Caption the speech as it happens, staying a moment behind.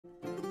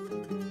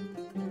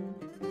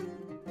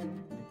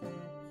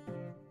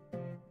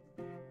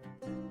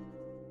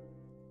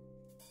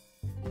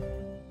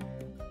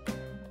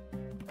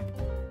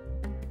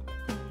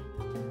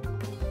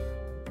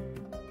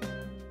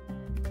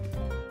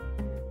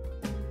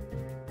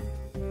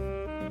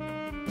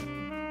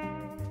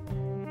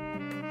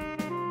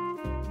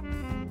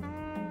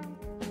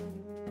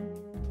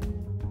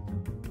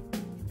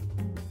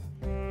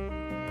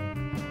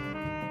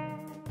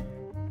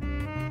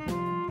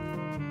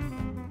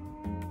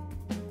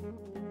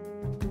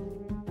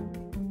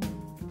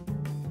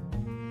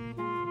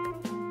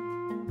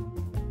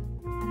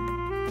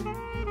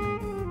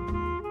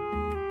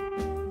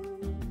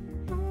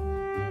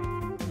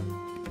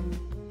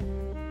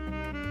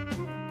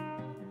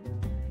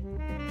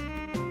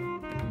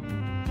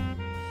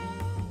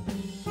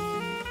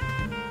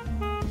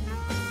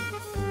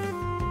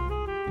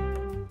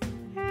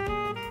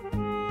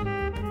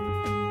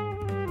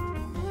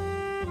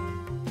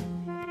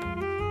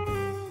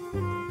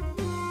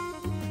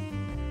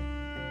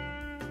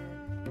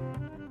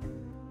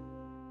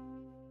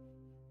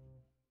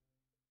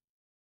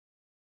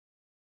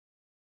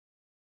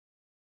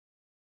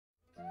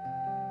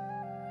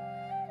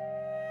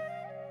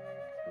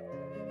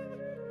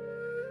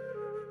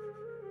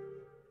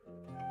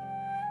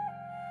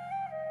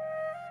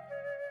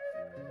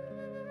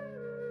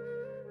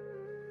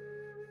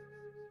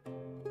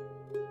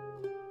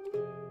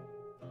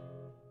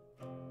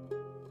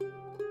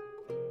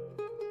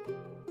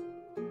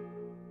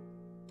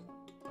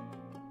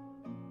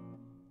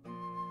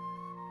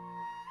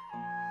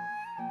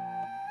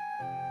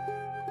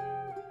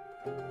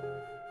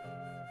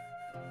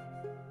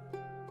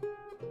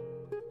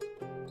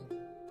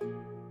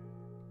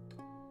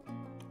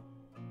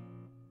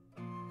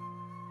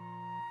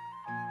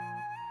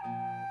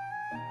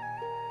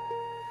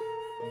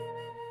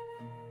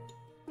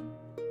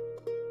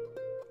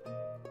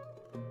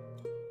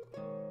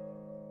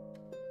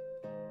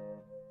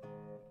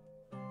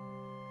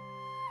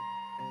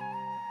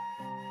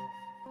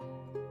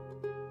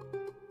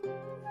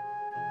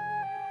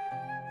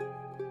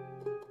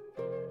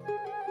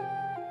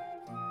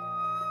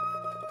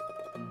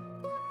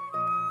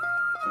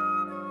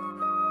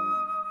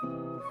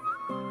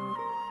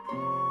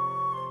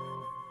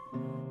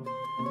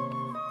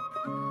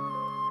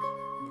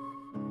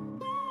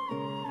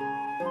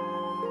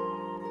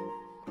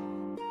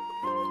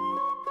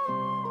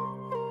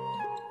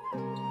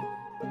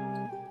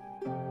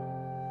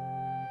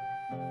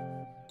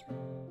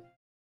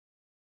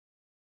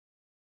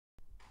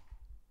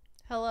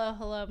Hello,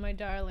 hello, my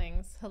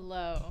darlings.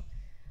 Hello.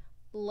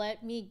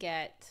 Let me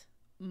get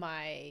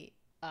my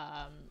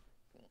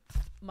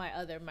my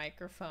other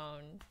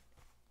microphone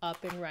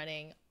up and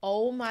running.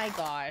 Oh my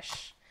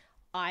gosh.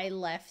 I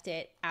left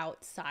it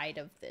outside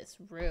of this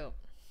room.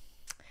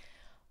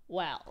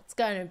 Well, it's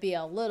going to be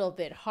a little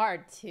bit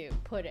hard to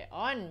put it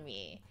on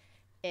me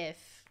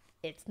if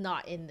it's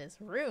not in this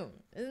room,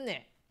 isn't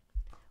it?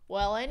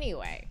 Well,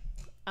 anyway.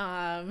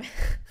 Um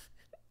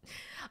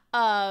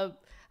Uh,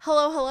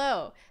 hello,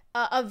 hello.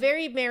 A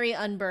very merry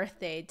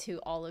unbirthday to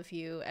all of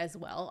you as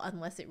well,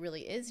 unless it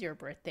really is your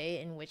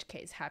birthday, in which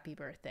case, happy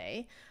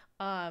birthday.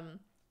 Um,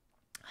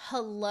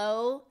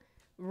 hello,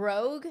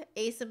 Rogue,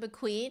 Ace and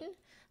McQueen.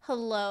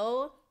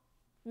 Hello,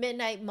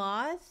 Midnight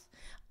Moth.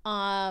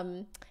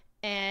 Um,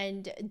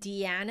 and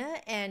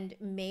Deanna and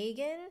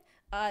Megan.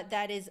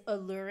 That is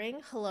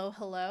alluring. Hello,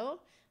 hello.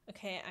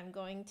 Okay, I'm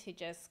going to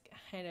just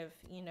kind of,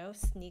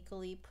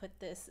 sneakily put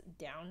this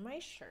down my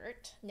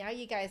shirt. Now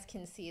you guys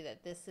can see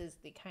that this is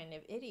the kind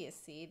of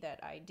idiocy that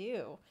I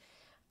do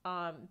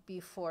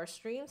before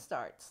stream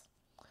starts.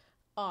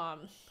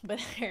 But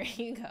there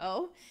you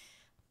go.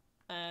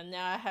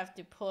 Now I have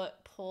to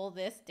pull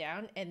this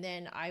down, and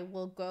then I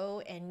will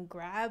go and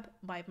grab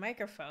my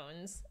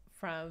microphones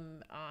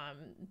from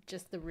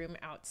just the room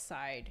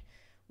outside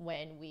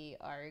when we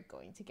are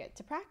going to get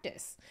to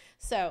practice.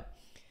 So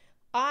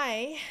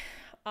I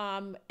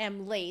am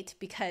late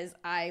because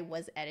I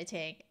was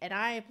editing, and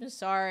I'm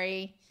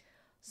sorry.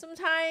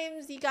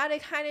 Sometimes you gotta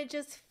kind of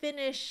just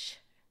finish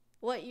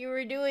what you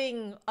were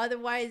doing,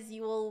 otherwise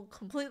you will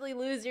completely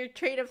lose your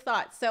train of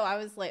thought. So I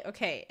was like,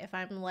 okay, if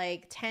I'm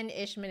like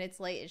 10-ish minutes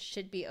late, it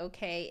should be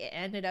okay. It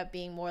ended up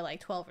being more like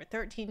 12 or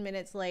 13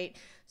 minutes late,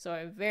 so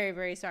I'm very,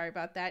 very sorry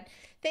about that.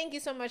 Thank you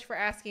so much for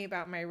asking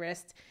about my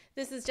wrist.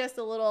 This is just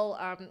a little,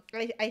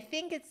 I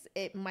think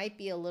it might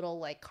be a little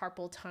like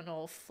carpal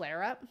tunnel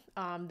flare-up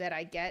that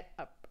I get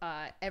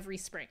every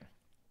spring.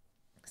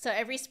 So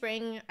every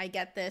spring I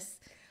get this.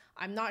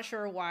 I'm not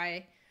sure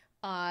why.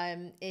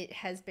 It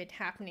has been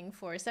happening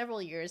for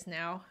several years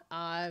now.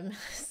 And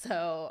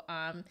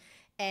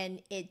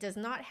it does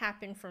not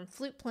happen from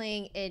flute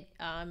playing. It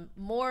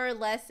more or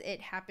less it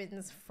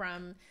happens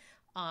from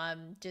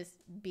just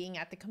being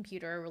at the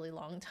computer a really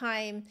long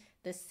time,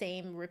 the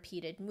same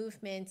repeated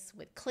movements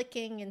with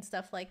clicking and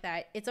stuff like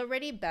that. It's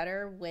already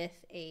better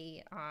with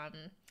an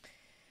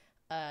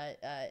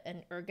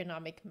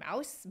ergonomic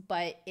mouse,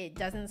 but it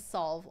doesn't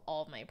solve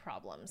all my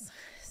problems.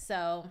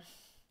 So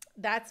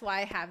that's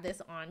why I have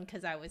this on,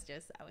 because I was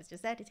just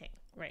editing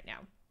right now.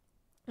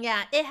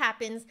 Yeah, it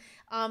happens.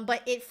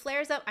 But it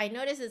flares up. I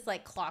notice it's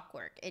like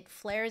clockwork. It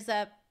flares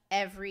up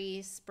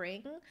every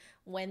spring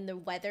when the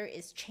weather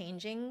is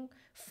changing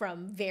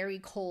from very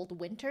cold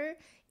winter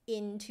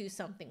into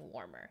something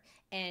warmer.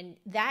 And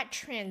that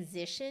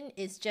transition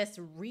is just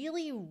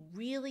really,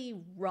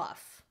 really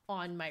rough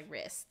on my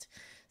wrist.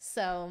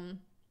 So,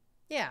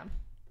 yeah.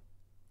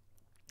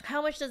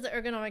 How much does the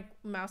ergonomic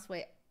mouse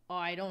weigh? Oh,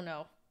 I don't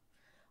know.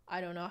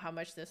 I don't know how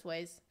much this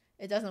weighs.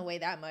 It doesn't weigh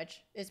that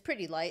much. It's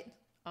pretty light.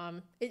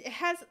 It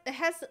has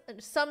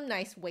some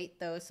nice weight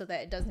though, so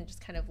that it doesn't just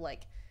kind of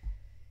like,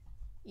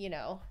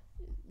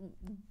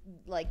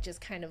 like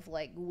just kind of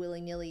like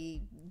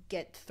willy-nilly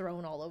get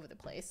thrown all over the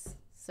place.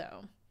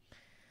 So,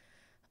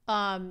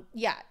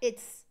 yeah, it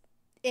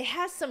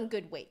has some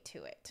good weight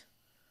to it.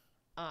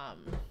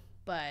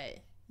 But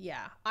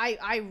yeah,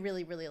 I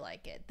really, really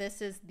like it.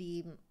 This is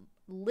the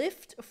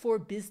Lift for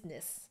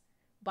Business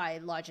by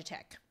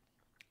Logitech.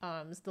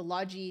 It's the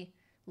Logi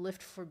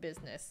Lift for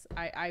Business.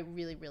 I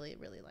really, really,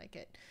 really like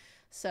it.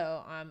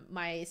 So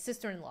my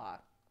sister-in-law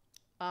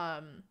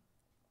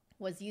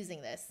was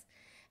using this,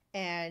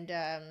 and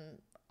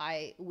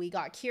we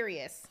got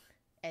curious,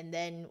 and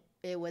then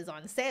it was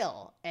on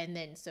sale, and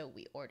then so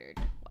we ordered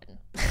one.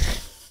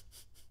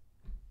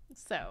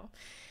 So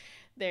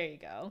there you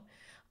go.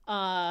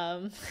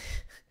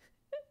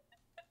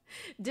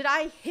 Did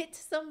I hit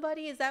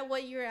somebody? Is that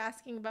what you're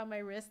asking about my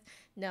wrist?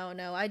 No,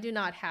 I do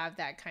not have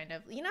that kind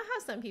of, you know how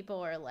some people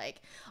are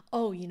like,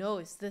 oh,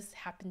 if this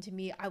happened to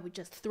me, I would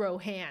just throw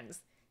hands.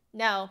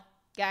 No,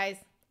 guys,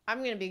 I'm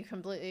going to be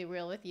completely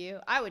real with you.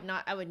 I would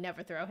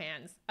never throw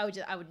hands. I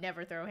would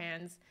never throw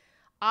hands.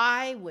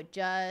 I would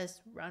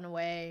just run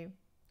away.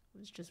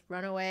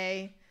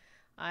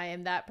 I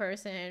am that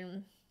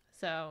person.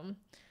 So,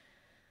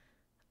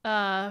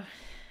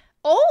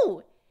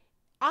 oh,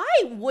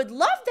 I would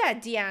love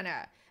that,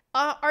 Deanna.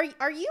 Are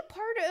you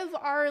part of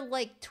our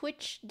like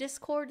Twitch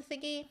Discord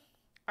thingy?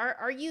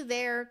 Are you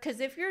there? Because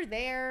if you're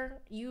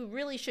there, you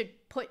really should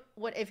put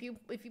if you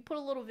put a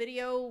little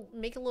video,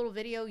 make a little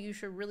video, you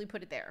should really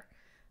put it there.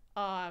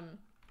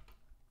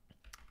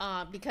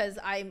 Because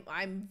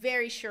I'm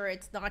very sure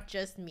it's not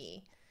just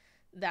me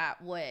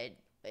that would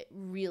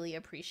really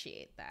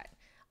appreciate that.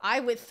 I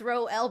would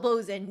throw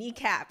elbows and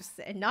kneecaps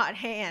and not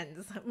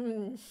hands.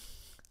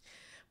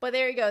 But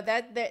there you go.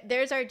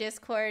 There's our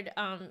Discord.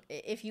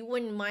 If you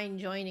wouldn't mind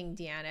joining,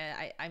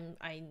 Deanna,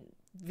 I'm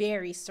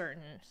very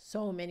certain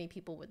so many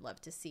people would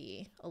love to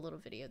see a little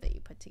video that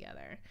you put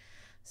together.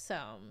 So,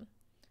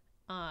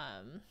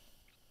 Let's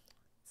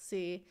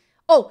see.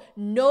 Oh,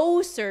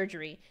 no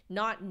surgery,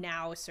 not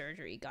now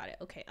surgery. Got it.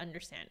 Okay,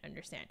 understand.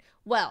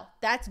 Well,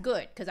 that's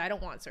good because I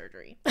don't want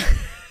surgery.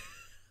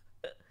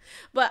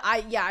 But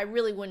I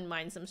really wouldn't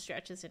mind some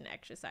stretches and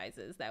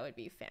exercises. That would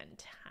be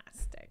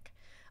fantastic.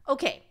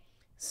 Okay,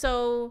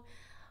 so,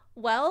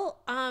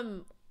 well,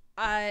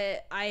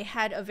 I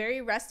had a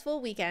very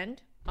restful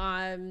weekend.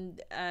 I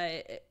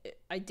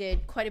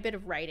did quite a bit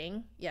of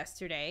writing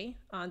yesterday.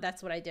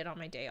 That's what I did on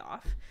my day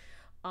off.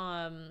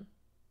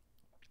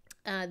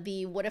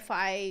 The What If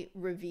I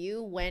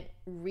review went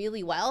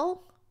really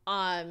well.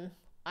 I'm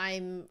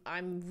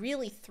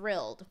really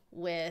thrilled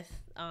with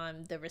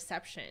the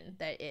reception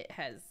that it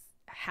has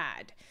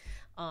had,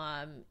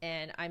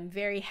 and I'm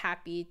very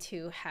happy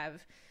to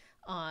have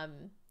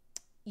kind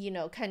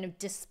of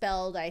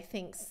dispelled, I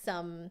think,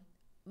 some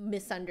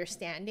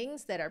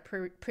misunderstandings that are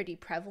pretty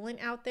prevalent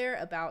out there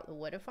about the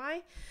What If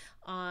I.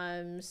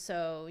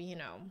 So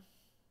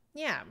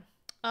yeah.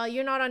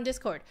 You're not on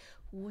Discord.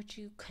 Would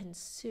you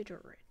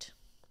consider it?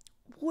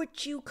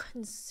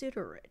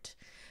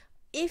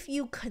 If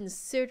you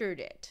considered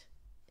it,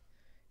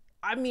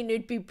 I mean,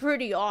 it'd be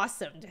pretty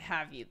awesome to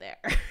have you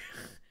there.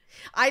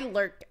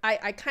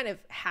 I kind of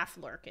half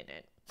lurk in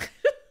it.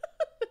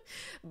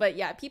 But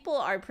yeah, people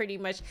are pretty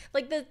much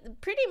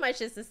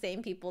it's the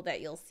same people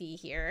that you'll see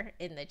here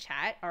in the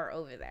chat are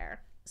over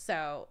there.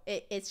 So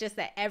it's just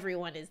that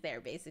everyone is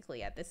there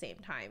basically at the same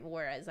time,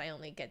 whereas I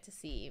only get to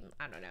see,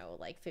 I don't know,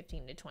 like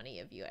 15 to 20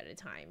 of you at a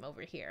time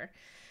over here.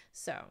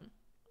 So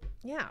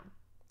yeah.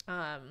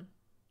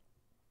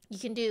 You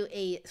can do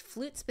a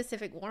flute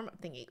specific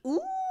warm-up thingy.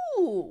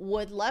 Ooh,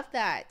 would love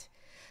that.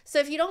 So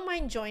if you don't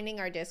mind joining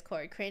our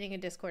Discord, creating a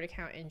Discord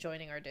account and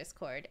joining our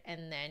Discord,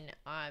 and then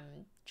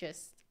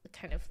just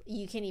kind of,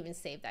 you can even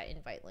save that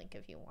invite link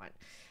if you want.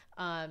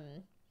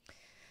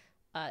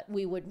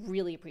 We would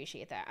really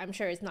appreciate that. I'm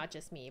sure it's not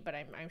just me, but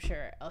I'm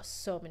sure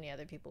so many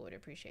other people would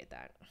appreciate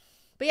that.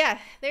 But yeah,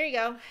 there you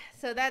go.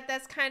 So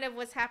that's kind of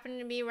what's happening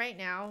to me right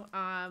now.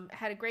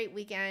 Had a great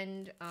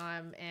weekend,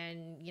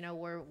 and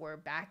we're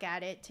back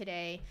at it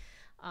today.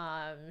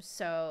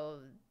 So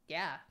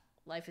yeah,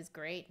 life is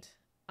great.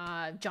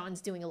 John's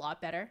doing a lot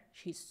better.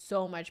 He's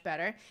so much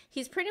better.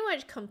 He's pretty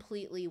much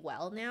completely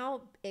well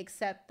now,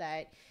 except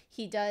that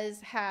he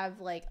does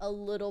have like a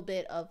little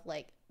bit of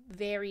like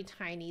very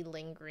tiny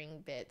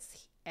lingering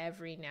bits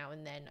every now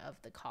and then of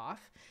the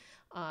cough.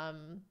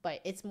 But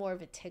it's more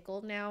of a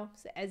tickle now.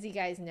 So as you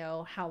guys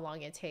know how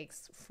long it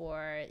takes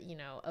for,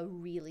 a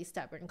really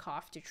stubborn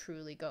cough to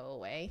truly go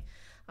away.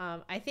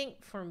 I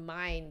think for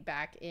mine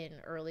back in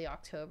early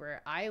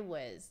October, I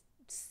was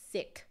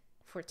sick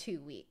for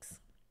 2 weeks.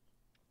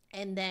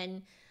 And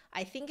then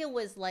I think it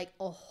was like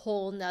a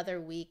whole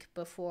nother week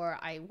before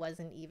I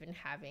wasn't even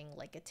having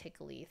like a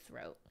tickly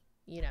throat,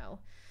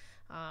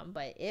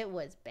 but it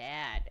was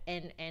bad.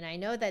 And I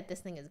know that this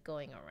thing is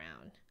going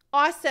around.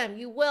 Awesome.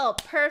 You will.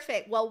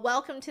 Perfect. Well,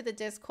 welcome to the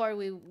Discord.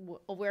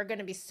 We're going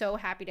to be so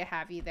happy to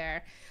have you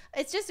there.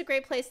 It's just a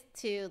great place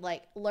to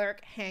like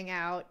lurk, hang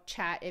out,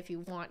 chat if you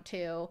want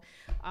to.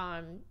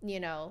 I'm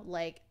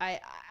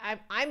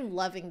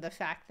loving the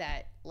fact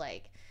that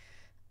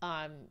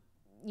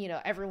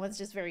everyone's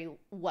just very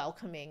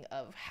welcoming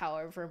of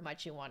however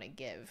much you want to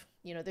give.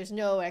 There's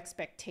no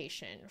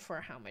expectation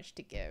for how much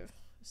to give.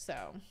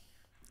 So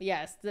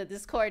yes, the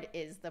Discord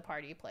is the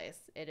party place.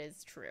 It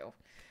is true.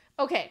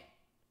 Okay.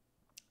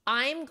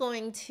 I'm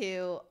going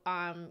to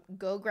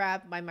go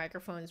grab my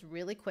microphones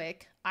really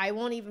quick. I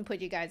won't even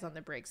put you guys on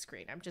the break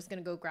screen. I'm just going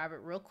to go grab it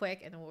real quick,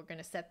 and then we're going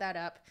to set that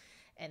up,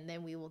 and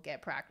then we will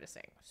get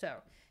practicing. So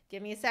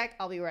give me a sec.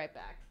 I'll be right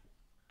back.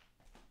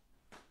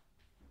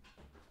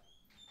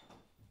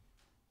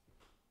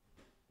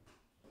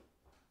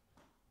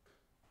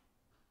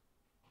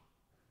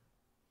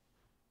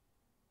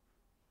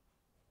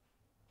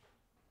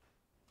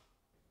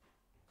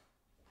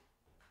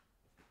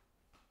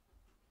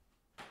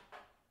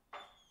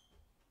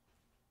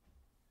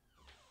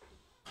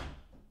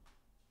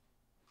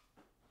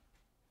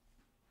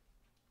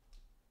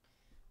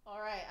 All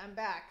right, I'm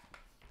back.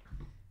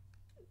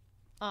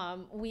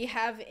 We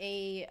have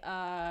a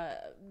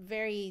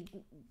very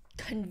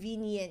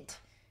convenient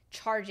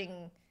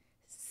charging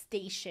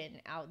station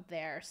out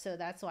there, so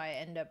that's why I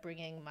end up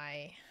bringing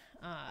my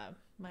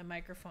my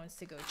microphones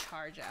to go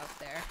charge out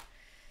there.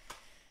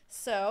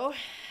 So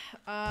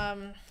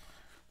I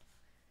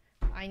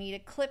need to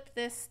clip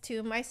this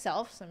to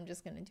myself, so I'm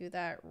just gonna do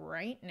that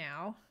right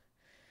now.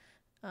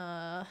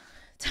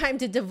 Time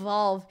to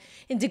devolve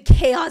into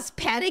chaos,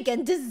 panic,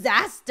 and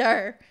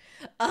disaster.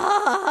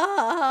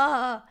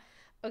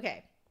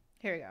 Okay,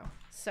 here we go.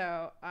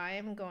 So I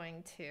am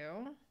going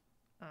to,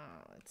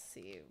 let's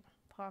see,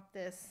 pop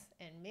this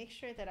and make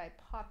sure that I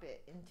pop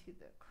it into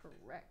the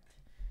correct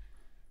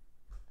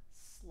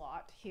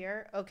slot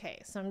here.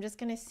 Okay, so I'm just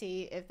going to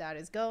see if that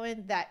is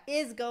going. That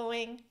is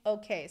going.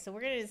 Okay, so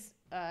we're going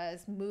to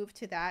move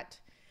to that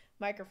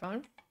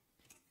microphone.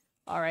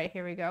 All right,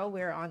 here we go.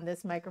 We're on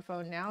this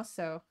microphone now.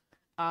 So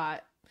I'm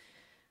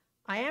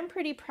I am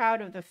pretty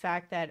proud of the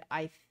fact that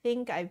I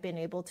think I've been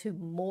able to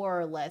more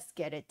or less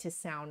get it to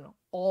sound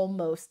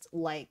almost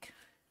like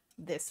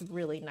this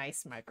really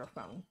nice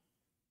microphone.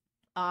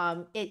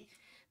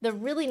 The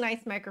really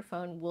nice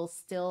microphone will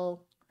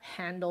still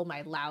handle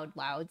my loud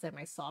louds and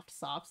my soft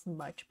softs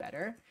much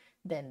better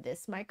than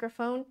this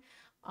microphone.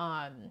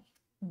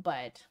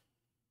 But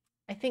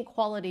I think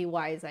quality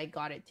wise, I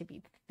got it to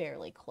be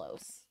fairly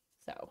close.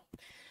 So,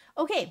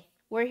 okay,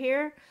 we're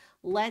here.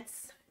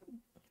 Let's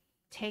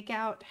take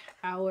out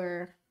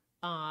our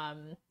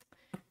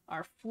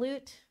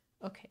flute.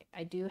 Okay,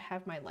 I do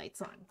have my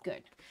lights on.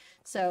 Good.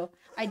 So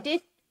I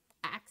did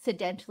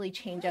accidentally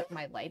change up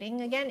my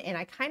lighting again, and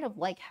I kind of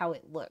like how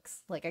it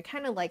looks. Like I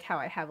kind of like how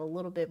I have a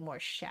little bit more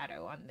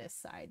shadow on this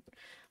side.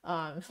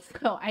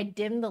 So I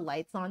dimmed the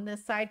lights on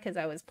this side because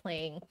I was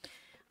playing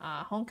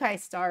Honkai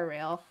Star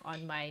Rail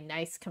on my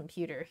nice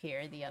computer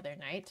here the other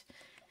night,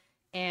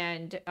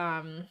 and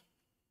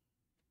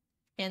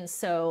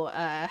so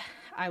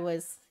I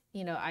was,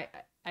 you know,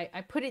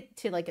 I put it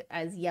to like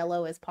as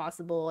yellow as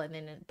possible, and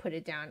then put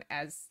it down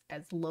as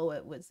low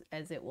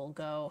as it will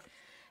go,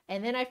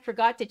 and then I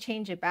forgot to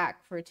change it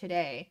back for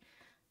today.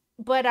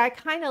 But I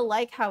kind of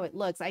like how it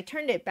looks. I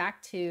turned it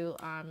back to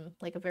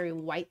like a very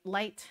white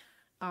light,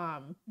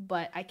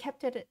 but I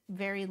kept it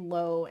very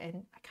low,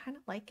 and I kind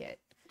of like it.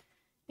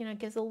 You know, it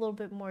gives a little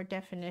bit more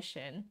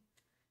definition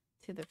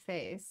to the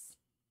face.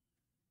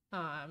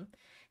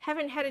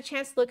 Haven't had a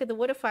chance to look at the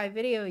Woodify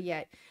video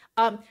yet.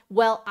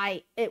 Well,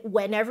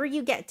 whenever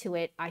you get to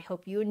it, I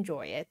hope you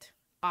enjoy it.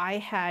 I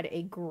had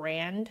a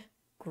grand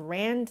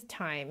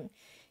time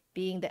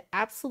being the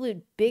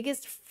absolute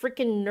biggest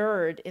freaking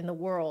nerd in the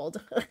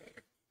world.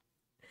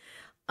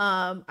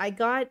 I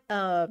got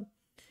a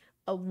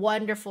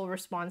wonderful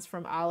response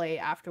from Ale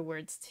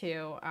afterwards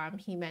too.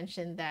 He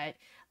mentioned that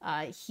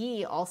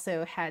he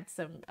also had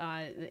some,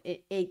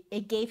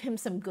 it gave him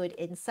some good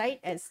insight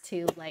as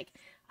to like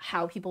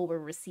how people were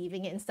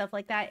receiving it and stuff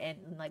like that, and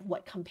like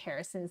what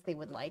comparisons they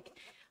would like.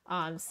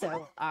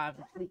 So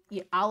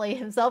Ale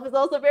himself is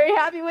also very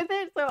happy with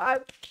it, so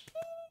I'm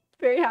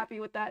very happy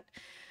with that.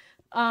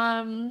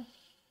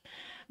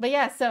 But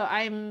yeah, so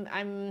I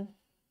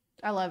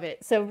love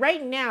it. So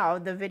right now,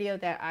 the video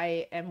that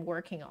I am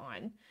working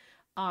on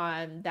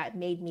that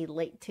made me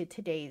late to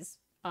today's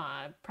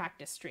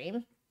practice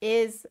stream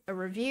is a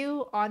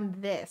review on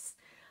this.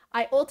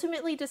 I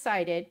ultimately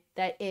decided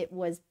that it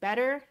was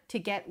better to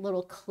get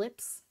little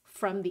clips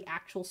from the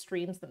actual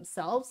streams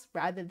themselves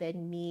rather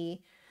than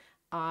me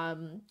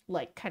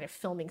like kind of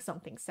filming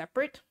something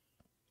separate.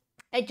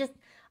 I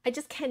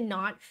just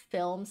cannot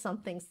film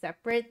something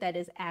separate that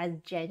is as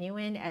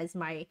genuine as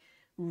my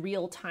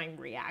real-time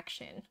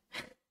reaction.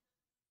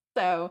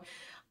 So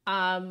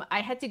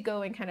I had to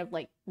go and kind of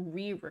like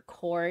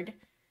re-record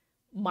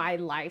my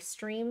live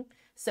stream.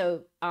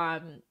 So,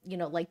 you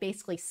know, like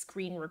basically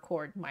screen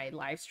record my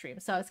live stream.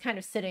 So I was kind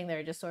of sitting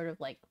there just sort of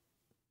like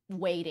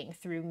waiting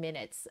through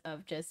minutes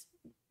of just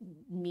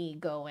me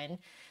going.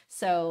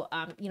 So,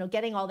 you know,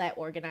 getting all that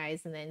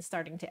organized and then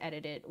starting to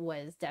edit it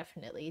was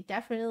definitely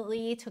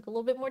took a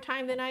little bit more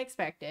time than I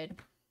expected.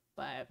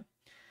 But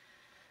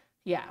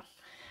yeah.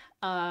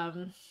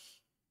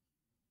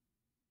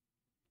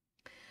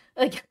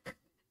 Like,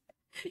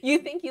 you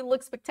think you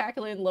look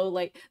spectacular in low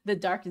light. The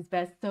dark is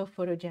best. So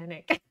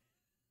photogenic.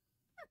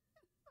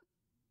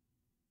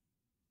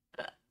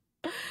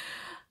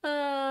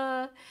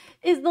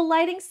 Is the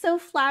lighting so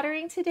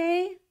flattering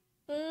today?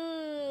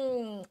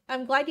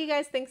 I'm glad you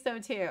guys think so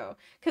too.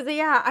 Because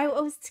yeah, I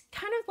was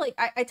kind of like,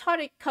 I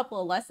taught a couple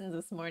of lessons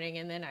this morning,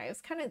 and then I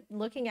was kind of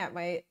looking at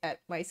my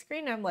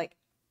screen, and I'm like,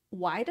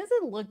 why does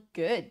it look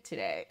good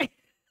today?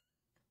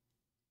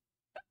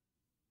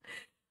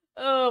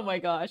 Oh my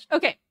gosh.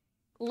 Okay,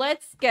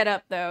 let's get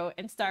up though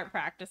and start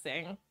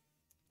practicing.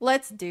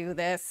 Let's do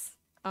this.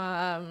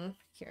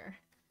 Here.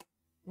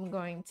 I'm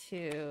going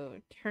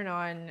to turn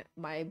on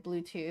my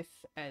Bluetooth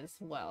as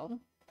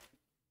well.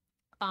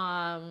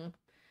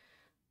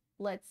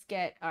 Let's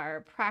get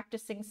our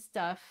practicing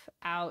stuff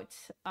out.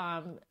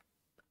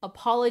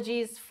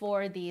 Apologies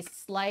for the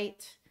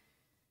slight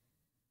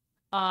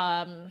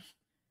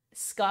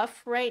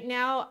scuff right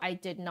now. I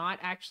did not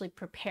actually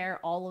prepare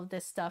all of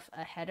this stuff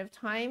ahead of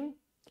time.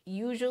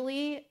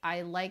 Usually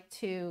I like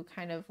to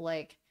kind of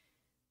like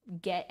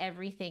get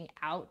everything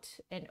out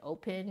and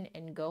open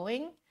and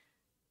going,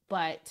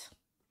 but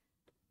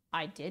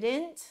I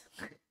didn't.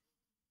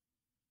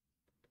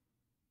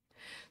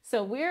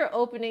 So we're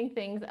opening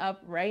things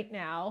up right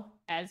now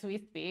as we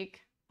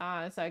speak.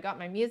 So I got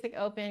my music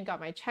open,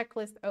 got my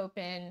checklist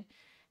open,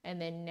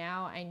 and then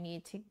now I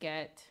need to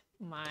get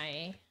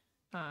my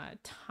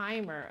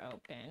timer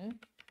open.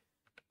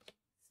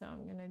 So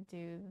I'm gonna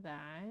do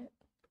that.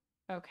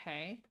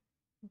 Okay,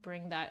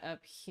 bring that up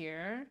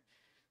here.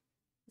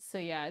 So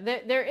yeah,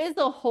 there is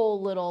a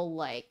whole little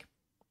like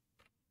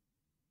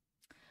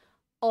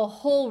a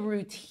whole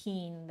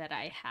routine that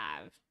I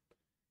have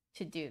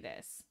to do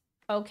this.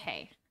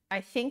 Okay, I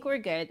think we're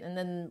good. And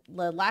then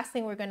the last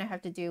thing we're going to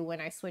have to do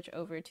when I switch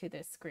over to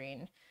this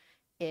screen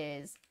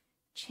is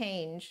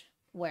change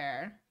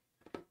where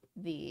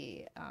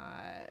the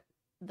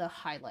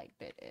highlight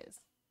bit is.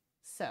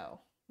 So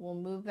we'll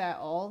move that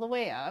all the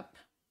way up.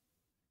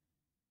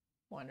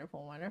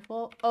 Wonderful,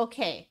 wonderful.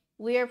 Okay,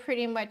 we are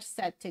pretty much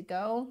set to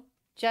go.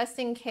 Just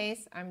in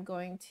case, I'm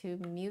going to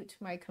mute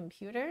my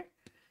computer.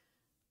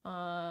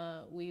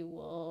 We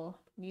will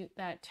mute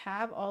that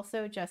tab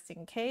also just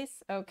in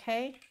case.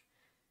 Okay,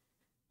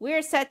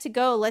 we're set to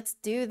go. Let's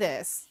do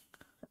this.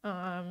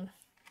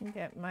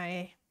 Get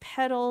my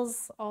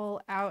pedals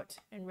all out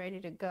and ready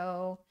to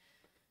go.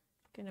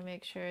 Gonna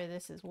make sure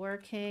this is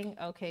working.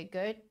 Okay,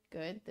 good,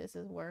 good. This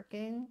is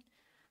working.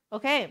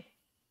 Okay,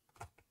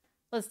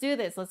 let's do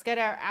this. Let's get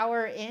our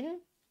hour in.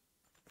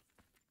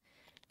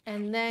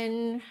 And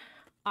then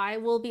I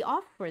will be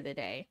off for the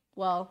day.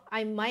 Well,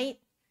 I might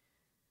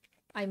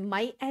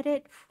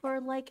edit for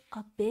like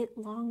a bit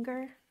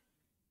longer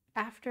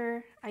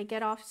after I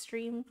get off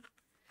stream.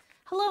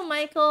 Hello,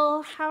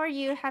 Michael. How are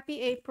you?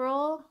 Happy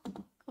April.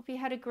 Hope you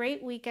had a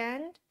great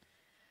weekend.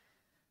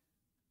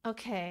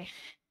 Okay.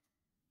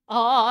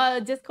 Oh,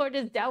 Discord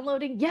is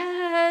downloading.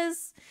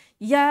 Yes.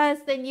 Yes,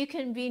 then you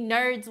can be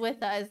nerds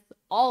with us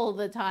all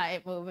the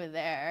time over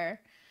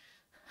there.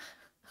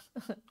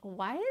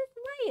 Why is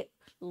my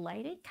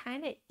lighting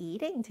kind of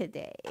eating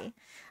today?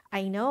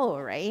 I know,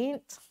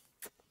 right?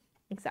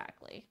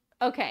 Exactly.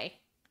 Okay.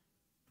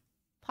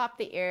 Pop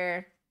the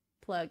ear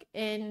plug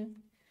in.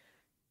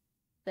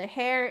 The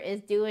hair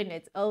is doing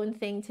its own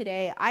thing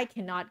today. I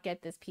cannot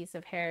get this piece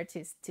of hair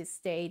to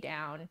stay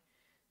down.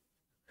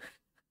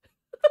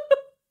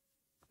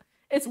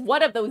 It's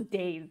one of those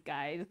days,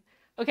 guys.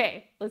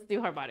 Okay, let's do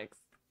harmonics.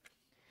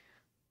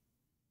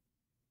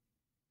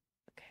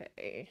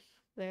 Okay,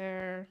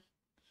 there.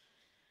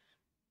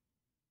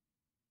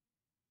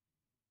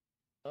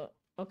 Oh,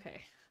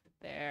 okay,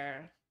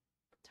 there.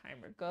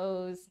 Timer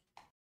goes.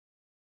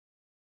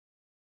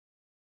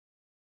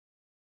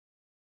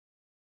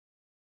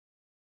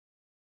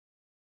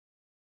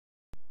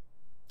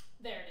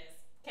 There it is.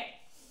 Okay.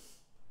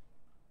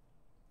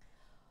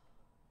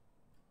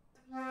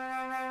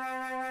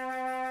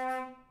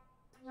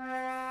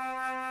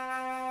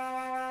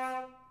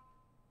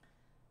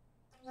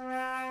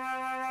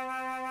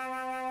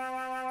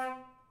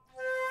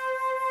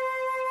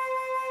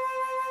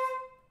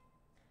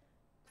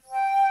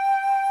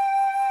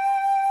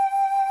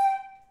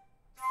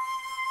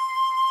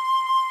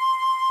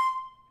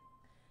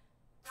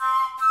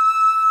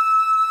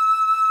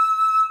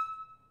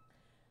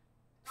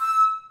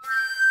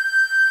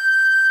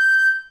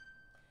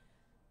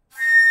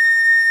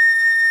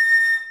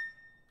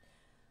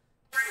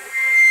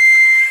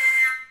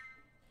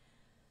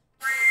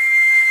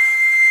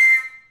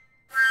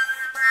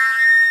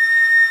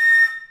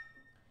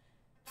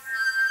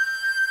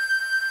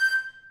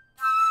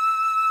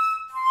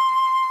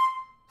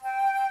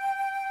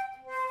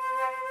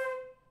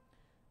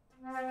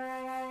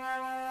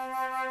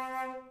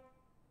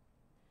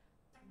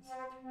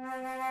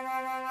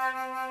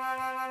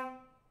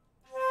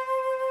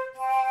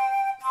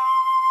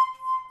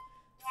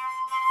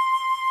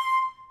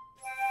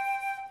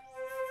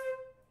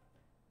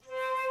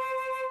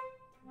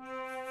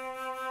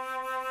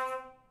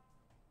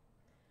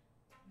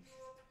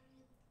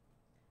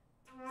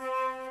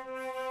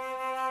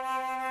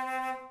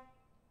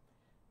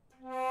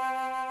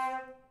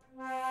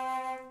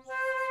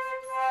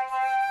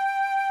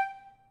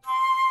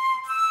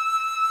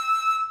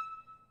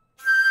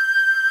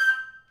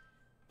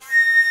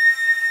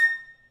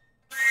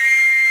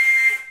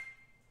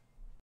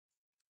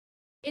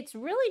 It's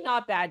really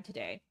not bad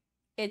today.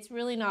 It's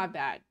really not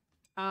bad.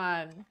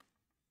 I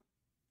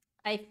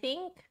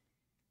think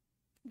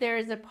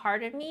there's a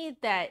part of me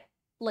that,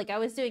 like, I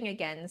was doing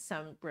again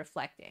some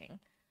reflecting.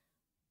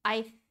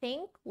 I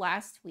think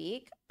last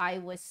week I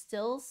was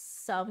still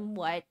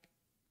somewhat,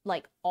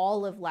 like,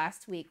 all of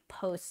last week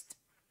post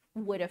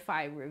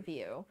Woodify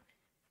review,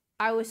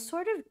 I was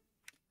sort of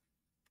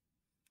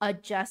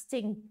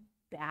adjusting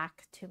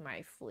back to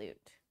my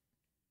flute.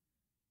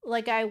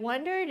 Like, I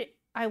wonder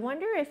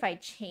if I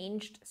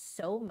changed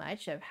so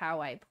much of how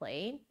I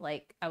play.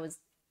 Like, I was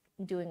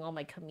doing all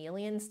my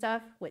chameleon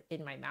stuff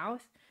in my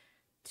mouth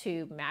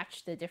to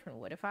match the different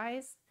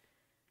Woodifys.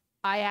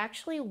 I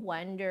actually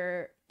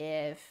wonder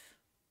if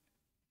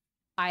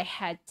I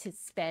had to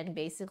spend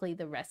basically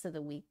the rest of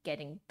the week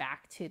getting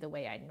back to the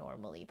way I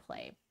normally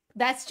play.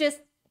 That's just,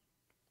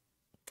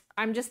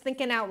 I'm just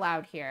thinking out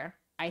loud here.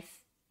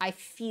 I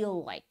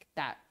feel like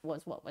that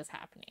was what was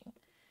happening.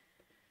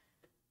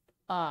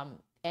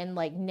 And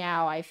like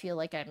now I feel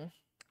like I'm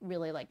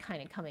really like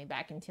kind of coming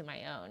back into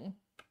my own.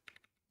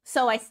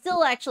 So I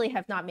still actually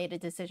have not made a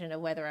decision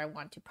of whether I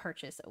want to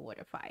purchase a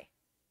Woodify.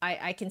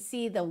 I can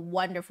see the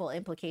wonderful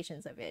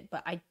implications of it,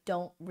 but I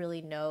don't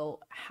really know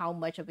how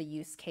much of a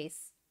use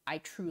case I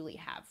truly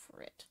have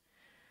for it.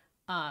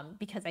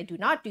 Because I do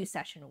not do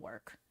session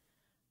work.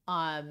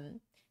 And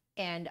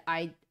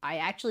I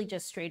actually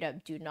just straight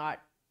up do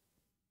not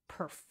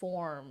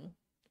perform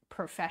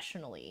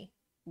professionally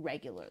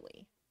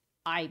regularly.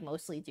 I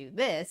mostly do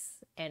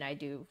this, and I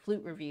do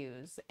flute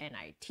reviews, and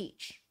I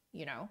teach,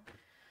 you know?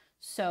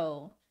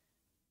 So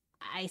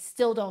I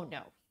still don't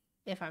know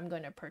if I'm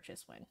going to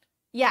purchase one.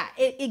 Yeah,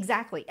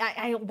 exactly.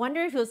 I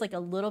wonder if it was like a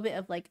little bit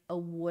of like a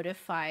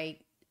woodify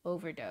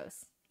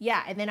overdose.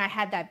 Yeah, and then I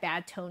had that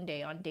bad tone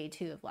day on day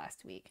 2 of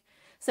last week.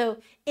 So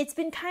it's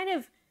been kind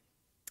of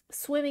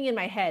swimming in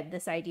my head,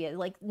 this idea.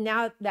 Like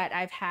now that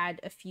I've had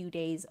a few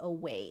days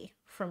away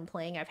from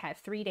playing, I've had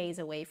 3 days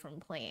away from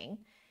playing.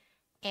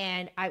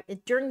 And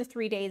during the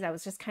 3 days, I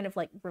was just kind of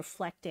like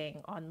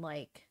reflecting on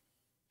like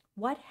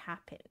what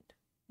happened,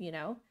 you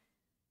know?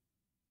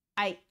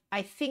 I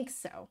think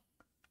so.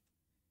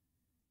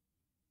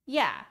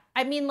 Yeah.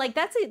 I mean, like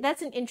that's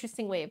an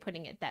interesting way of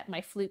putting it, that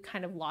my flute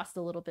kind of lost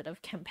a little bit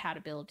of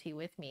compatibility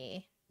with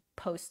me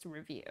post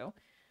review.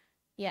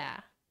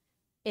 Yeah.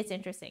 It's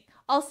interesting.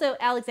 Also,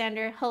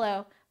 Alexander,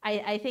 hello.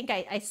 I think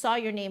I saw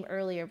your name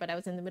earlier, but I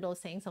was in the middle of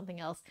saying something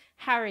else.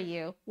 How are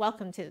you?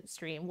 Welcome to the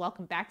stream.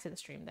 Welcome back to the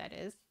stream, that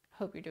is.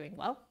 Hope you're doing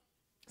well.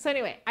 So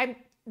anyway,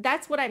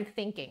 that's what I'm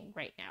thinking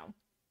right now.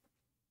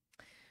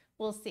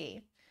 We'll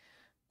see.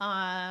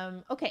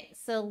 Okay,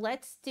 so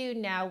let's do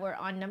now, we're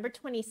on number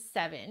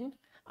 27.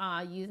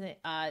 Using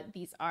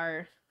these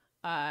are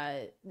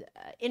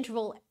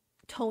interval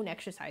tone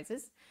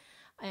exercises,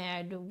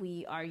 and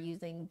we are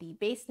using the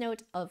bass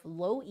note of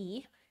low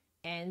E,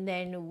 and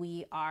then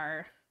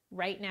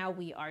right now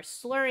we are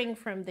slurring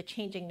from the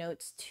changing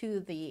notes to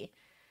the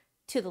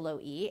low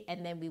E,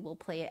 and then we will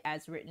play it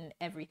as written,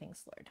 everything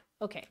slurred.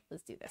 Okay,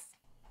 let's do this.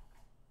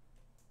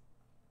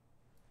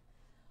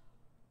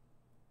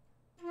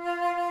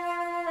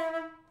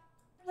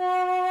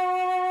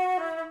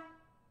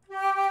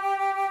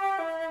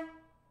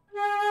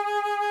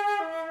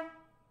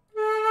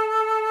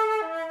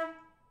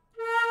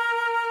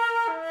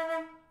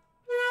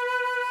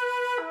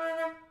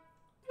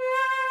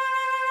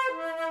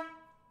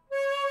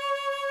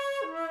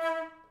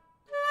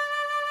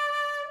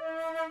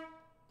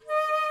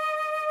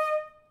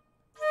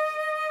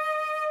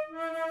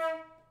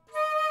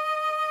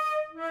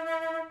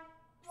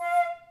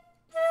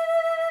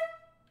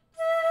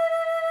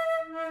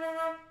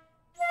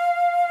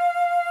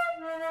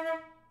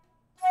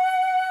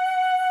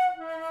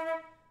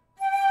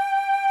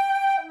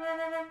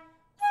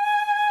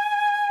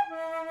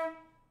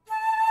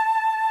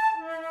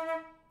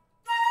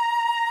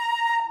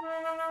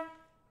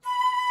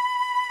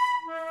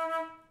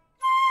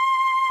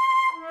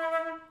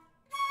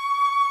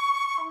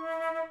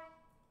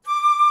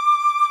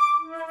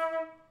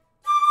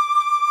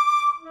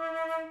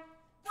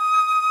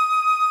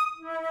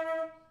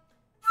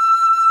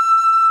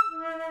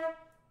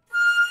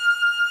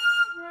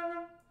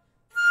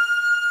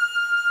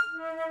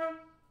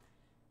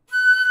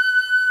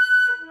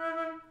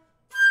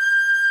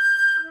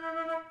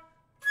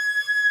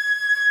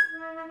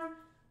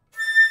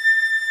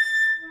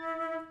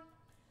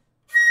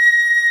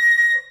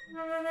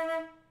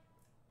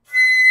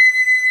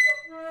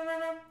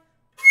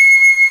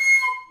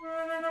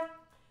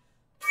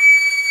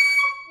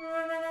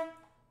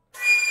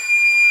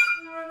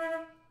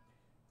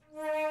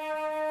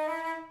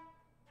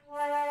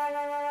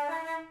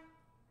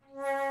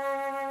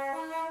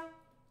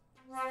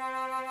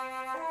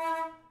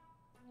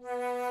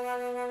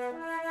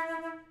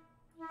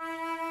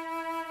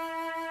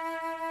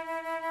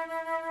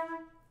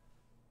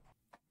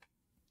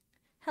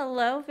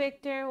 Hello,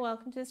 Victor.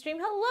 Welcome to the stream.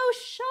 Hello,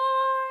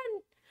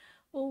 Sean.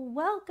 Well,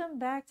 welcome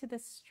back to the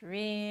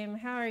stream.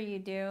 How are you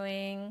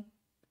doing?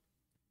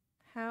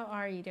 How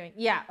are you doing?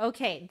 Yeah,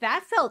 okay.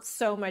 That felt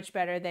so much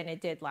better than it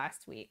did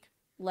last week.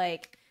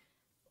 Like,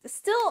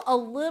 still a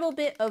little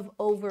bit of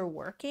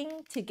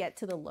overworking to get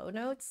to the low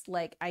notes.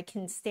 Like, I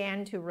can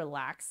stand to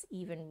relax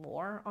even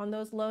more on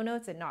those low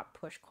notes and not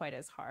push quite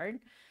as hard,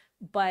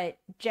 but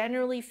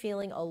generally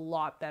feeling a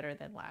lot better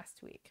than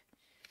last week.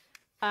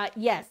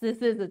 Yes, this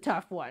is a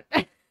tough one.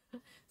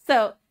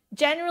 So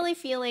generally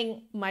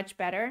feeling much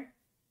better.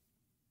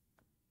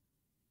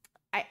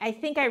 I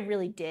think I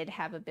really did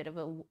have a bit of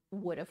a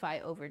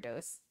woodify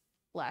overdose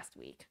last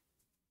week.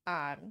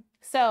 I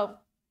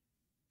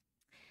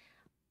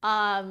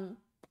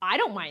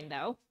don't mind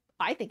though.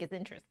 I think it's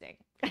interesting.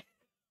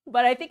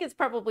 But I think it's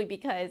probably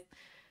because,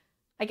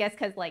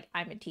 like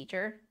I'm a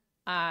teacher.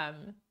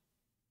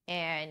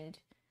 And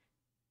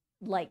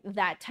like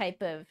that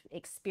type of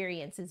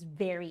experience is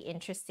very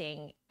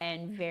interesting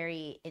and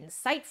very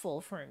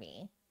insightful for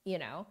me, you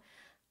know.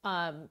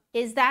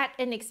 Is that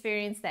an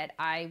experience that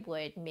I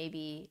would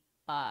maybe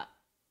that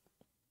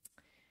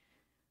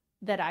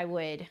I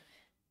would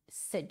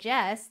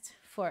suggest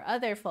for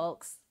other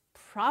folks?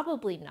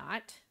 Probably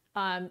not.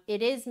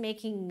 It is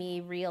making me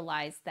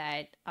realize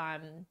that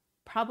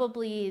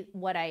probably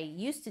what I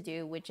used to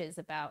do, which is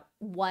about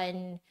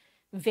one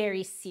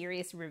very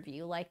serious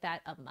review like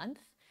that a month,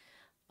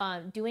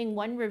 doing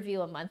one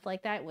review a month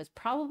like that was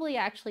probably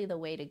actually the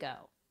way to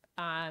go.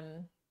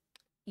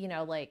 You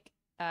know, like,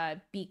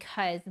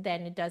 because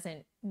then it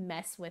doesn't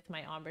mess with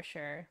my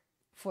embouchure,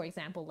 for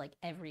example, like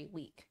every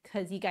week.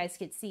 Because you guys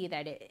could see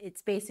that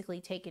it's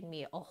basically taken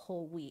me a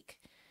whole week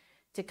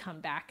to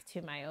come back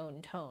to my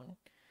own tone.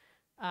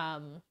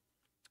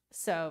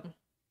 So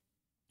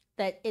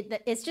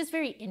it's just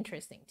very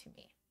interesting to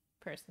me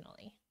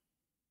personally.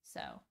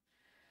 So,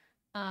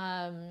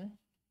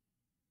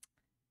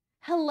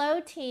 hello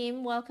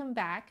team, welcome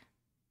back.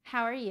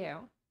 How are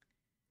you?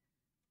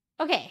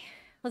 Okay,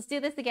 let's do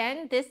this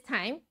again. This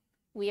time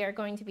we are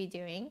going to be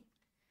doing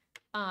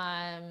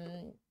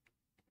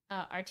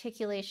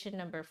articulation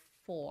number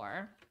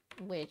 4,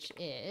 which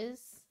is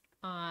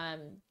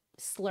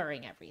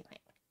slurring everything.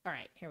 All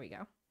right, here we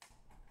go.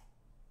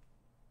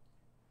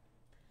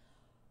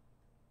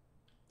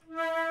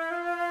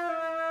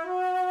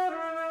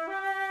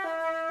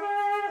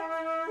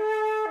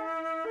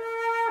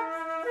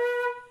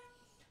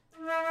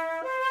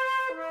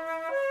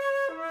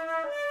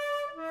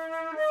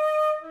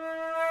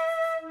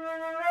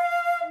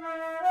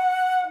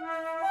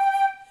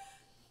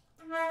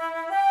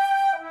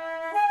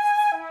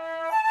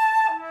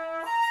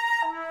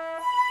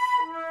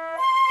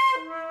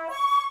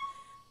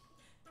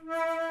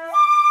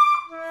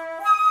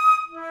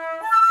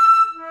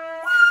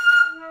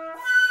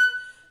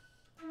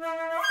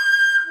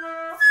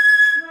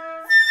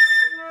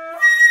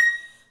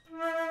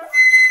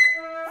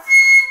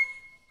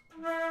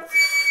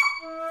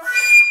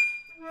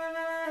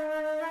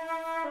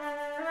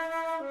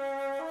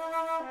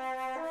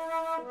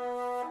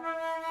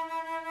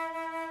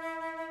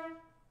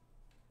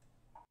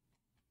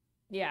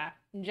 Yeah,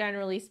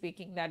 generally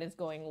speaking, that is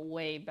going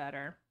way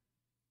better.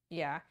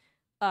 Yeah.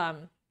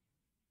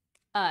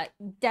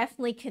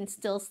 Definitely can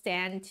still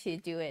stand to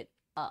do it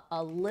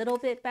a little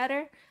bit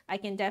better. I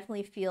can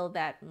definitely feel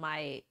that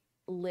my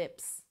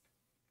lips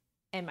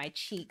and my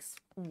cheeks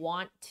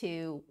want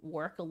to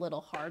work a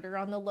little harder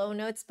on the low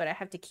notes, but I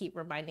have to keep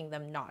reminding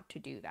them not to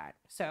do that.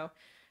 So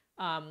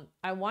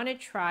I want to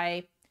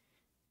try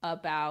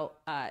about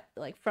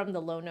like from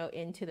the low note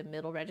into the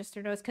middle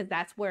register notes, because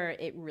that's where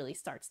it really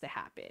starts to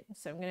happen.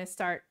 So I'm going to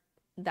start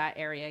that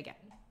area again.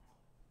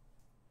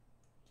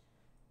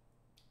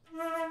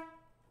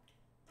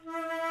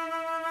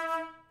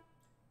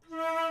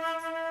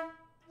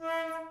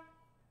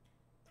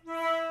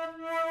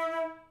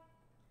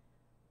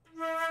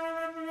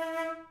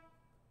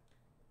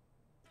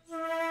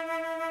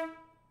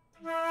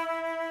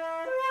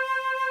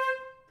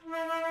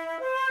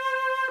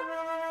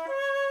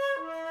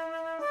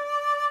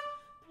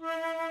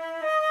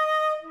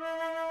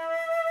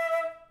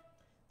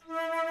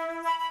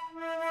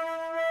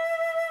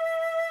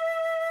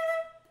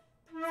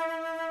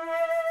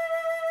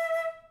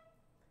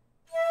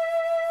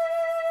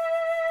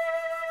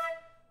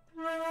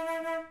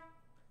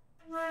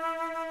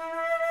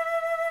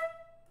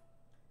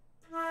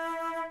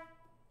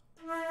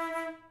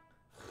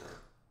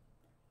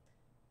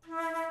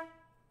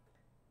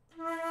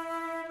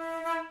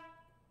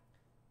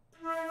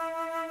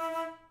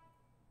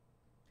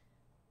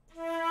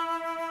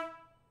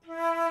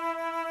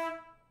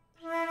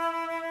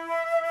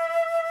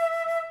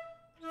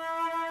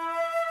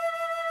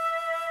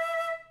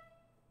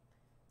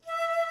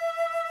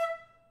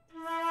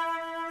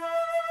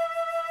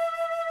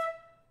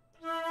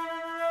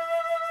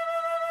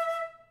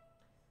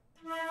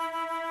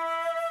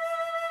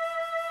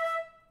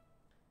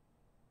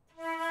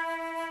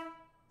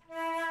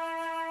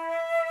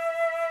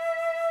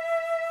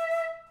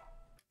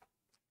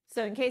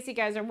 So in case you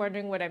guys are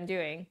wondering what I'm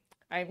doing,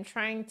 I'm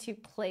trying to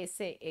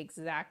place it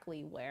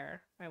exactly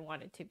where I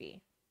want it to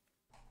be.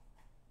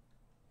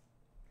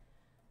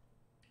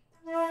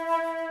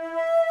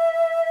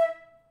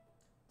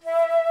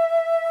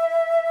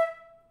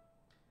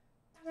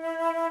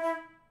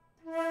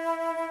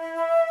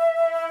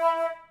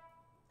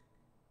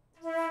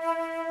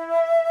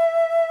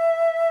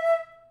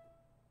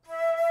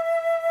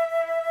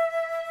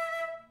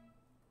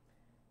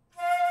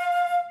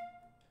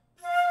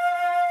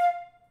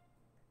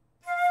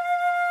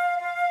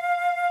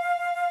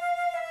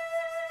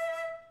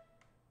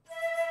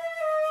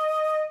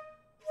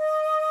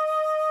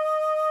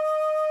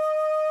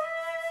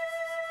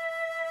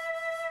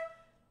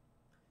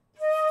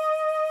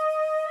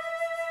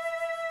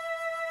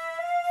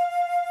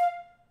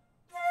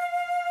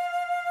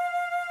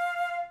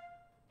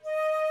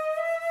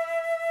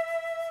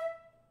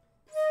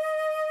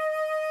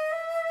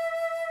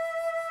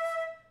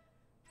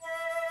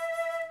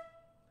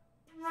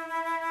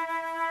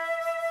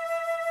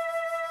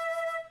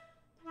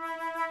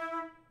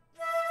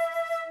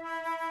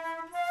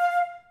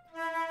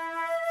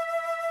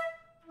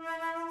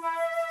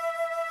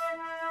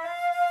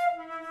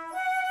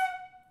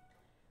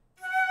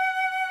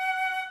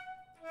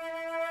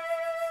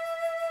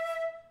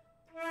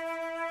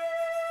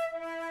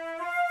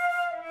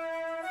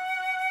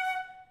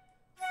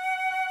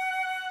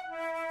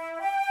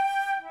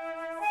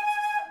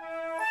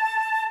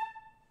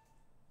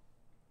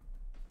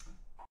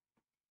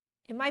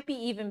 It might be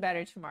even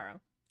better tomorrow.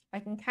 I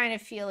can kind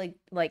of feel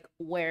like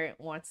where it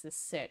wants to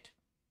sit.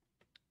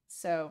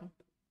 So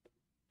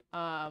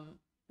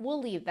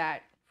we'll leave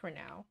that for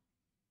now.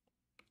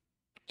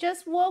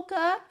 Just woke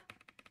up?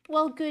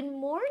 Well, good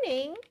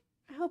morning.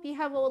 I hope you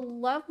have a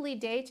lovely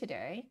day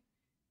today,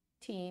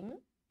 team.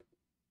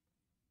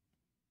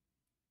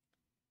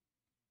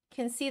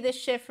 Can see the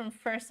shift from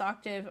first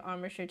octave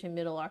embouchure to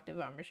middle octave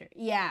embouchure.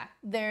 Yeah,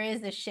 there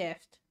is a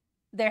shift.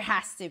 There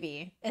has to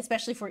be,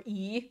 especially for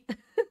E.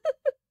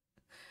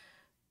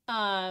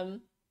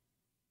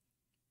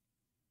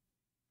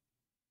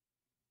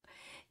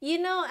 You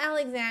know,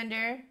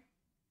 Alexander,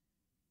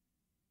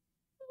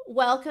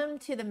 welcome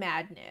to the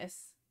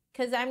madness.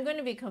 Because I'm going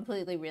to be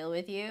completely real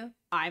with you.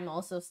 I'm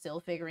also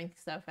still figuring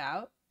stuff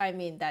out. I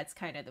mean, that's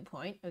kind of the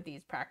point of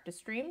these practice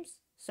streams.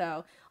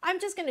 So I'm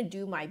just going to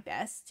do my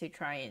best to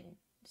try and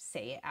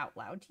say it out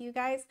loud to you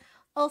guys.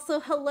 Also,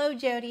 hello,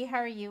 Jody. How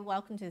are you?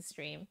 Welcome to the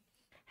stream.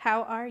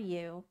 How are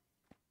you?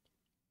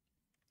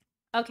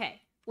 Okay,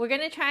 we're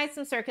going to try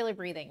some circular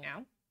breathing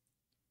now.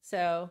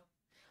 So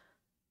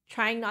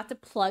trying not to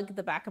plug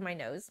the back of my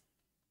nose.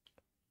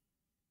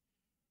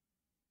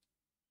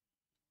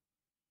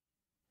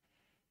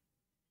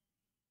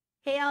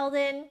 Hey,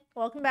 Alden.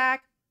 Welcome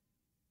back.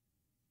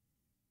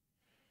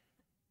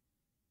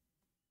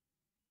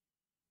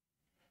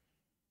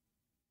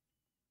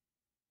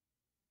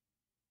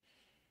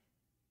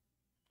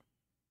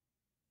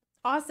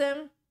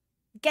 Awesome.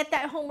 Get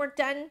that homework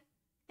done.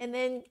 And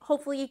then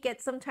hopefully you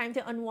get some time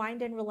to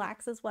unwind and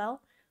relax as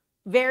well.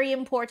 Very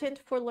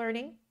important for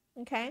learning.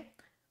 Okay.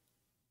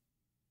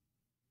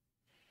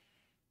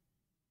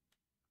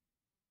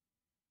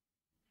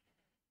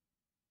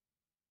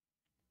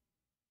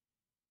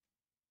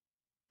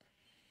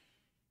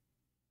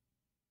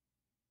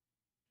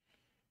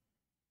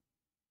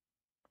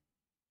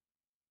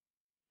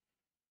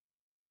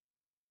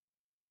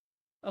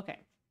 Okay.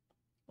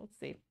 Let's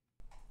see.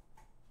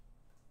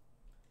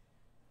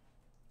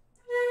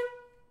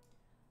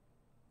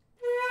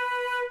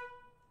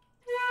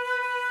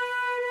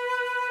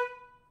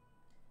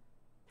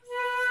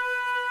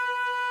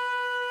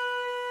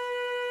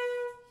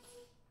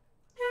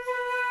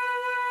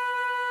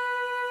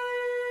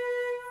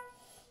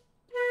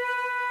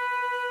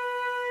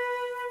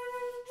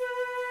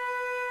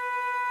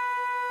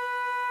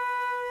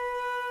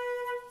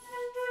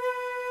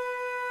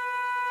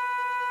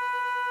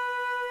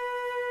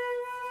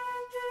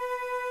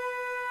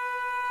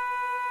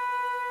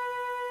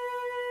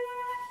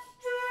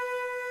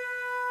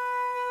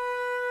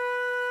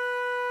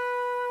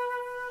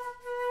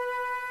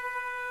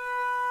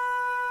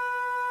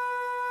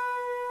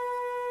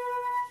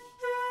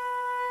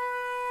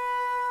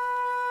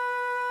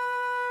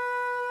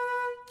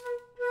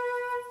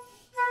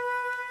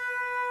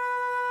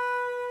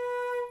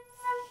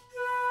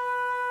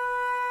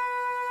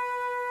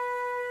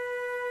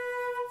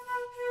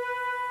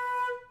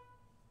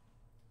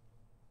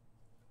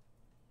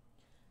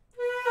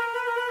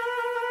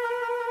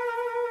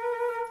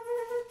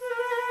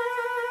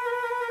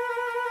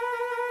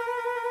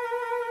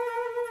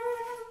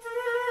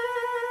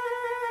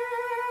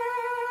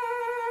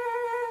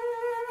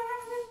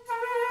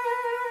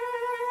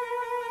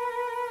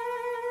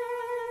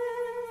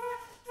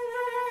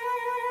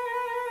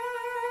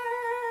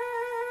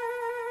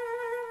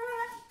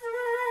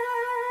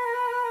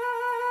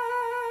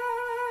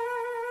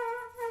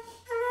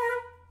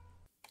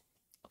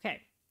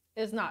 Okay.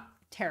 It's not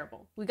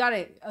terrible. We got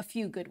a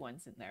few good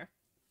ones in there.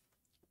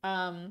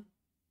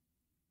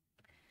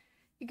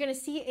 You're going to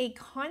see a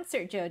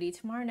concert, Jody.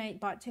 Tomorrow night,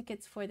 bought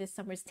tickets for this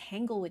summer's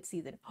Tanglewood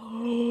season.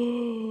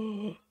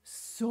 Oh,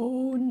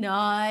 so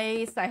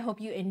nice. I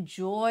hope you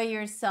enjoy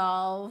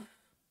yourself.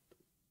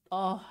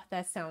 Oh,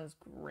 that sounds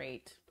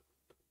great.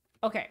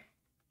 Okay.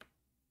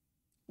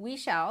 We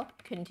shall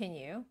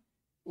continue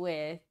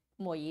with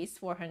Moyse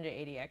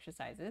 480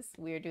 exercises.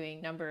 We are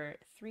doing number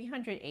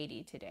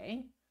 380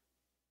 today.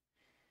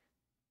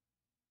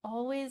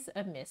 Always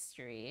a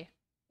mystery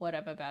what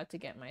I'm about to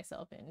get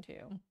myself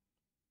into.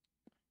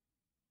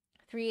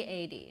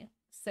 380.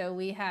 So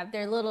we have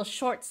their little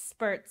short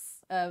spurts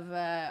of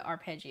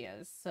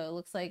arpeggios. So it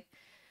looks like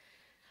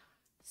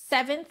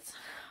 7th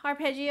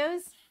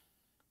arpeggios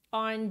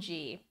on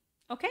G.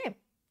 Okay,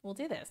 we'll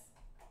do this.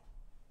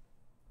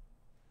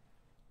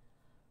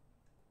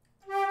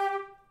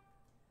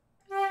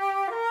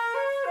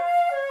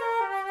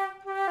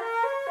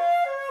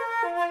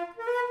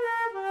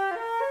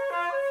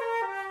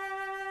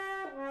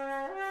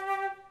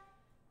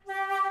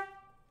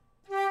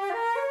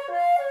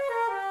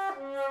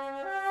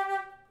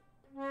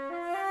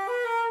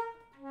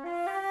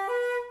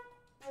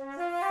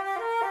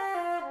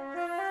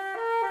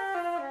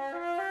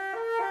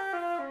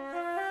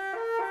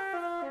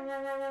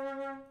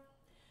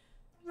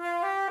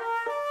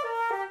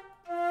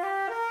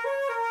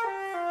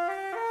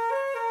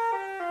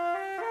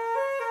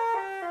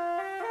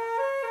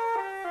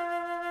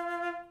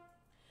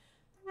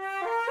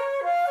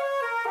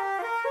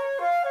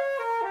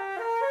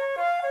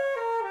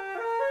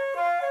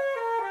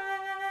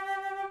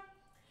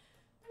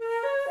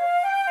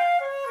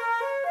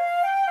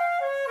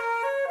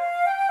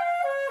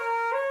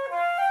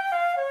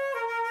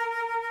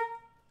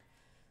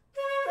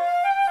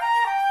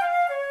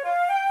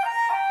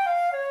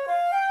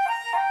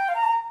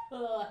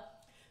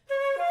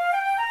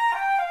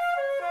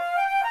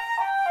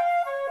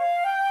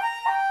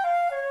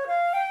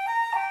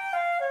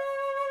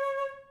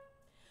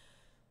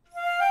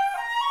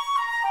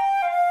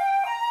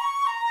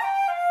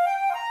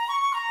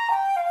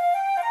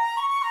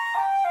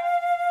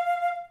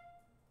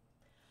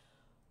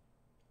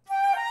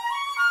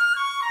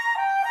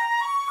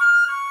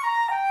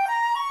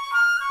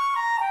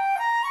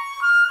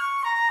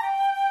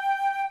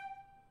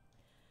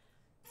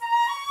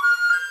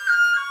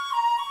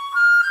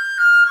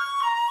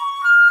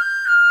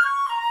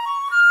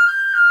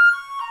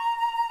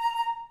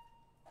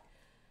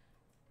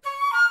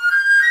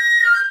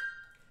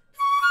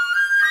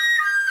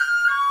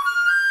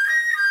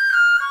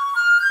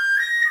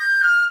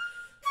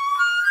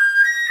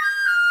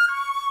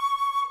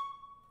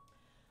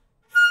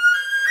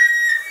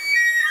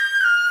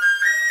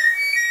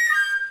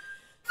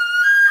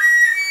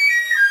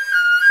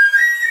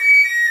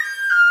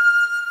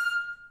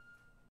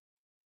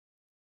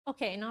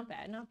 Okay, not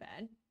bad, not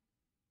bad.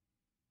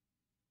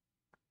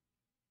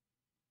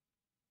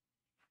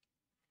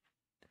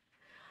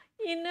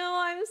 You know,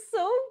 I'm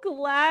so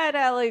glad,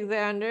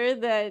 Alexander,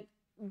 that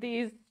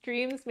these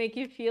streams make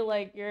you feel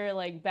like you're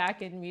like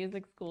back in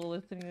music school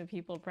listening to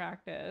people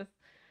practice.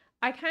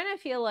 I kind of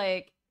feel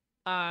like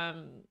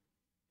I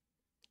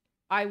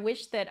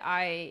wish that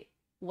I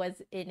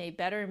was in a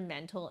better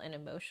mental and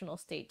emotional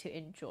state to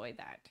enjoy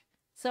that.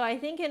 So I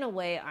think in a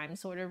way I'm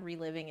sort of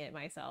reliving it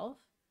myself.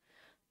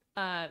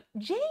 Jane,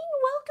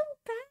 welcome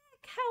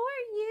back. How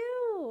are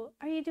you?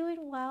 Are you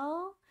doing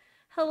well?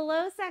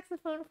 Hello,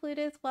 saxophone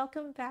flutist.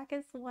 Welcome back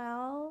as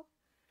well.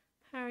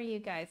 How are you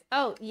guys?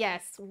 Oh,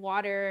 yes,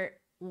 water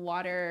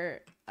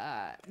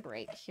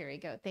break. Here we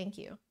go. Thank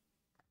you.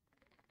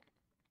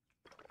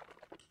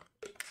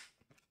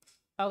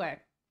 Okay.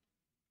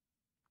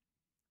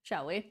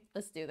 Shall we?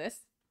 Let's do this.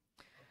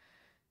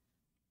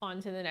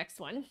 On to the next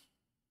one.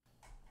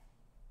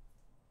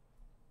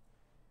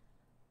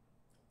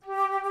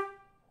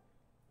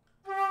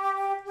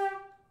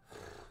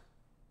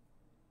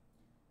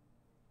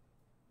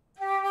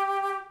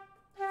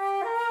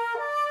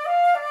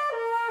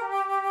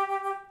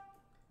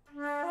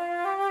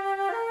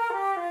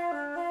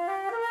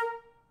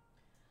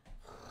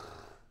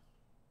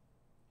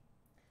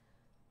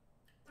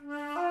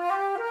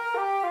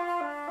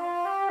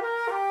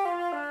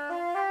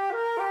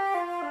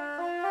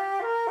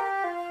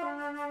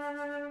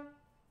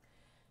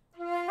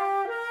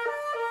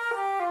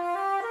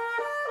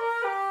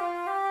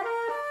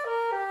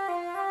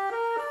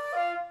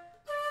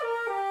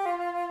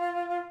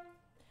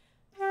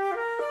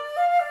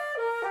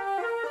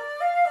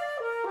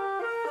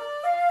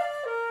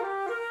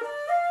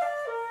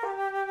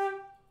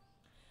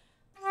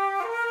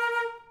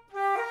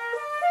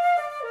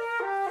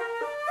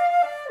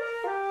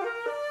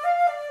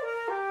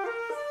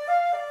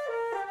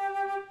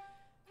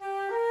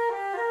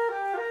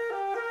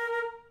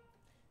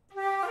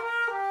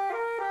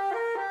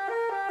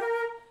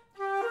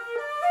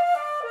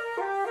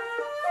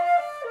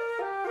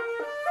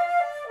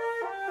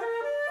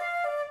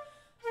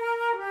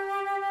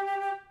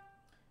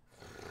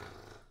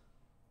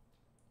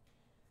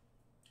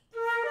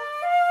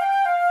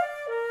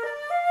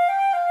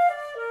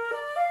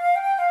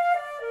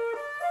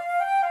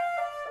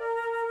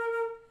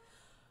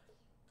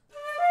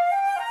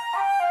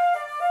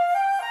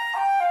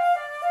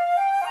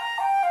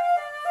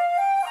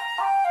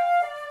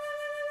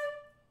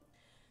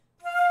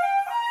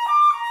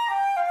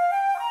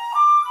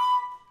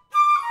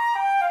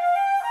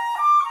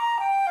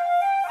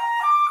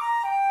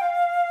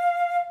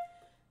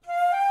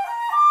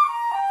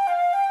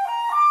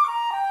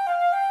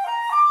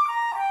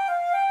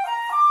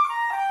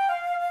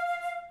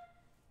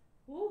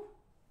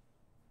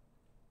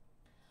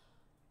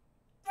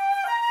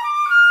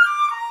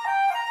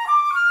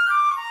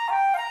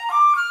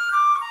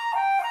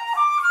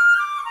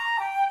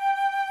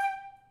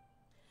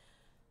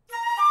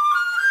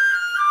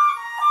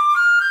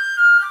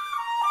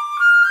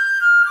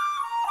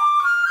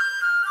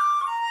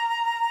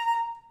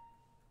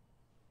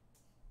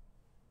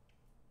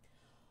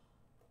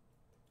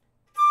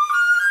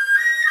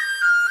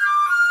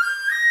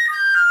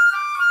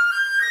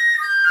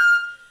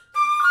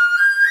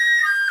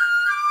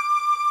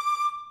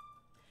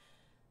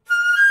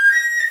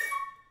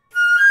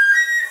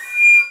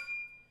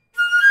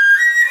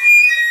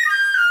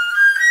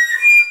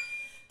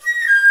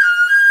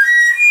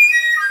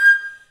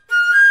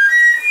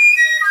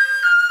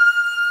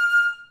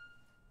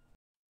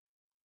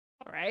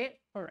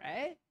 All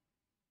right.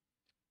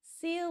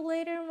 See you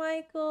later,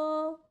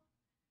 Michael.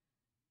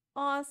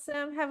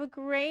 Awesome. Have a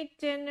great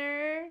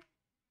dinner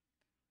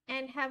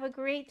and have a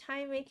great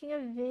time making a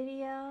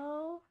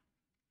video.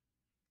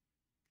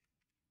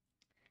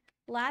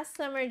 Last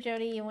summer,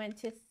 Jody, you went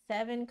to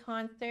 7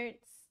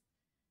 concerts.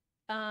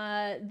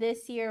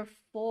 This year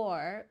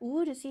 4.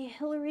 Ooh, to see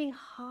Hilary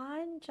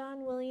Hahn,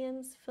 John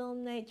Williams,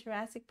 film night,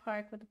 Jurassic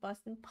Park with the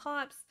Boston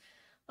Pops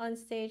on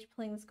stage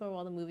playing the score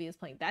while the movie is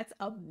playing. That's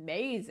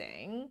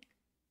amazing.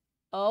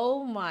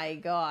 Oh my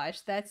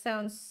gosh, that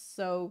sounds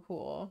so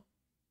cool.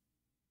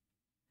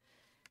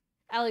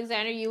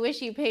 Alexander, you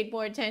wish you paid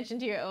more attention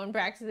to your own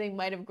practicing,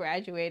 might have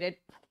graduated.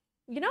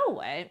 You know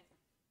what?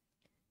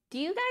 Do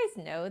you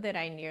guys know that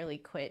I nearly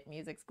quit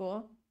music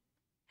school?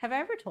 Have I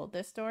ever told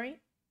this story?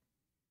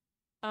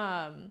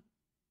 Let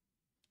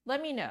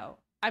me know.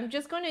 I'm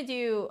just going to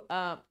do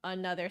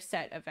another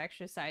set of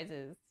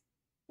exercises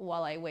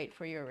while I wait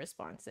for your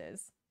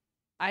responses.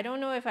 I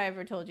don't know if I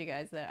ever told you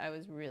guys that I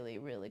was really,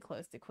 really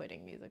close to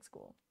quitting music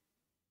school.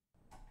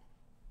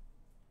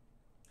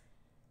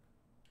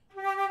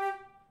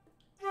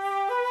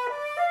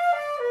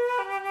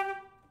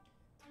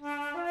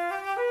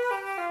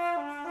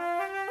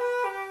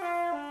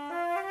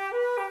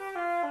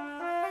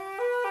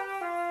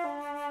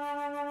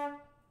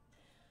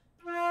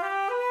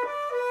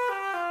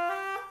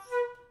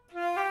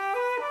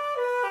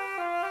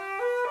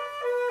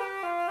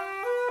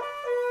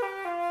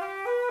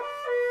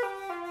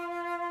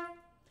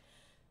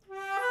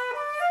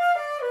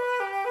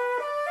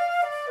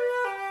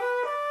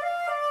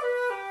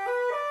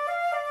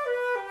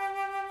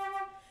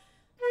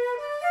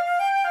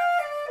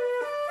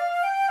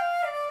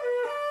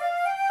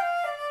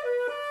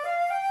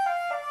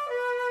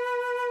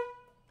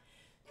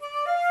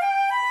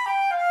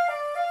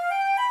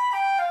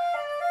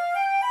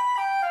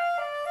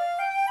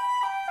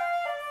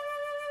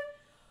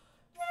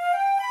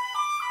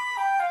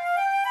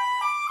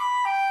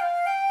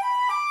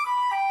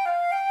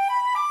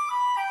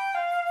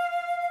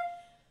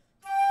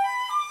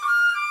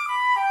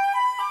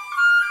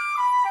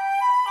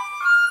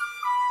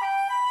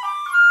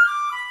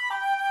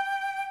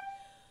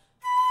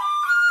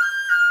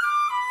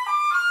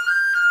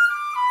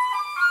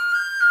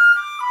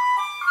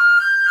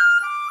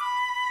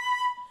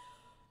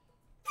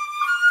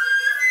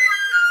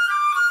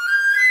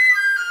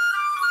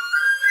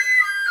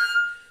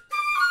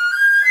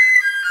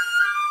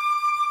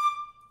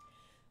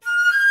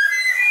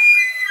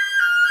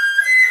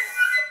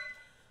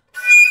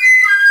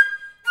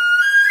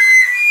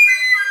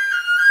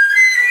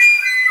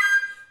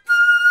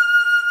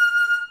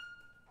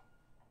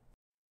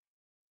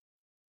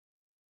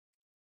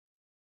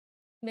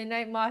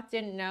 Midnight Moth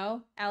didn't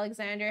know.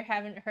 Alexander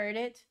haven't heard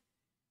it.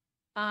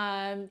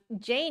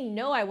 Jane,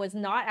 no, I was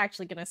not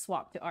actually gonna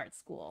swap to art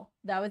school.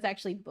 That was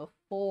actually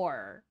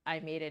before I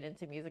made it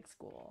into music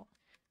school.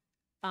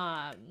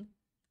 Oh,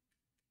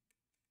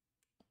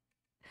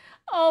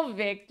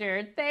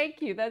 Victor,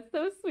 thank you. That's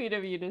so sweet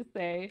of you to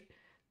say.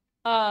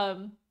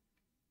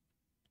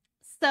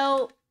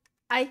 So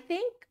I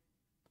think,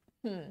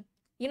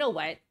 you know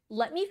what?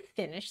 Let me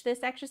finish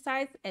this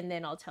exercise and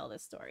then I'll tell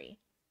this story.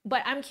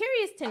 But I'm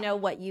curious to know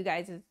what you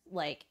guys'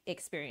 like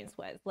experience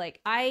was. Like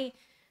I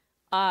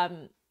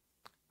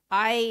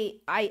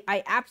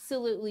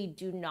absolutely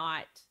do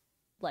not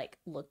like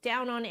look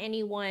down on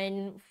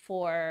anyone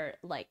for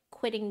like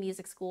quitting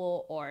music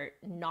school or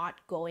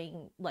not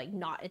going, like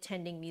not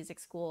attending music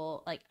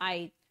school. Like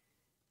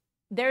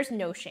there's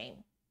no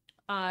shame.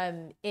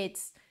 It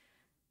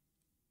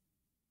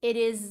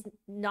is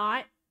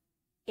not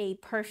a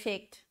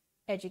perfect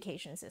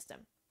education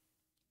system.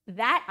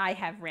 That I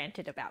have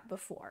ranted about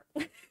before.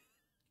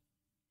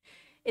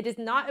 It is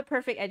not a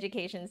perfect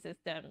education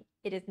system.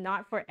 It is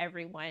not for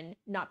everyone,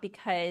 not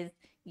because,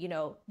 you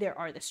know, there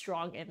are the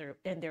strong and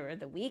there are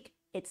the weak.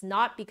 It's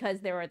not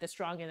because there are the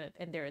strong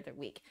and there are the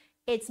weak.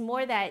 It's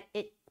more that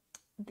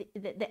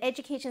the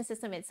education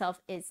system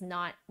itself is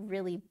not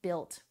really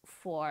built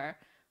for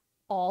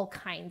all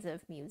kinds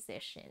of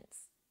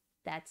musicians.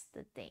 That's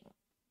the thing.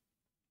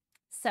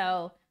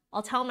 So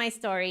I'll tell my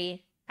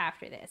story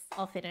after this.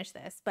 I'll finish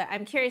this, but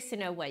I'm curious to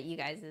know what you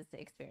guys'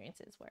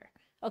 experiences were.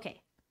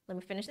 Okay, let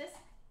me finish this.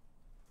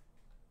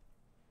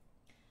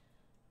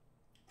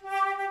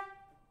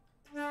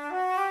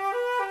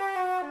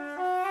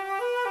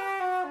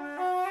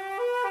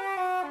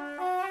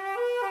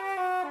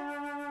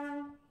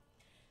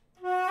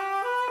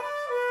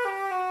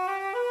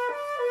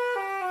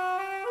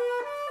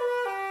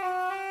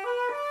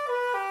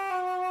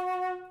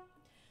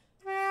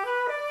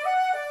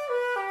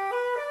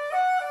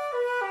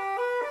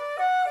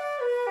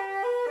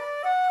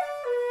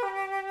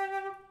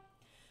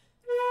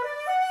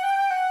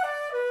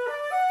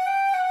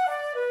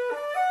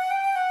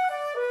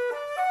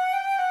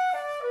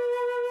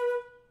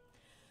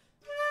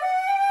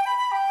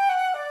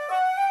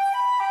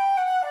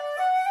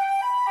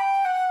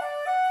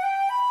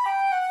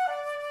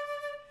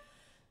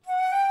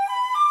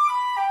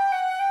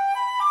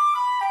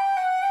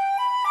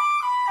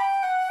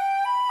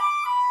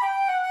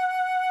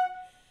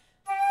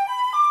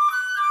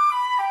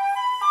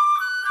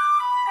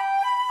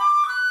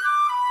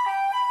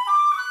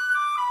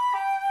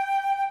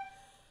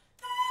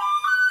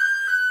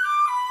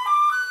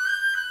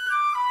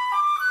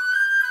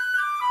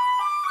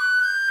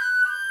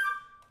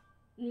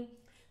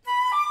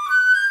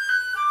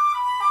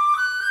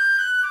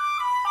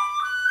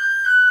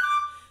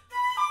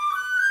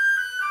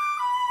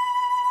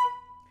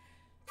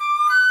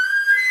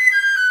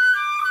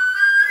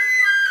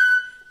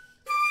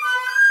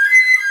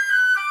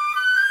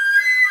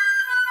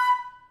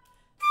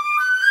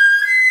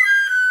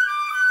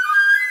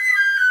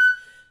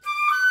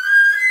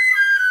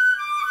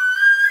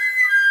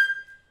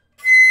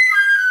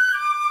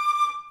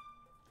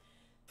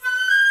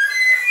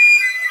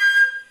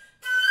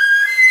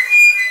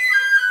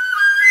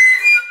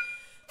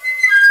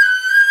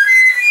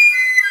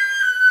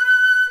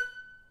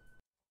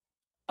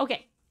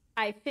 Okay,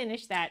 I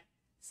finished that.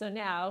 So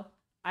now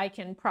I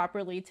can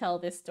properly tell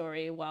this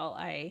story while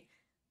I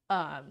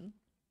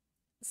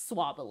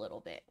swab a little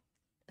bit.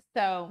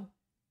 So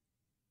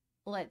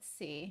let's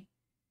see.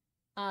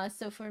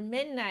 So for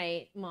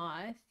Midnight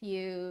Moth,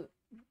 you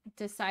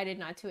decided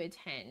not to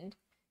attend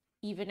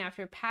even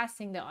after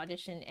passing the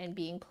audition and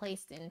being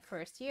placed in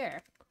first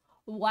year.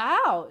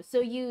 Wow.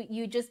 So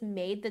you just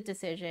made the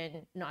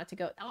decision not to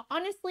go.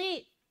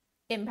 Honestly,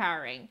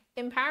 empowering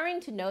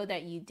to know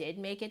that you did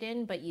make it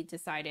in, but you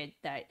decided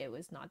that it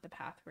was not the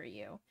path for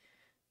you.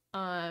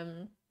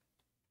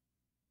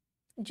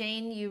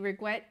 Jane, you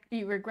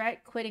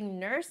regret quitting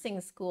nursing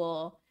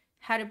school,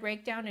 had a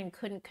breakdown and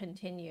couldn't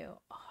continue.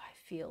 Oh, I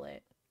feel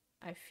it.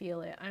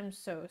 I'm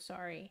so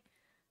sorry.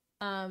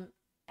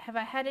 Have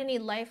I had any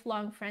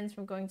lifelong friends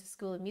from going to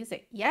school of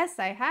music? Yes,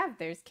 I have.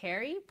 There's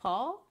Carrie,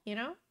 Paul, you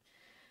know.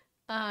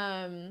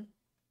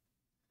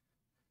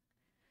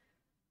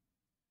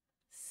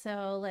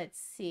 So let's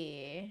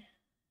see.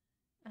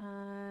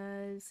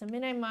 So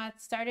Midnight Moth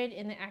started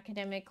in the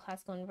academic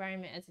classical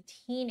environment as a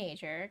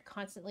teenager,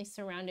 constantly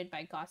surrounded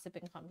by gossip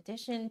and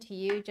competition. To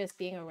you, just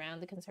being around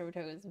the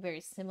conservatory was very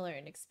similar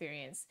in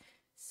experience.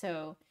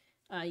 So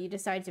you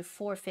decided to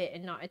forfeit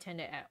and not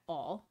attend it at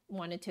all.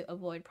 Wanted to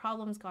avoid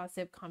problems,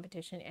 gossip,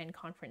 competition, and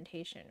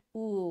confrontation.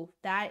 Ooh,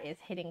 that is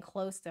hitting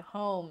close to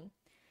home.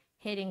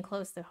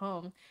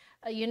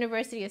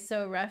 University is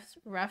so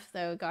rough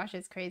though. Gosh,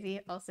 it's crazy.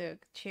 Also,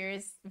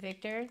 cheers,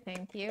 Victor.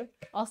 Thank you.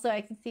 Also,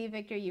 I can see,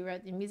 Victor, you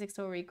wrote the music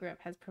store where you grew up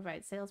has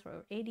provided sales for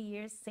over 80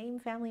 years. Same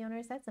family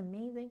owners. That's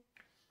amazing.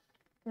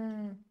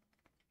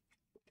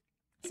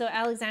 So,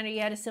 Alexander,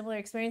 you had a similar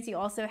experience. You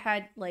also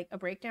had like a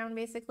breakdown,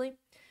 basically.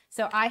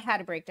 So I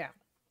had a breakdown.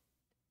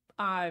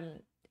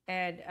 And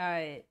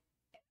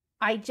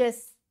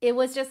it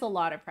was just a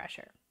lot of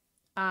pressure.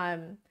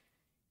 And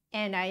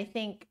I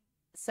think,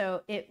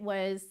 so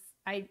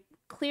I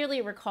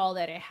clearly recall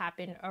that it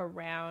happened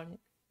around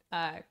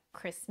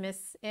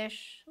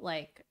Christmas-ish,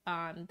 like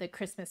the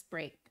Christmas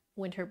break,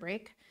 winter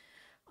break.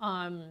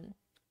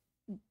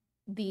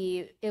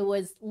 It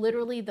was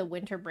literally the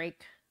winter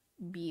break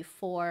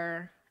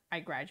before I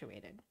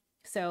graduated.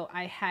 So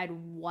I had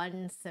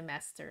 1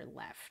 semester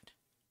left.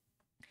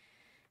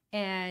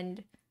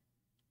 And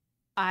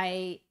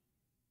I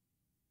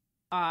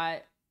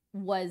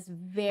was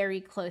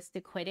very close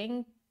to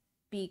quitting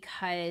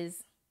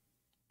because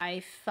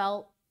I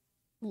felt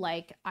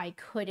like I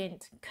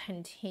couldn't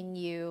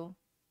continue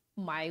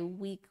my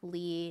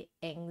weekly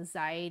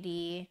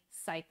anxiety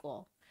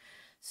cycle.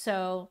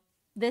 So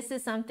this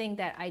is something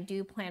that I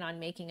do plan on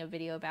making a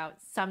video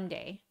about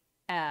someday,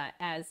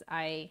 as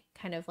I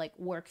kind of like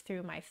work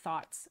through my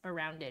thoughts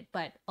around it,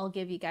 but I'll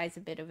give you guys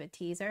a bit of a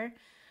teaser.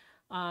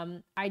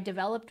 I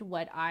developed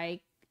what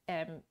I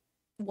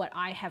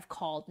have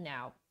called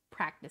now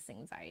practice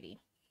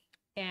anxiety,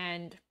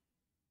 and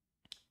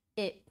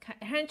it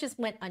kind of just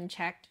went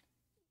unchecked.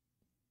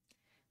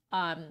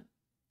 It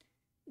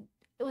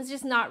was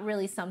just not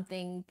really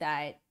something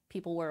that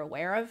people were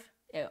aware of.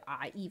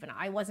 Even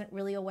I wasn't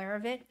really aware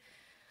of it.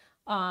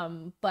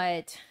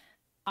 But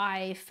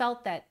I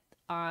felt that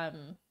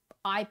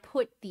I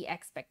put the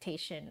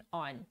expectation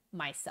on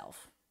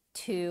myself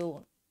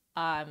to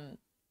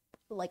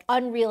like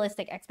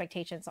unrealistic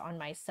expectations on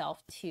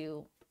myself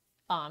to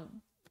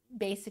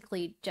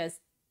basically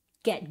just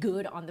get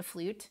good on the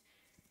flute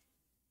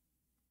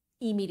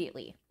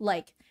immediately.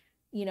 Like,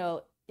 you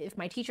know, if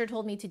my teacher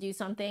told me to do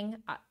something,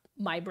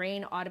 my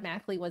brain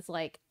automatically was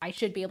like, I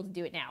should be able to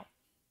do it now.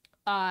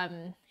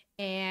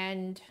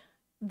 And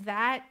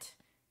that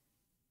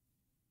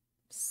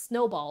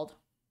snowballed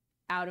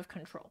out of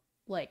control,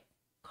 like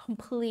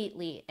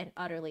completely and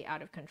utterly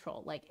out of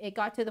control. Like it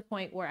got to the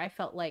point where I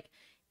felt like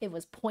it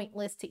was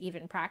pointless to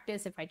even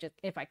practice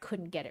if I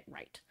couldn't get it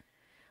right.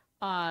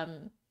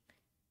 And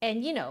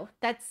you know,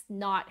 that's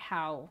not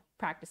how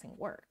practicing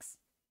works.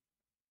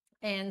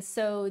 And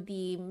so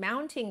the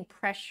mounting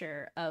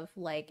pressure of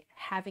like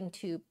having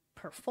to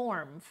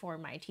perform for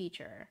my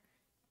teacher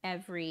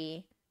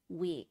every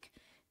week,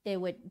 it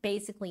would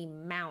basically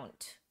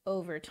mount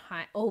over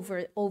time,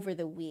 over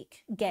the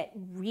week, get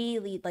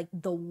really like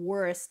the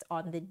worst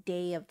on the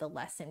day of the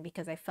lesson,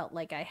 because I felt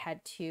like I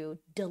had to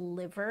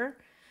deliver,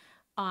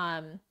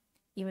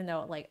 even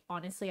though like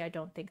honestly I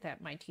don't think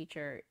that my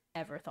teacher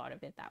ever thought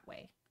of it that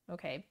way.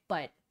 Okay,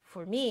 but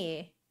for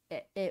me,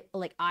 it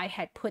like I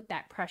had put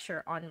that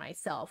pressure on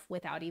myself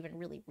without even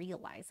really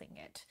realizing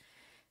it.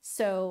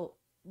 So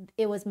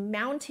it was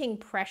mounting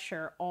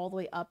pressure all the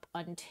way up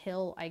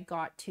until I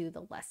got to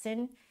the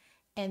lesson.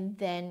 And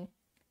then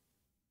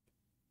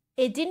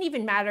it didn't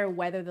even matter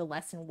whether the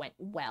lesson went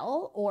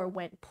well or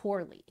went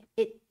poorly.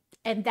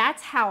 And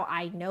that's how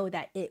I know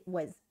that it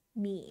was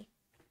me.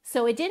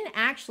 So it didn't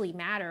actually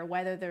matter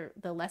whether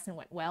the lesson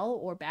went well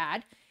or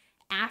bad.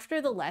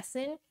 After the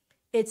lesson,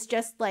 it's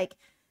just like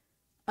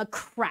a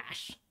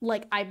crash.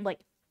 Like I'm like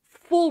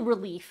full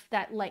relief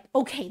that like,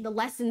 okay, the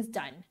lesson's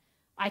done.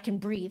 I can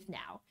breathe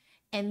now.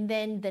 And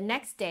then the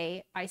next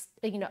day,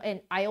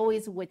 and I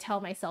always would tell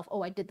myself,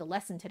 oh, I did the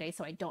lesson today,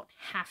 so I don't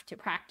have to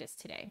practice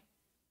today.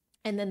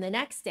 And then the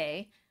next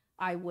day,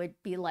 I would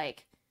be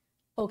like,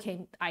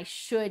 okay, I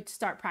should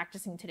start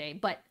practicing today.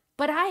 But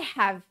I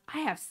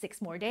have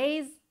 6 more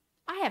days.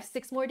 I have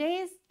 6 more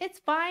days. It's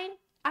fine.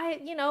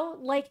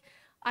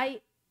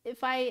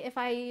 If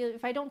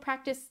I don't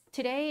practice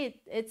today,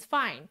 it's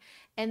fine.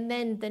 And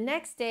then the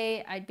next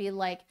day, I'd be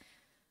like,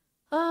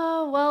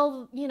 oh,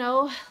 well,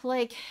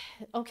 like,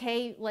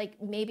 okay, like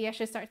maybe I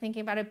should start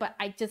thinking about it, but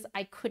I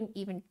couldn't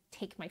even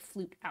take my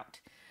flute out.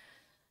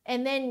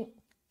 And then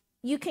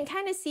you can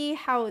kind of see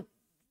how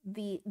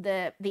the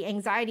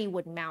anxiety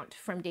would mount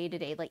from day to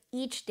day. Like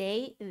each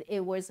day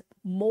it was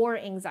more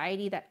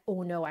anxiety that,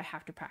 oh no, I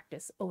have to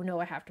practice. Oh no,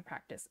 I have to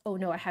practice. Oh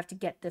no, I have to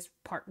get this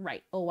part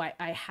right. Oh, I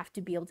have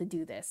to be able to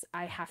do this.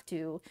 I have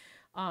to,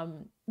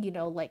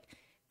 like,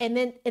 and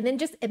then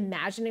just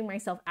imagining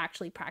myself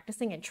actually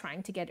practicing and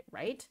trying to get it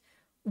right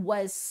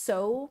was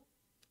so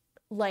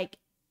like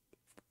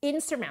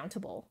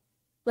insurmountable.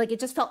 Like it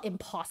just felt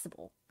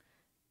impossible.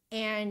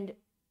 And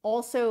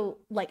also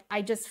like,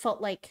 I just felt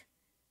like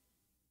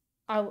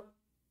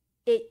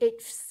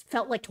it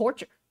felt like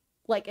torture.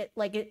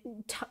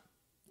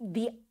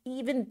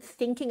 Even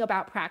thinking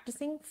about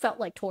practicing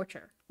felt like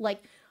torture.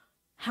 Like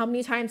how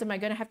many times am I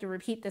going to have to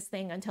repeat this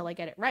thing until I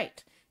get it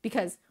right?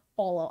 Because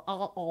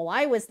all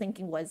I was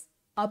thinking was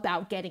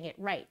about getting it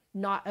right,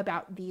 not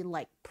about the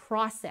like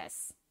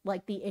process,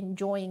 like the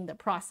enjoying the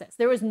process.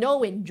 There was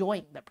no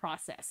enjoying the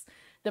process.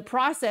 The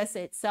process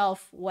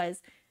itself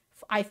was,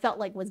 I felt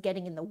like was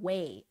getting in the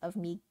way of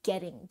me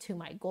getting to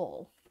my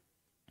goal.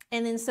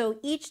 And then so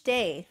each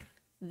day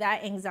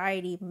that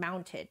anxiety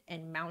mounted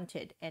and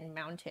mounted and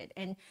mounted.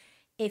 And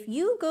if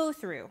you go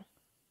through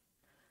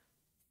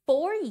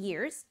 4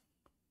 years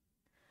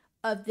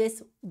of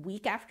this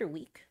week after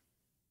week,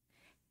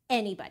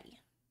 anybody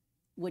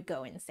would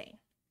go insane.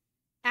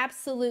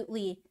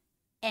 Absolutely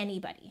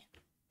anybody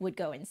would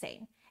go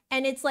insane.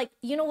 And it's like,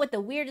 you know what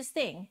the weirdest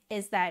thing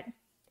is, that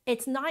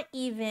it's not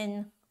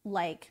even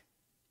like,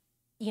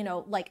 you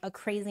know, like a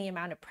crazy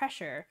amount of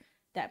pressure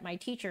that my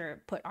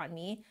teacher put on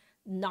me,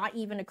 not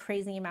even a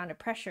crazy amount of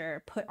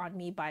pressure put on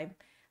me by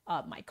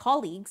my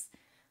colleagues.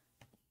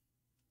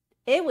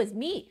 It was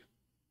me.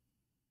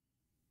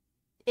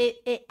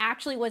 It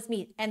actually was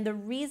me. And the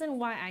reason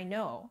why I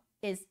know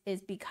is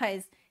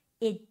because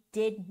it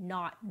did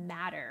not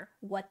matter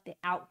what the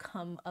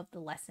outcome of the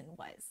lesson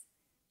was.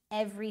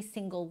 Every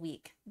single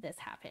week this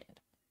happened.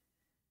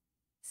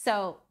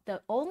 So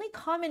the only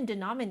common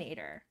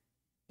denominator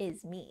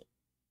is me.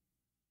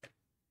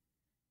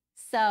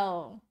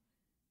 So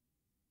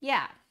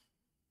yeah,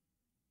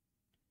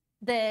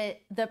 the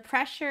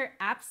pressure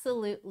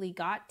absolutely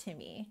got to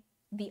me.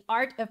 The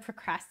art of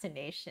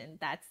procrastination,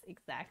 that's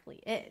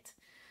exactly it.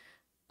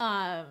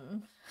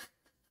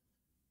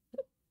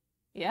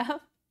 Yeah.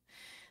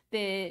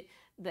 The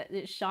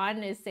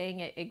Sean is saying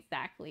it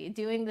exactly.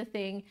 Doing the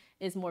thing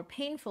is more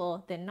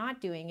painful than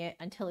not doing it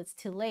until it's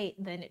too late.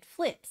 Then it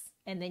flips,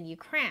 and then you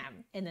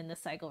cram, and then the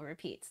cycle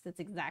repeats. That's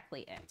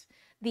exactly it.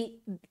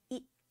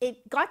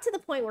 It got to the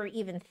point where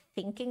even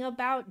thinking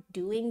about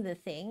doing the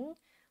thing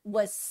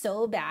was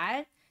so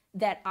bad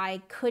that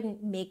I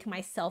couldn't make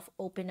myself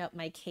open up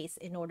my case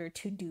in order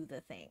to do the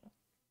thing,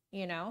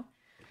 you know?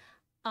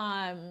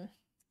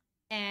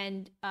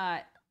 And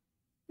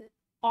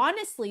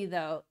honestly,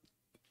 though,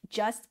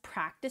 just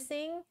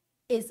practicing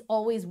is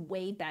always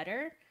way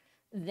better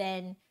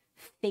than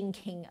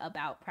thinking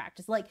about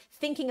practice. Like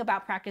thinking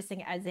about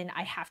practicing as in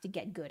I have to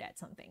get good at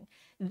something.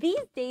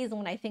 These days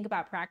when I think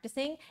about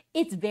practicing,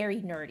 it's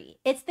very nerdy.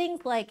 It's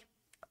things like,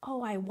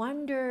 oh, I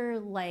wonder,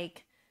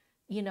 like,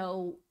 you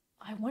know,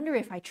 I wonder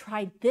if I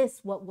tried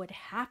this, what would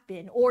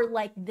happen? Or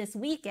like this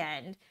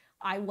weekend,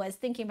 I was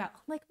thinking about,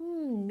 like,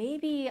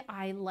 maybe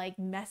I like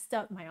messed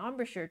up my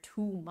embouchure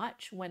too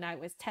much when I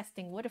was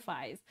testing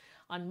woodifies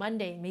on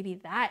Monday. Maybe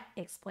that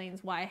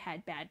explains why I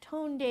had bad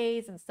tone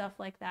days and stuff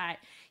like that.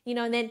 You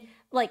know, and then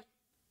like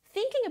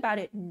thinking about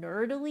it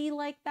nerdily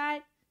like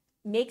that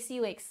makes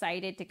you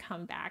excited to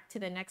come back to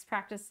the next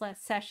practice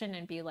session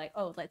and be like,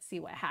 oh, let's see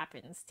what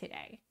happens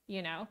today,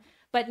 you know?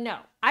 But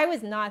no, I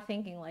was not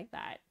thinking like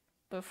that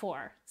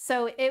before.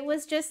 So it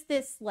was just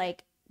this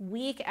like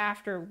week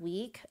after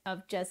week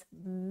of just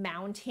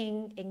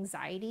mounting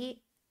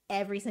anxiety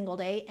every single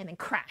day, and then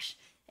crash,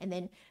 and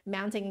then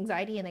mounting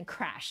anxiety and then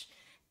crash.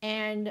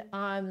 And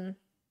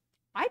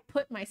I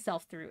put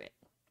myself through it.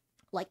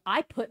 Like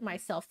I put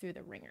myself through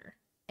the ringer.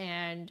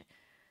 And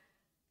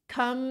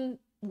come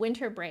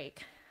winter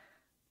break,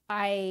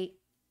 I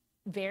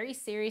very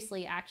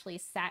seriously actually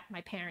sat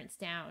my parents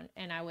down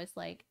and I was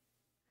like,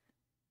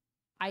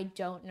 I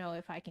don't know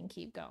if I can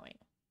keep going.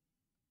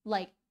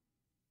 Like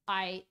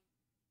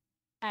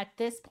at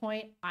this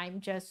point, I'm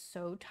just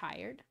so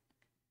tired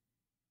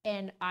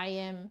and I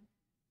am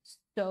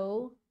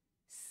so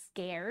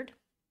scared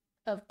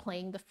of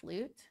playing the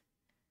flute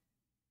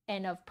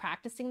and of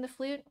practicing the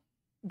flute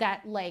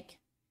that like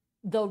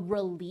the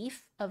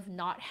relief of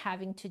not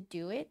having to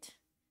do it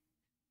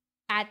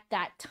at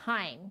that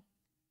time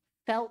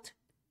felt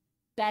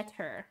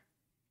better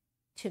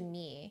to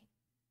me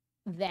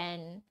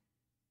than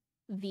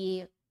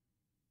the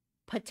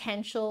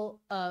potential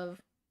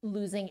of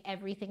losing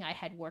everything I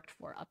had worked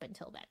for up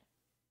until then.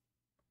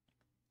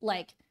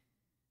 Like,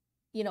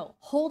 you know,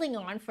 holding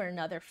on for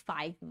another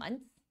 5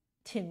 months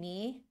to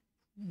me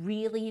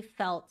really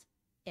felt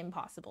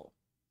impossible.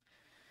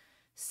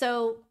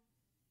 So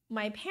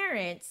my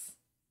parents,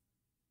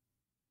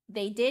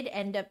 they did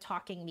end up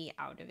talking me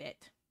out of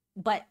it,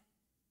 but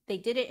they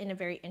did it in a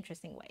very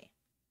interesting way.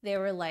 They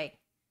were like,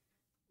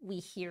 we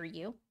hear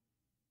you.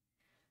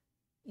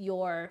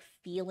 Your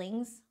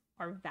feelings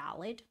are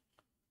valid.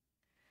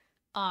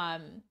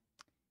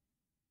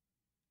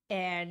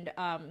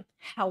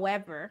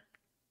 However,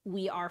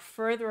 we are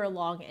further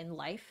along in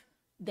life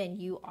than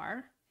you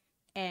are,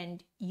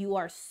 and you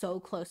are so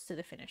close to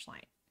the finish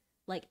line.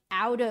 Like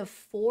out of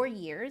 4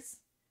 years,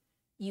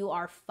 you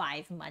are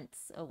 5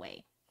 months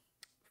away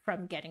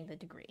from getting the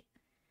degree.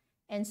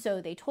 And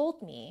so they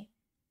told me,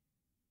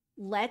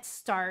 let's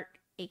start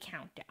a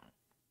countdown.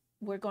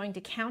 We're going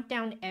to count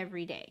down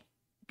every day,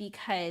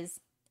 because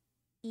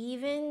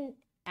even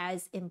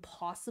as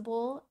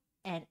impossible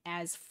and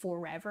as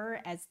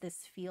forever as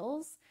this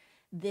feels,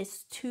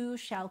 this too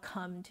shall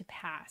come to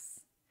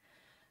pass.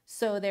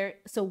 So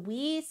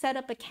we set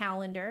up a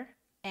calendar,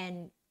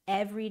 and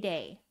every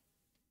day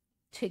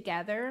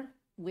together,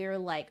 we're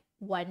like,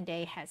 one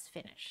day has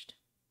finished.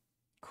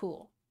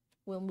 Cool.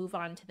 We'll move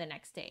on to the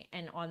next day.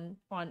 And on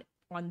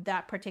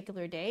that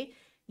particular day,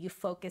 you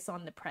focus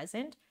on the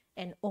present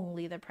and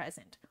only the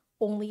present.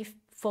 Only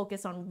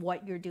focus on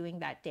what you're doing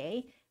that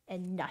day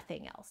and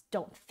nothing else.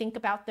 Don't think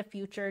about the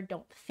future.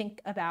 Don't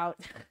think about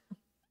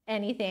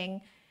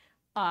anything.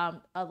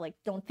 Like,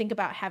 don't think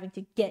about having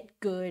to get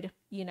good,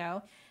 you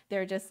know?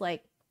 They're just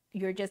like,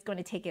 you're just going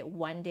to take it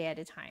one day at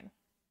a time.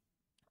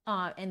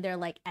 And they're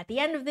like, at the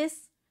end of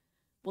this,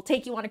 we'll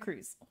take you on a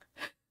cruise.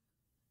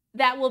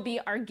 That will be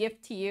our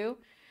gift to you.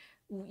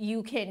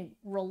 You can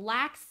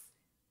relax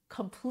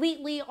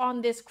completely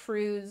on this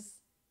cruise,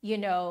 you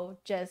know,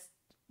 just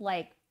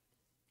like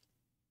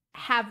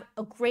have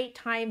a great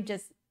time,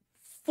 just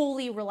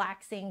fully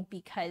relaxing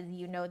because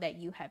you know that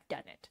you have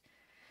done it.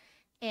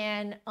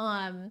 And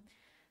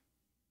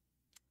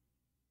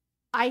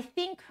I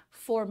think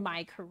for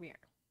my career,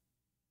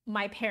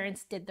 my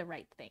parents did the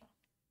right thing.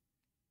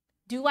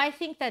 Do I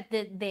think that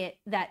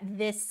that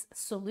this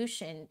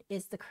solution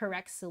is the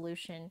correct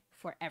solution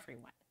for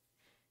everyone?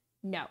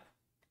 No,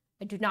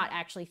 I do not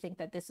actually think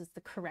that this is the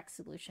correct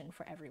solution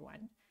for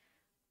everyone.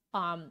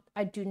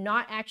 I do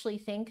not actually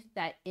think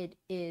that it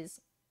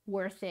is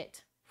worth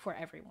it for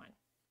everyone.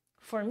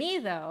 For me,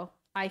 though,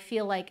 I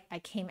feel like I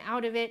came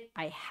out of it.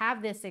 I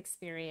have this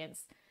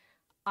experience.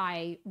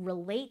 I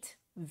relate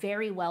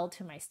very well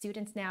to my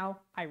students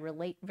now. I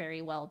relate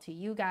very well to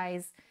you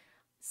guys.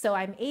 So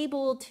I'm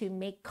able to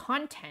make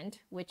content,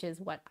 which is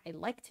what I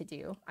like to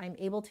do. I'm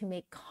able to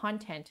make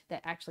content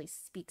that actually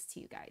speaks to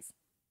you guys.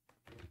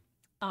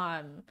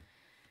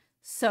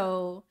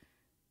 So,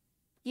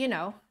 you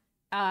know,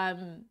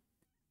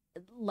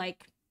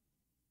 like,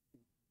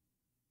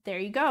 there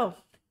you go.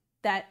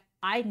 That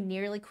I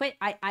nearly quit.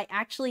 I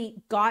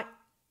actually got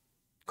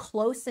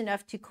close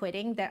enough to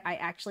quitting that I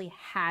actually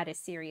had a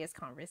serious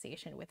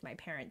conversation with my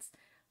parents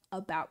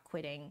about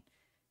quitting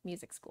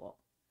music school.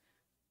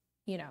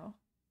 You know,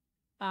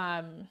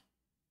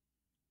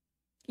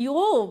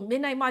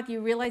 Midnight Moth,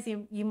 you realize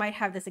you might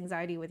have this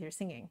anxiety with your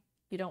singing.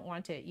 You don't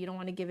want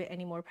to give it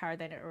any more power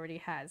than it already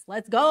has.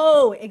 Let's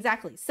go.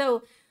 Exactly.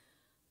 So,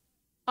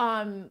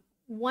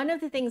 one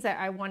of the things that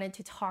I wanted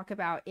to talk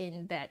about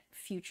in that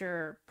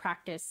future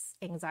practice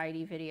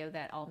anxiety video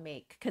that I'll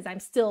make, because I'm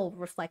still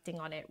reflecting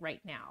on it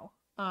right now.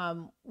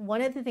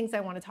 One of the things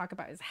I want to talk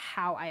about is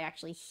how I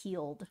actually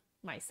healed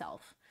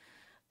myself.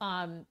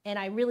 And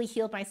I really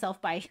healed myself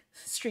by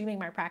streaming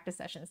my practice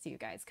sessions to you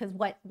guys. Because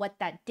what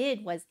that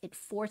did was it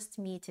forced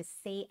me to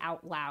say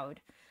out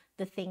loud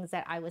the things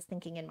that I was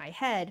thinking in my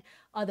head.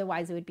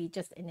 Otherwise, it would be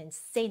just an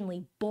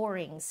insanely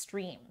boring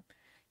stream.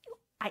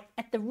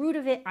 At the root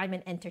of it, I'm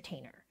an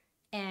entertainer.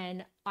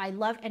 And I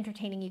love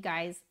entertaining you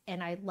guys.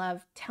 And I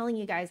love telling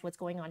you guys what's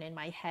going on in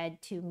my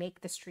head to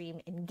make the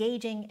stream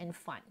engaging and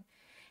fun.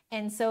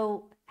 And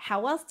so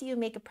how else do you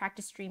make a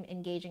practice stream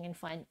engaging and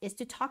fun is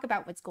to talk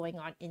about what's going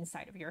on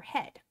inside of your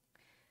head.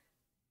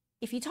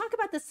 If you talk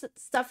about this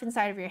stuff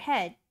inside of your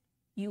head,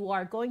 you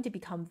are going to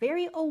become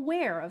very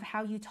aware of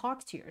how you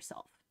talk to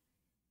yourself.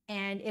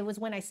 And it was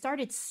when I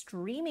started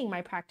streaming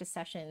my practice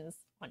sessions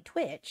on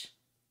Twitch,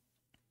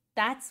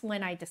 that's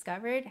when I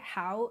discovered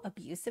how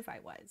abusive I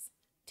was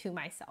to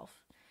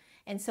myself.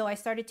 And so I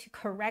started to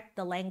correct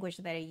the language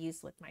that I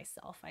used with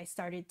myself. I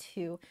started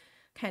to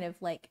kind of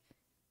like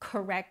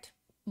correct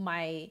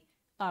my,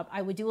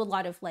 I would do a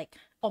lot of like,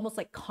 almost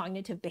like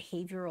cognitive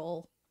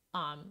behavioral,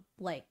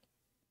 like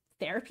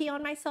therapy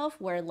on myself,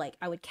 where like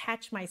I would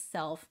catch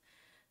myself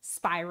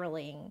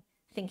spiraling,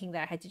 thinking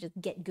that I had to just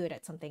get good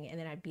at something. And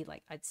then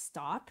I'd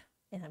stop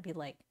and I'd be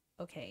like,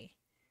 okay,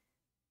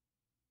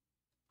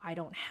 I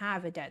don't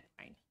have a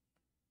deadline.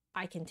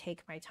 I can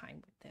take my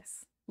time with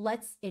this.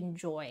 Let's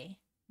enjoy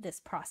this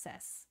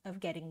process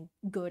of getting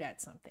good at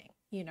something.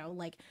 You know,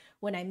 like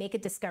when I make a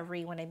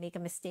discovery, when I make a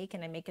mistake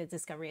and I make a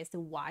discovery as to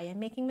why I'm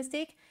making a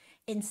mistake,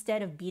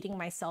 instead of beating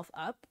myself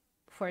up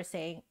for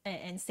saying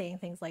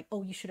things like,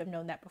 oh, you should have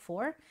known that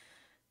before.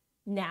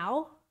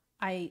 Now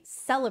I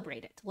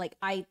celebrate it. Like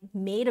I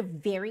made a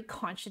very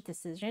conscious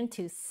decision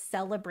to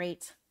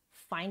celebrate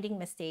finding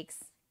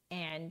mistakes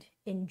and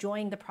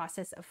enjoying the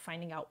process of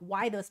finding out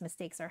why those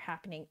mistakes are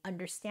happening,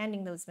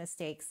 understanding those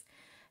mistakes,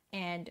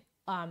 and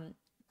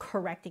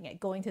correcting it,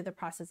 going through the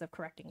process of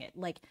correcting it.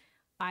 Like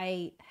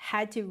I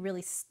had to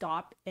really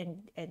stop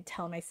and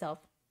tell myself,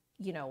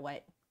 you know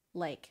what,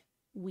 like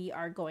we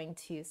are going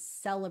to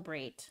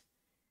celebrate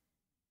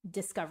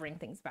discovering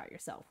things about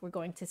yourself. We're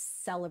going to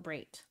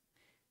celebrate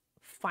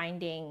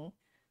finding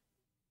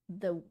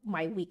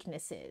my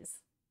weaknesses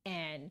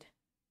and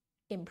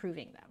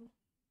improving them,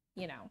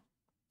 you know.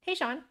 Hey,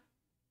 Sean.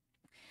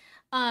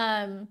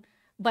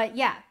 But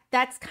yeah,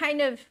 that's kind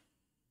of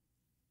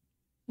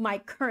my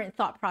current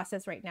thought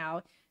process right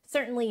now.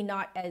 Certainly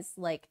not as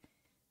like,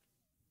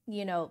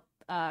 you know,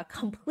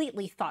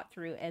 completely thought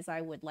through as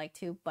I would like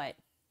to, but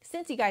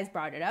since you guys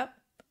brought it up,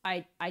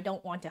 I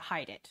don't want to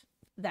hide it,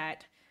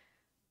 that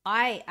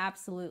I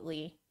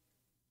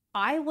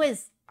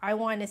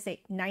want to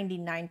say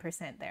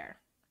 99% there.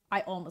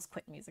 I almost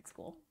quit music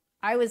school.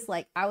 I was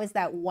that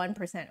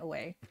 1%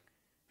 away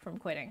from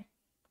quitting.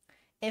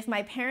 If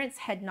my parents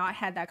had not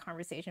had that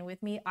conversation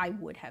with me, I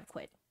would have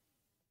quit.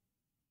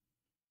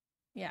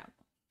 Yeah.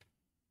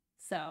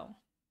 So,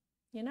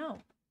 you know,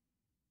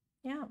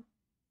 yeah.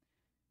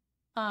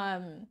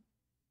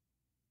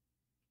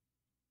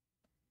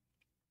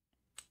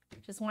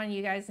 Just wanted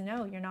you guys to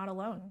know you're not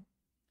alone.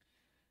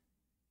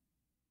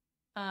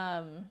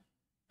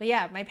 But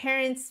yeah, my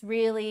parents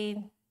they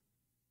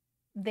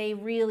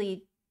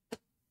really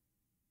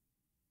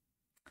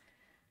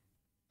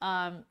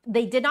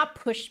they did not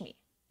push me.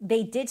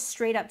 They did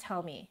straight up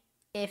tell me,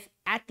 if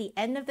at the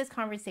end of this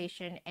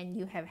conversation and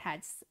you have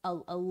had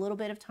a little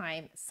bit of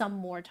time, some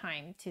more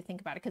time to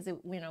think about it, because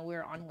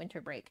we're on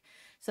winter break.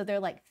 So they're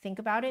like, think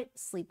about it,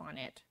 sleep on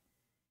it.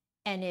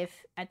 And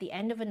if at the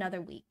end of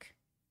another week,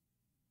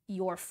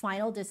 your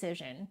final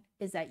decision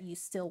is that you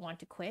still want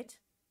to quit,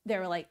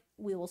 they're like,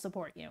 we will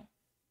support you.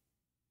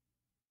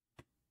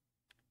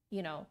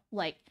 You know,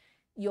 like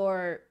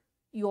your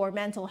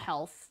mental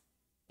health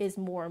is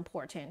more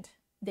important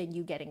than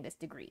you getting this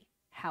degree.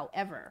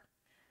 However,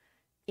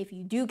 if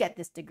you do get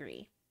this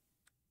degree,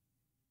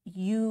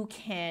 you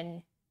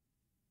can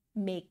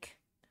make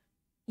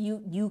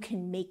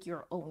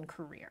your own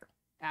career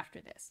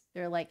after this.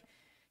 They're like,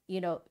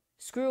 you know,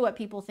 screw what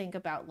people think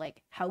about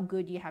like how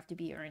good you have to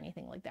be or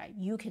anything like that.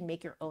 You can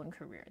make your own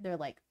career. They're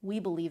like,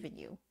 we believe in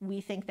you. We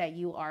think that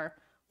you are,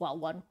 well,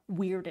 one,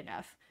 weird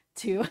enough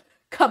to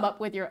come up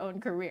with your own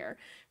career,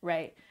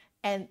 right?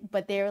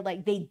 But they're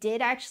like, they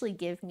did actually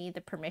give me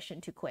the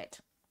permission to quit.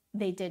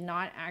 They did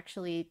not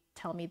actually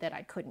tell me that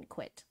I couldn't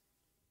quit.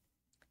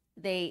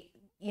 They,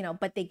 you know,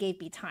 but they gave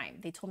me time.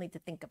 They told me to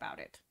think about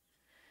it.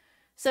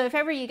 So if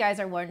ever you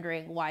guys are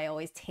wondering why I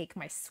always take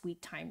my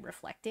sweet time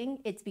reflecting,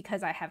 it's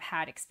because I have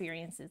had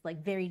experiences,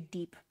 like very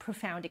deep,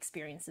 profound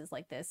experiences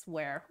like this,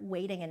 where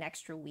waiting an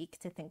extra week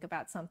to think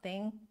about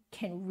something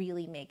can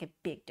really make a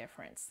big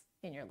difference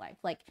in your life.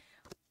 Like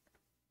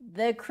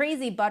the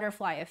crazy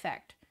butterfly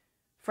effect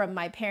from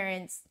my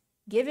parents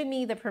giving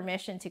me the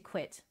permission to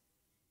quit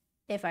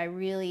if I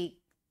really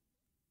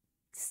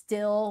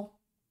still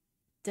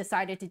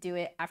decided to do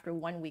it after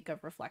 1 week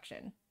of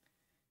reflection.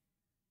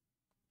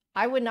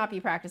 I would not be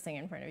practicing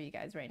in front of you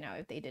guys right now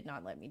if they did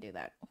not let me do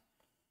that.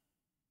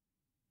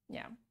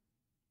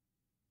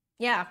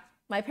 Yeah,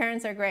 my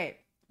parents are great.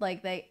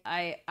 Like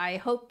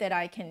I hope that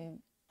I can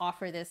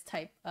offer this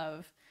type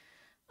of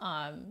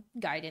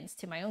guidance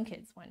to my own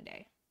kids one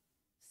day.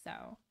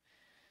 So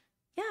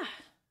yeah.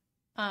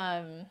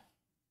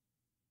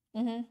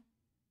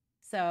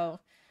 So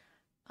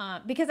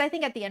because I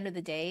think at the end of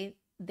the day,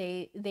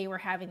 they were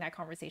having that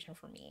conversation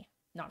for me,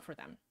 not for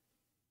them.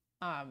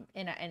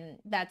 And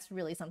that's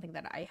really something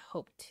that I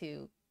hope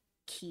to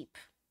keep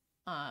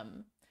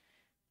in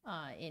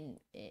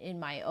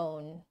my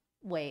own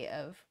way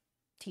of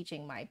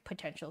teaching my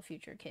potential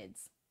future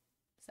kids.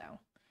 So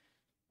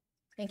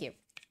thank you.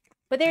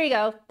 But there you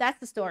go. That's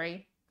the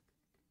story.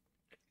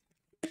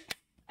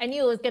 I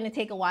knew it was going to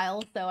take a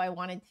while, so I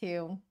wanted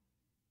to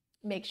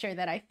make sure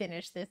that I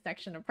finished this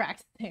section of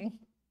practicing.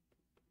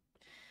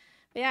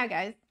 But yeah,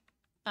 guys,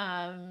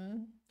 I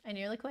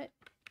nearly quit.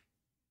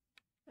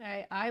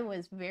 I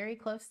was very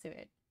close to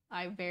it.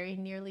 I very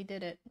nearly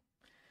did it.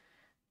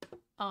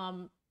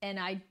 And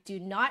I do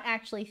not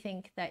actually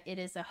think that it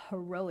is a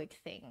heroic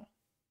thing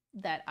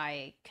that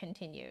I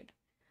continued.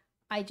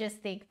 I just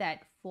think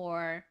that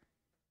for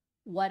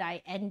what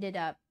I ended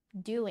up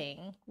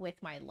doing with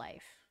my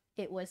life,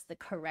 it was the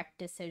correct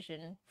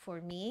decision for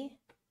me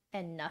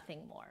and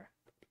nothing more.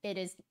 It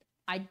is,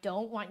 I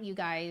don't want you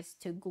guys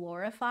to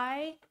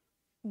glorify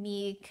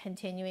me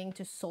continuing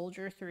to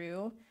soldier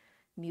through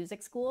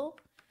music school.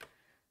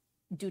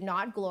 Do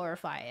not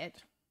glorify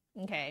it,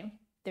 okay?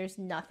 There's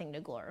nothing to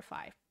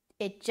glorify.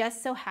 It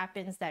just so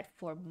happens that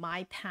for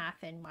my path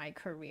and my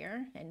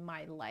career and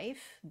my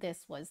life,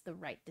 this was the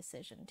right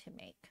decision to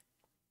make.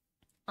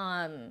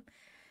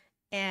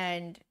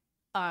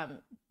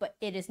 But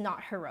it is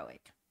not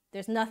heroic.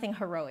 There's nothing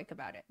heroic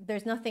about it.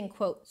 There's nothing,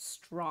 quote,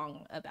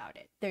 strong about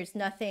it. There's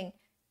nothing,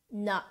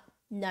 none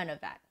of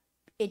that.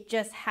 It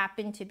just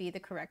happened to be the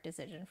correct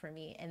decision for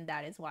me, and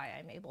that is why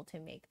I'm able to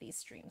make these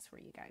streams for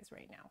you guys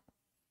right now.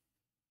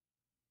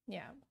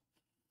 Yeah.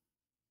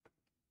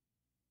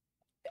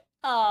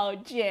 Oh,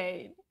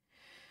 Jane.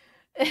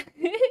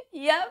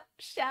 Yep.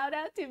 Shout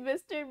out to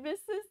Mr. and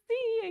Mrs. C.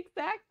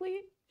 Exactly.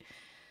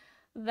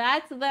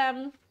 That's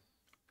them.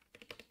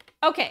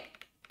 Okay.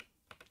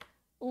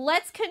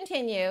 Let's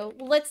continue.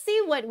 Let's see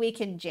what we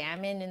can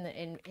jam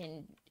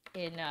in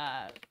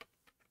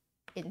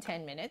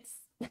 10 minutes.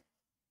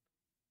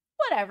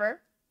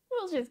 Whatever.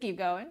 We'll just keep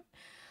going.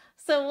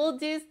 So we'll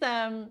do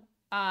some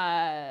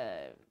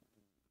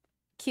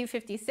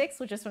Q56,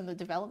 which is from the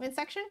development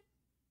section.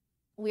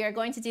 We are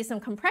going to do some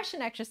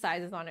compression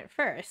exercises on it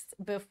first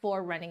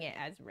before running it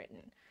as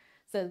written.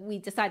 So we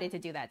decided to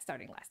do that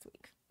starting last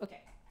week.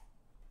 Okay.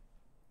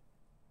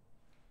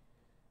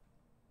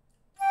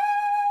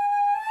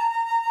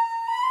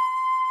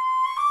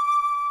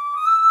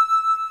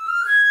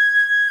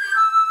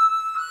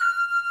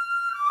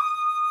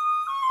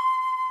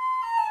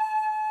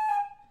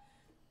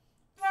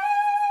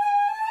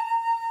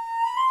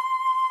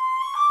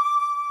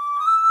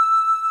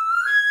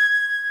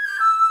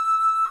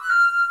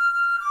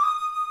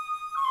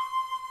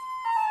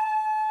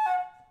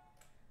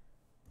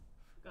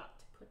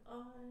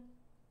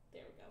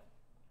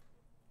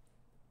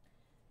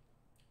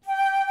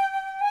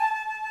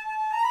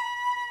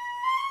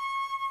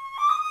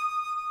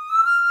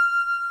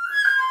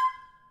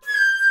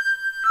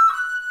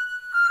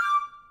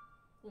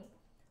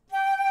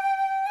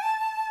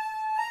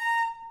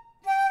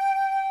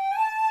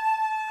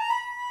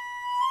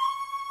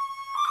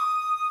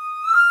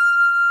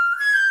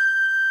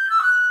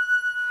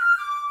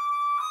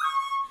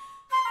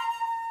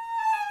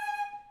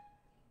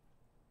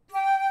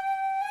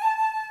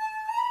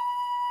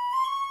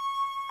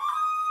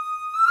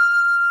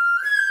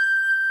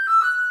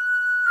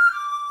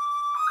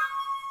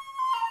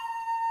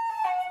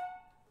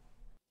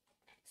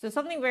 So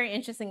something very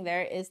interesting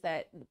there is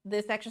that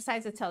this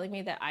exercise is telling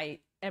me that I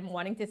am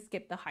wanting to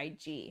skip the high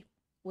G,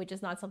 which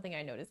is not something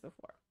I noticed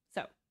before.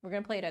 So we're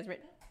going to play it as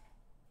written.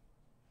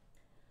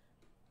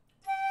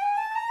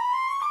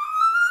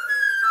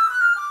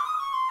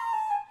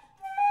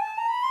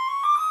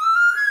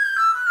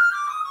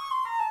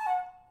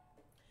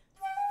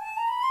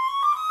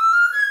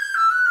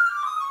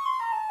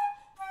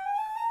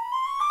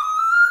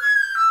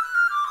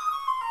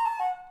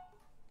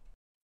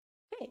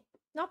 Okay,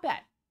 not bad.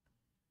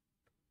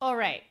 All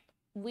right,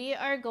 we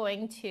are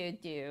going to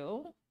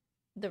do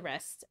the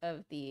rest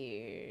of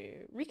the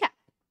recap.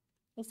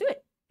 Let's do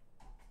it.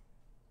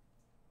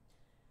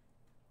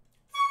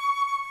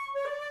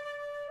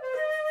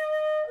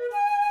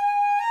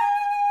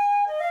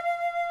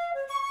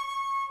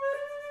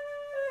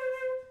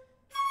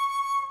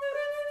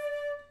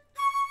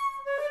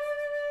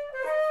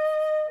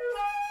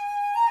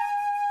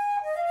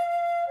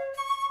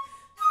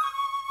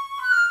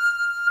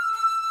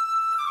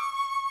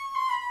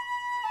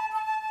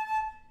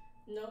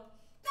 Nope.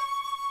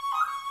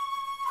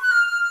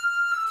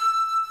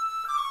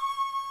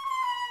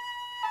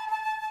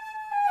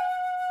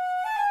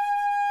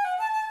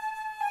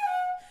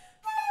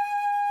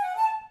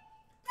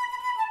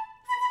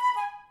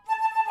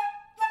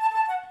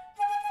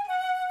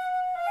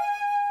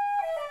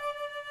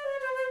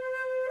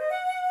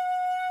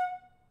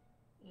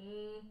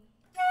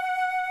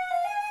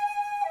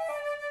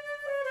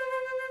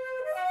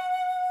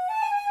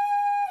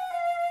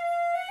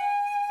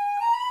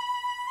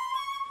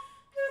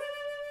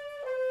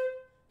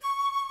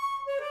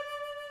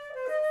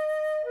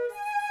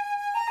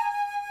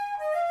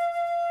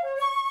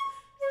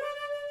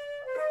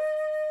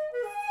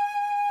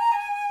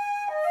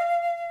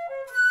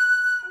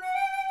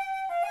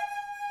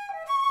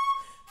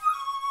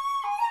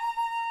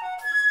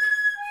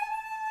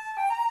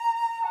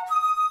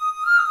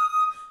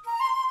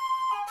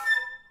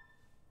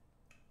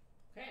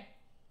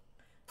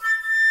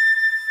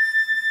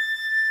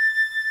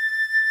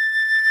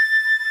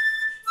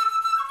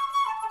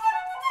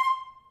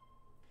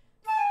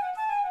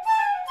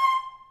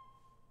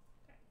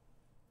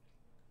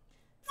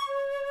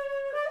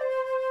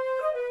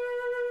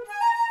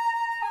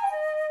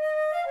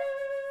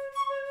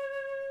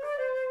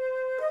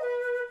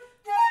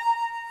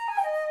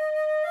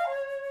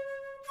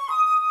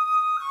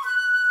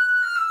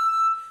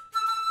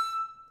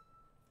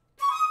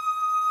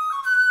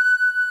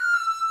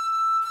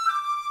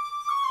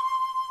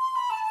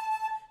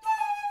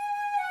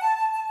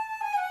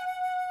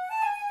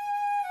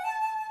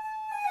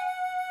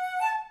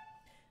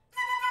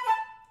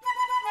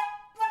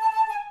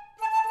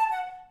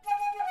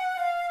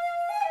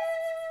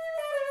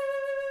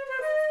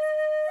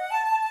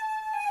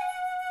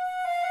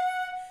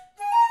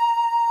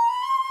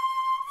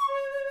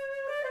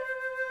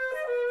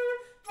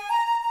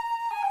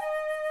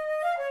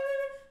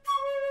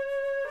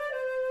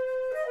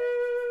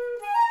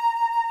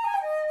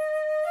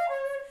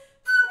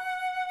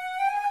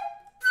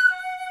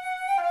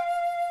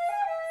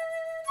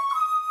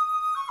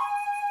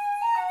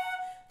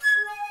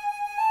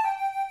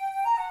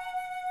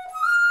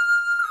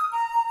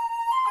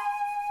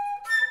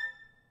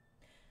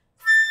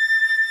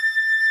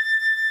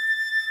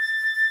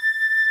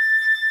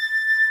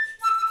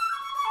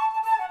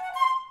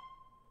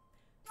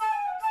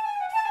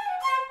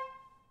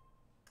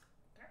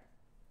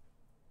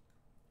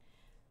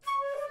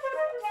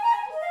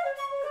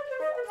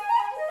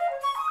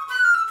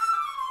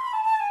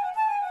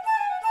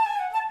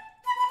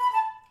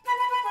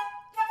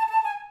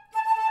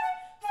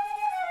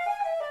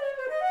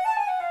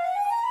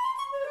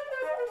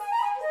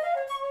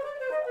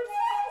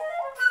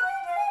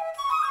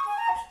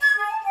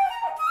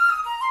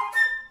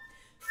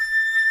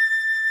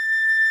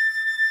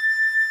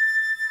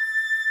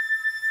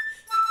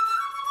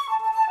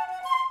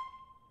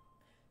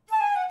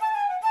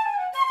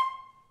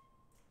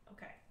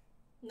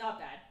 Not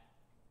bad.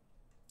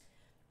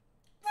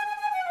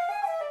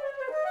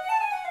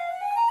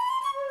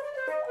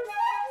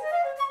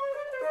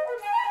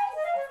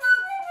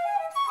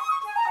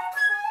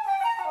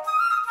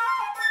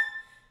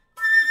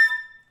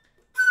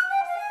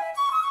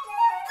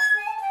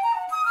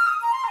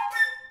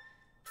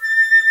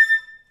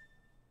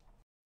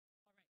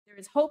 There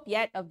is hope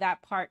yet of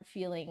that part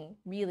feeling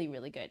really,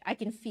 really good. I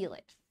can feel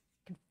it.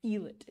 I can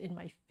feel it in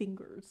my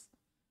fingers.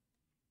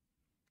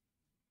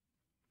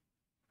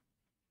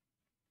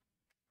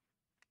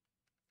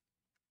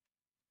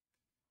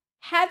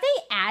 Have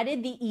they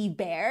added the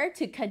Ibert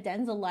to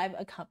cadenza live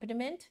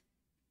accompaniment?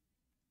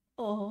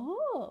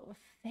 Oh,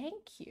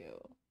 thank you.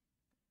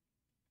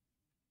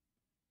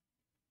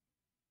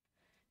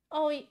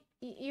 Oh,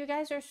 you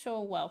guys are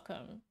so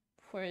welcome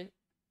for,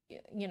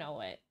 you know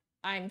what?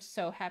 I'm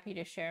so happy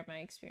to share my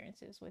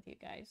experiences with you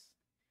guys.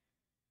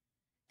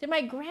 Did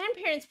my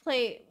grandparents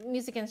play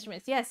music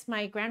instruments? Yes,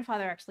 my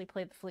grandfather actually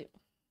played the flute,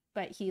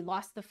 but he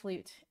lost the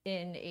flute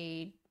in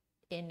a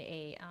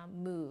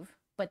move,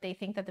 but they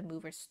think that the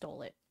movers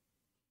stole it.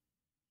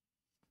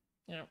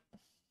 You know.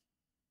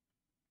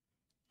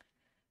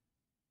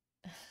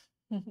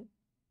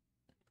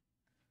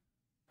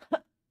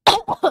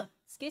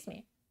 Excuse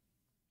me.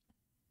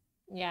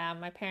 Yeah,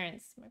 my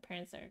parents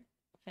are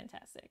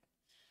fantastic.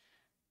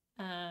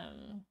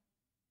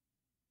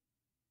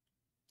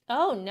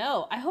 Oh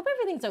no, I hope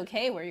everything's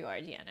okay where you are,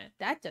 Deanna.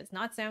 That does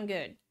not sound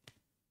good.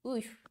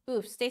 Oof,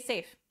 oof, stay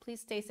safe.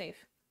 Please stay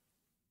safe.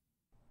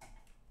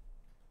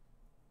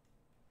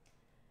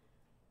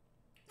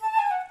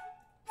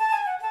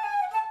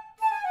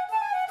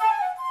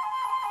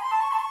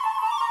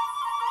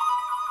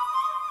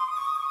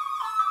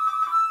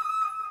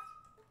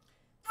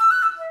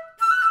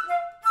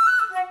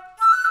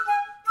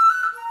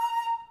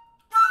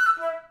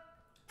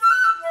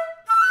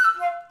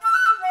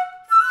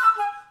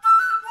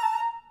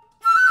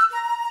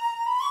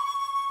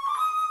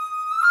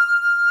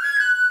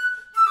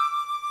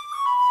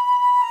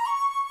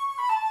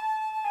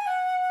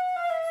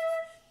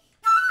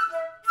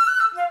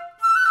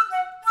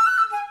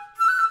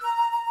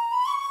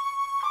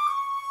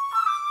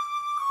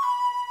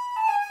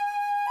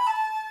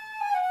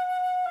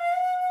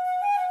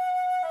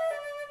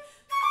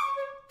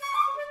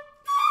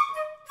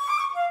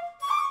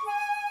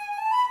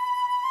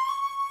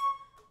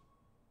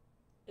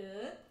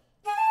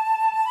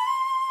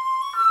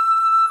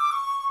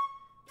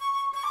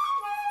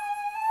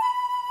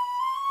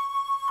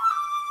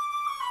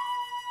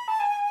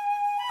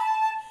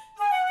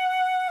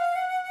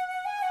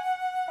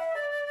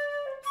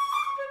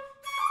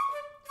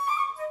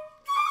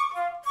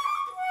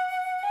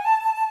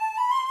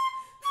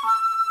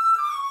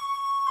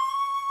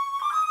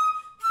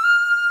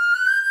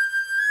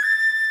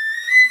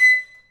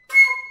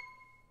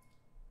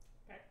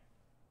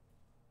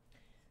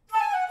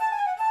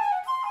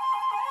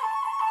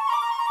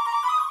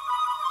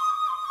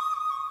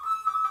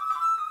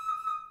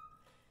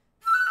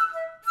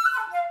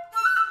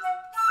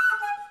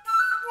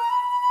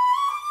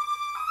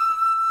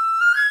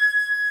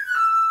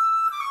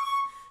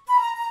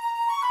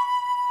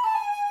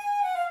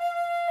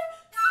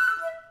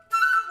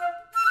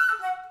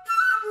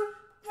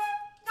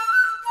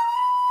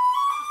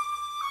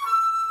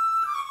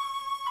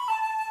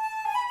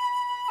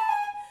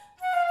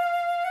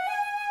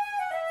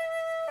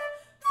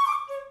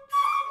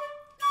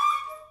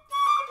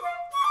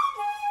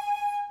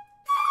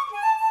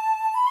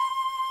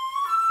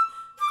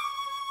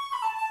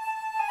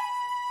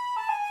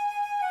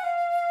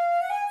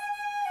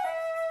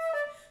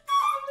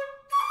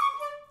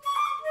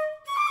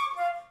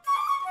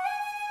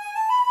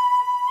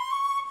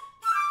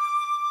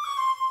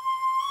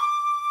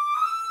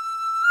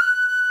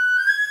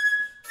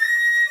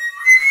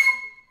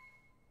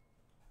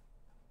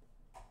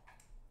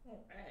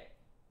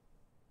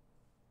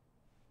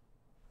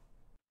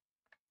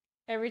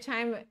 Every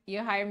time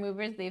you hire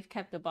movers, they've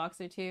kept a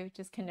box or two.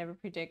 Just can never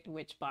predict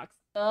which box.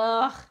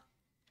 Ugh.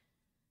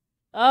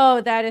 Oh,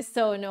 that is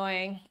so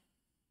annoying.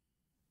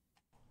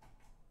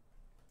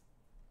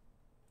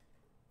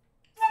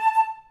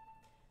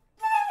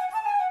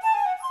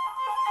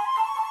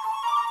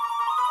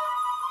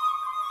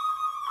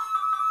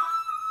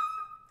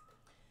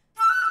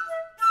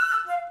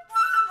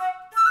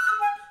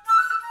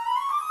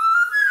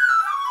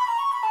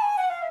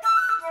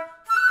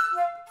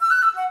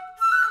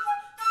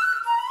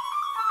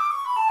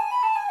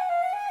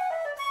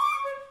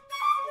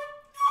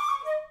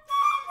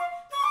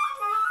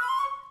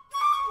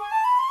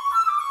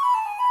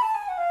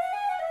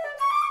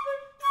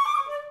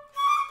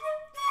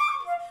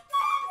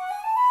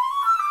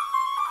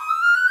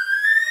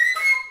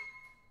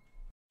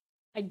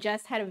 I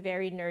just had a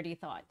very nerdy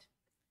thought.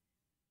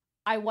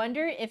 I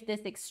wonder if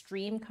this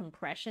extreme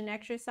compression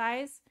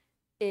exercise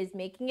is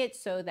making it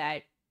so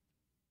that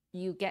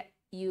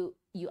you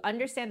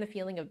understand the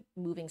feeling of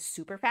moving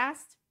super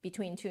fast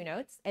between two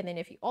notes, and then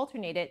if you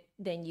alternate it,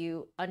 then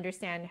you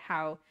understand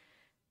how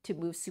to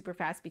move super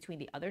fast between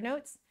the other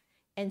notes.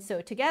 And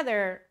so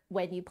together,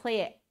 when you play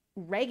it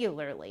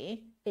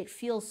regularly, it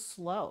feels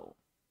slow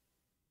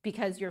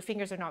because your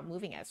fingers are not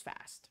moving as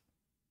fast.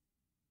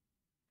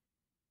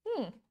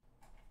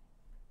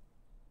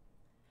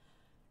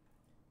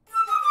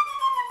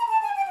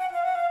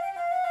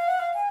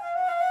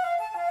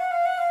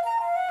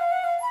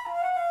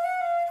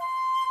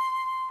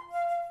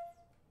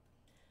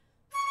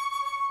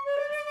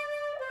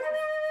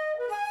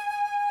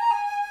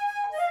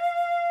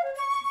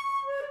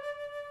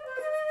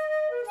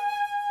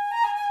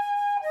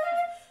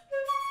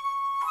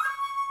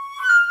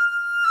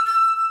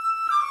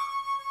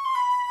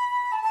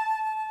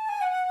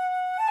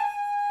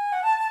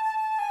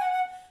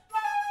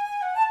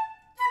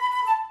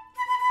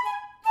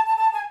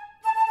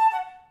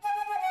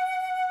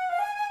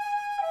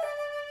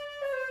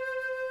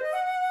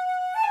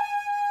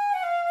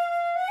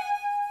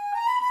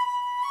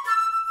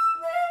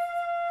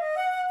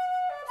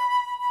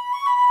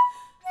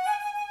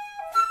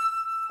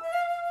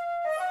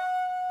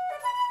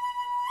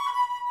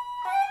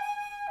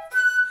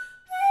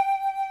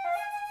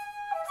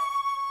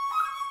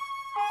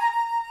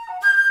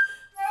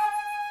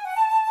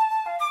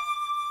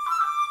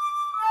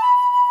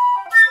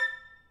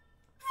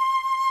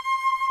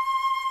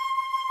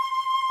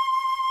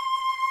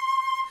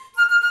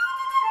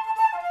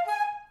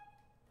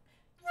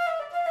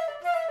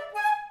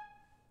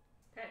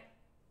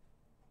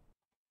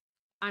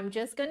 I'm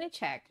just going to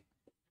check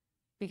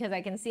because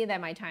I can see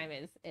that my time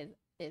is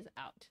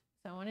out.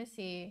 So I want to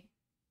see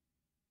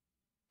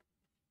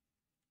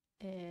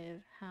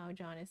if how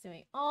John is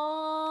doing.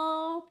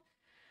 Oh,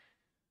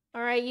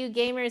 all right. You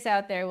gamers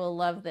out there will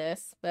love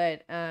this,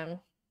 but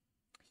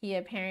he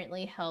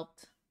apparently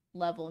helped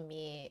level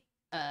me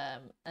a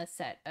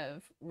set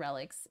of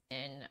relics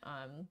in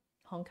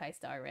Honkai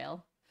Star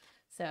Rail.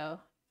 So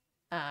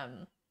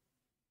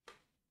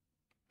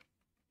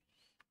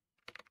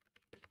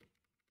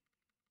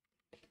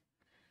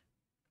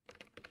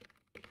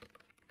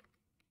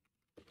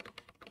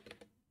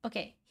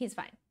okay, he's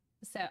fine.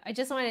 So I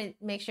just want to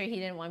make sure he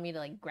didn't want me to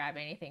like grab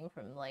anything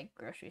from like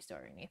grocery store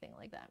or anything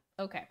like that.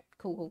 Okay,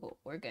 cool.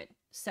 We're good.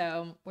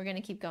 So we're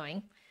gonna keep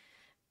going.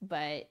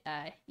 But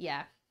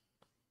yeah.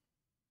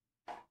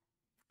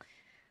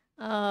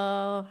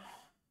 Oh,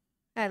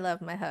 I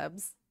love my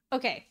hubs.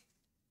 Okay,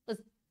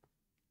 let's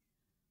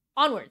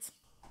onwards.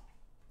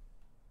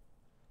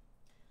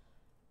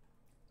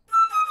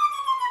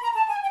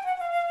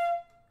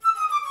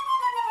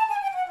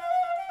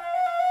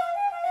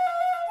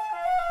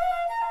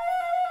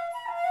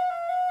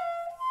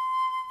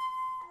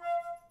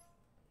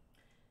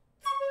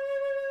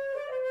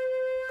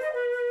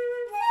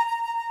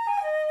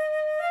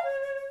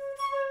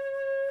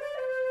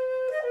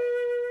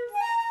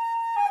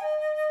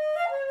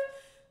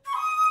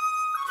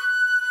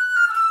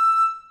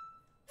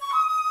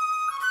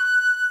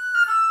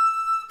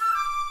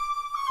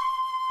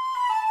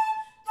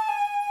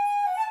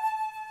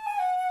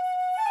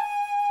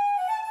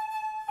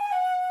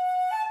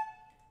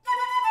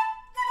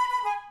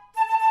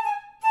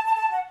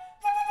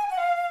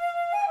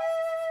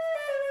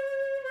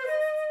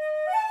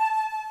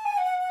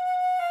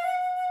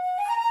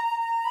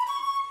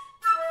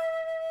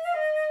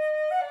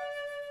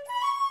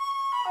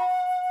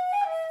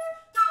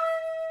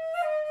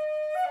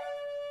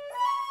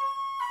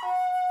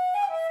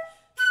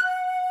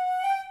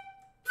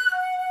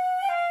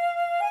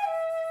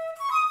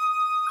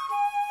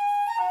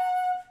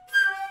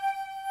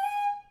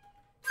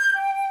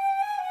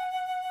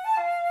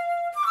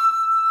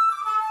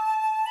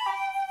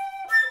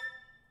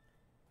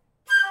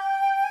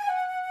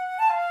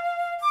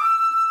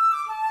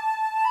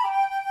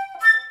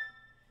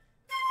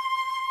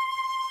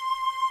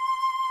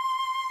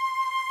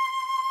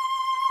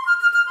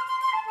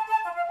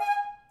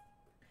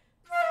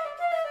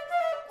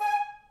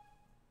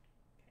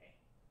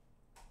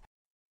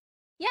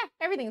 Yeah,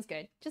 everything's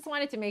good. Just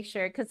wanted to make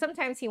sure because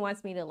sometimes he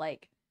wants me to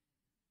like,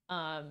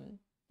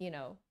 you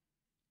know,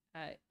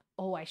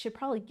 oh, I should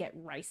probably get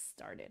rice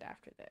started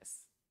after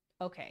this.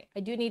 Okay,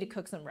 I do need to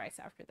cook some rice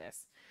after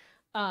this.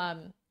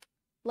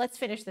 Let's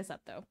finish this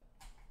up though.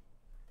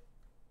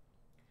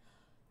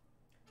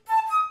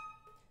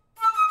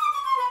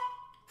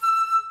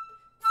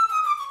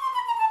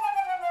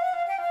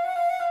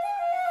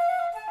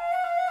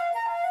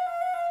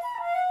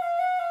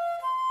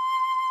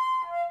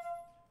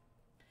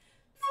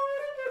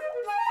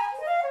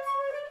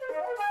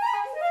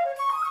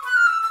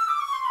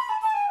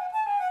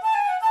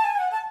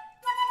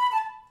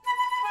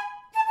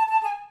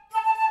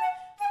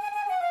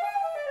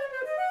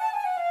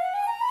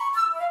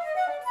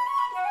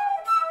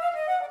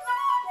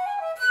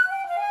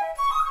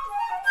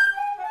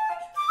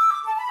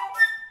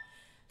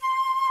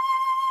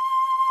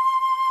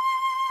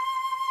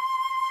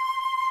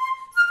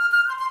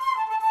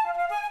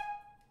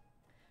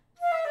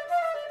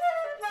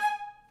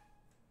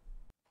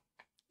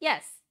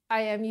 Yes,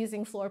 I am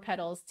using floor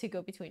pedals to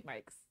go between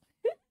mics.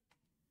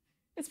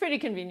 It's pretty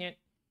convenient.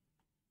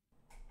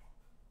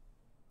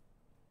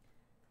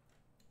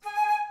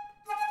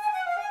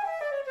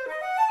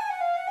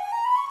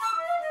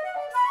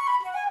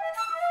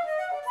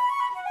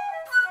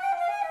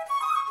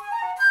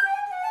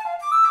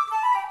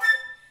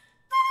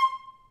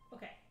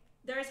 Okay,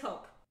 there is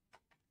hope.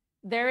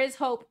 There is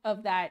hope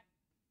of that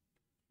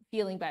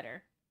feeling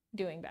better,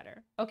 doing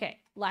better. Okay,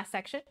 last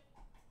section.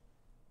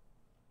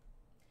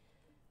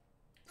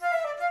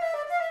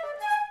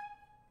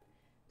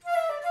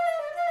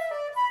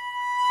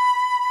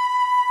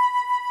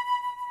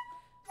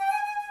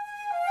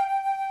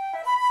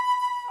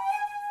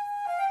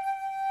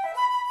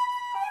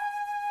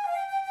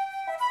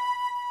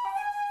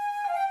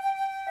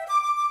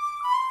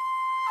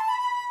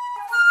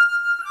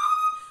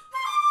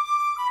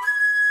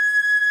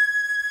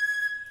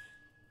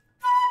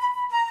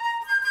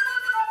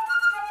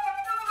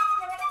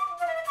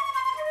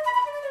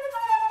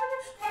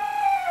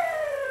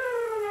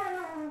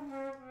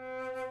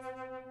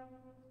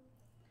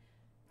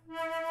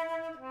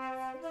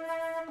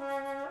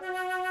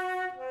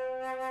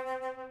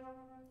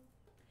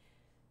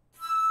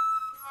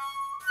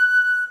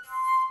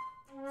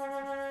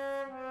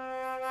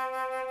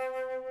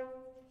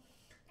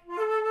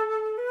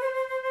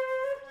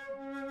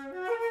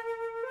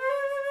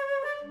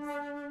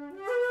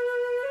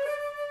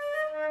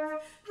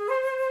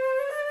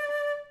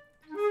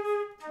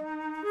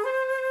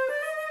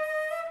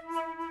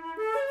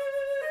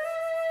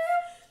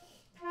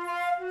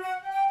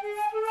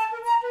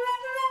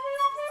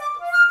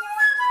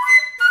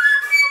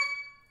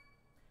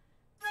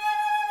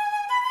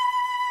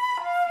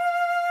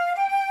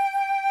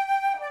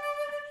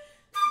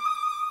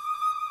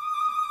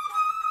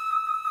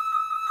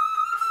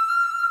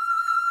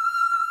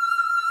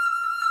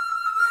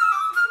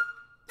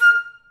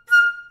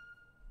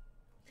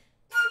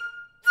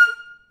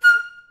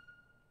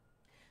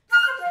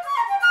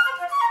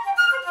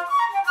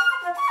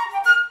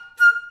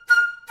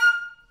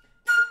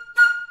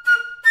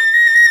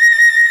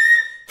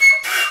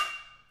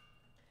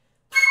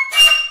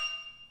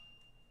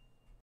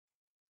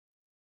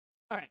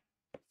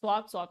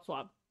 swab, swab,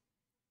 swab.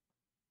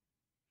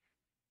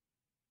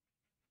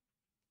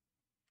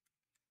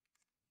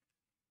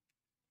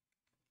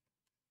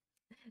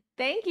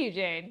 Thank you,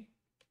 Jane.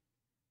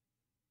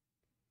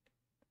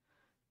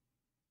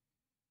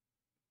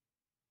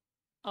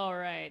 All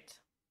right.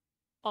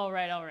 All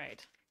right, all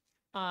right.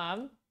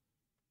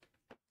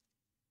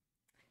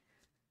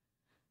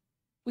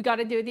 We got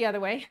to do it the other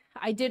way.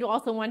 I did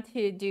also want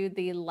to do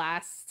the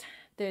last,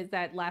 there's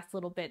that last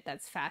little bit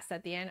that's fast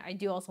at the end. I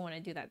do also want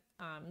to do that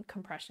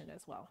compression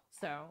as well.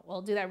 So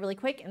we'll do that really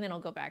quick and then I'll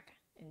go back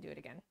and do it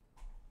again.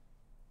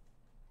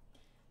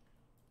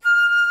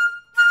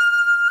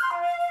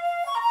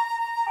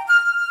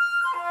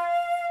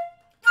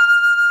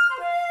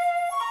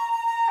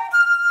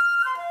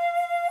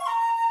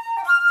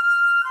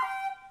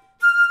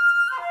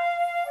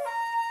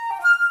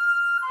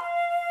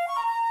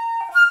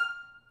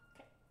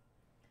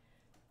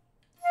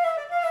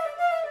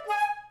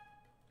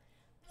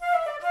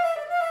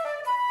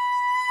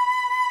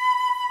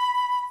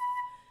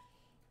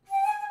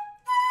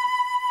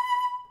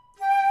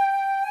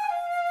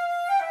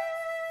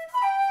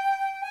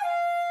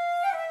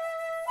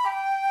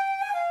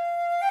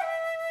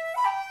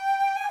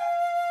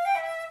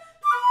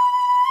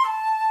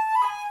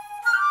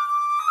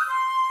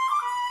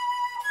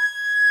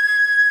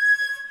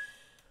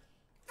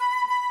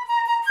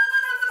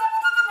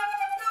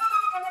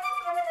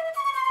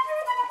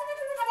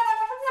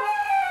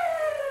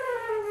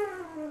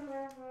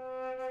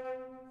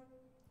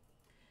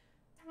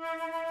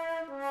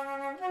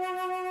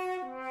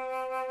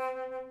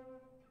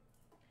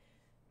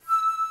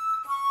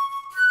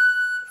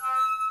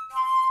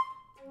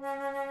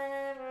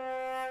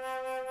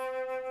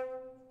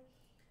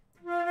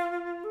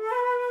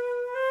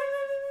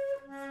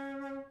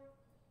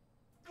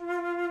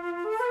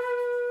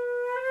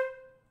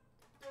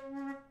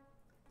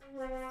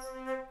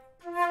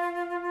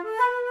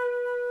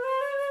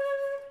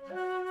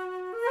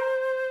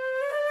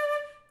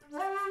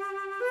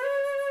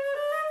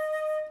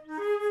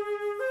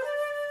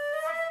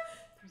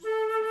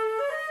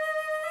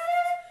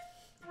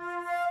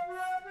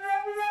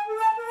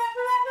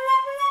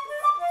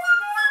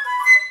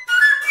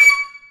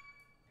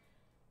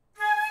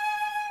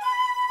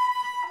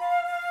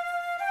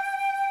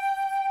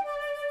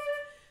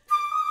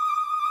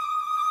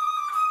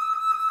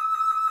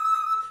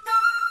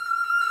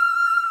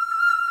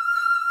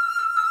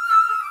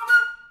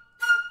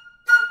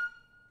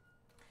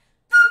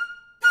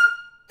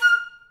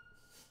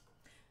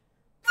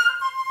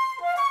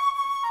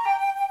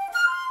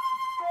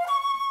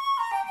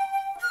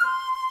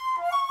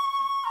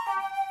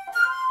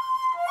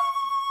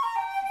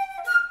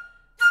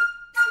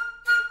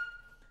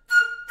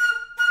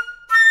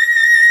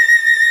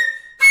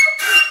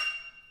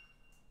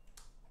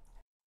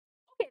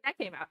 That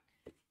came out.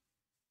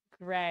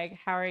 Greg,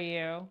 how are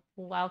you?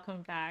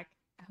 Welcome back.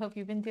 I hope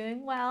you've been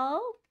doing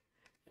well.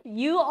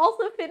 You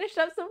also finished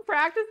up some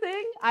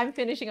practicing. I'm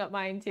finishing up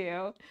mine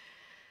too.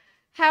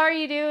 How are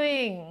you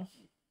doing?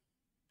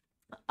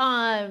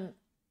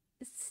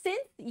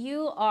 Since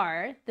you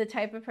are the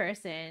type of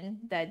person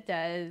that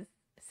does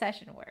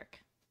session work,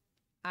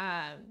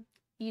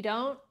 you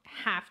don't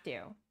have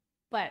to,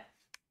 but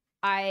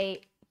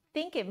I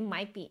think it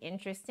might be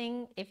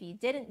interesting if you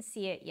didn't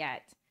see it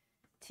yet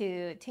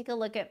to take a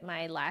look at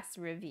my last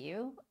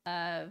review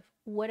of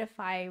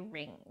Woodify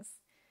rings.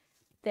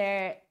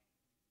 They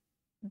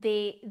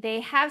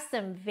have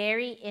some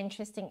very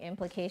interesting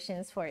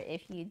implications for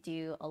if you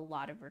do a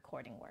lot of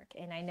recording work,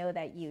 and I know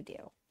that you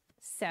do.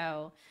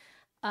 So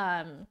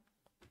I'll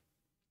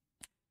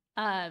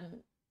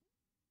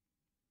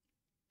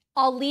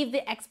leave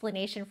the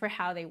explanation for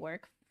how they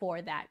work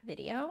for that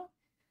video,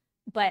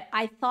 but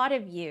I thought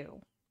of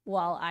you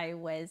while I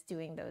was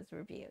doing those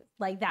reviews,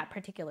 like that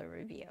particular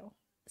review.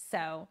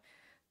 So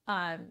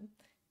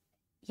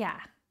yeah,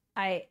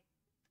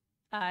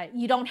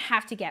 you don't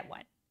have to get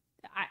one.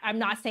 I'm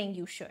not saying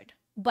you should,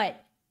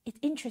 but it's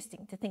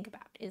interesting to think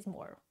about is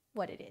more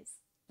what it is,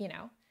 you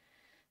know?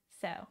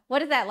 So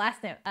what is that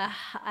last note?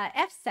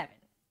 F7.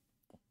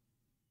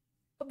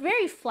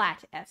 Very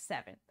flat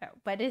F7 though,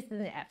 but it's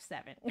an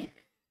F7.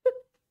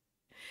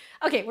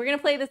 Okay, we're gonna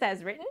play this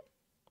as written.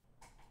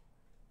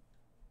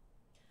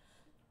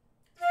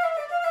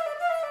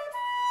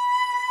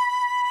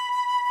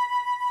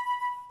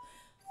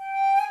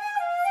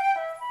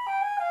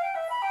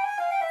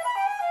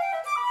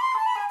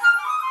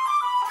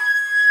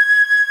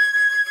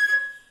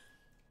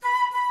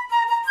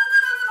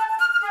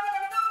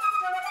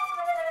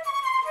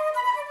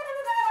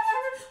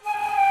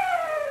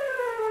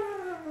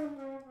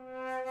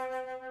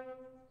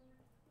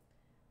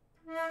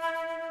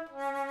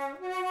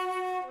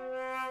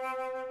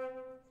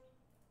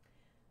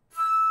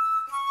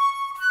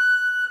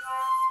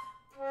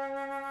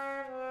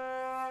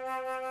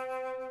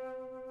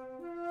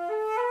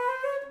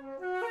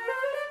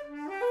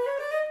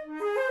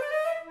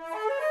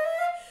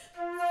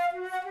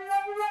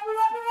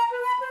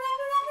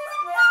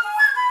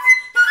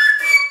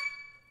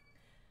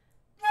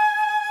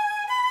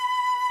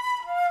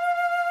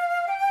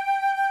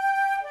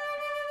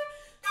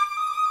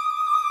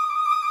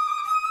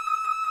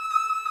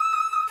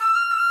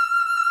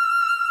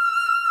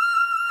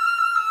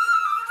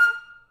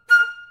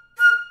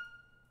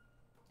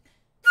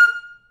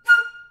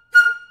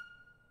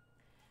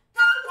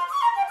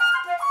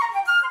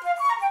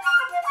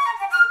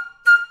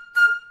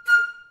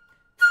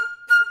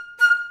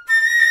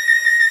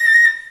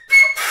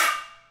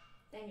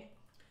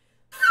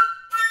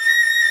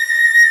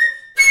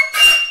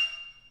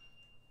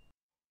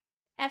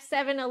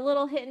 7 a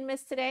little hit and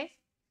miss today?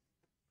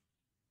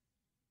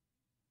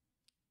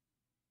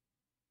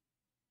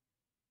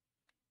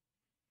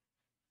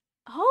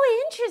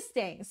 Oh,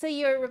 interesting. So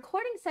your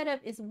recording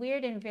setup is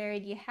weird and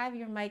varied. You have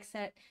your mic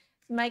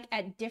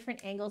at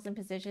different angles and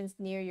positions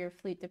near your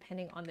flute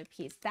depending on the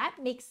piece. That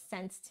makes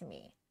sense to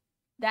me.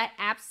 That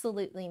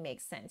absolutely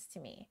makes sense to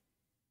me.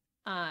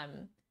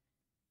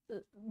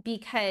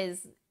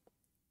 Because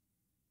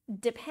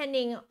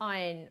depending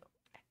on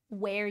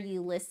where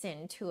you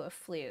listen to a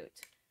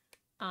flute,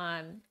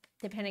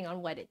 depending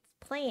on what it's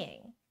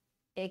playing,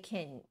 it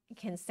can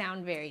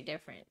sound very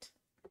different.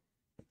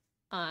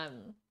 I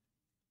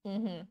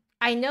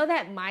know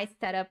that my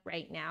setup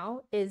right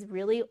now is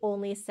really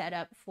only set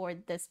up for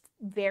this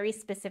very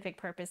specific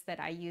purpose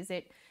that I use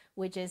it,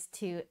 which is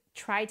to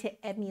try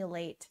to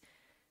emulate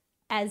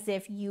as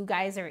if you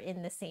guys are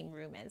in the same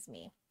room as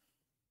me.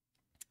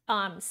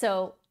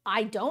 So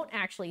I don't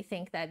actually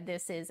think that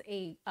this is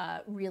a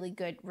really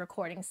good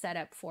recording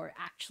setup for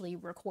actually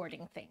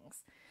recording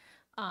things.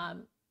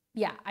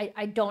 Yeah,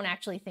 I don't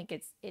actually think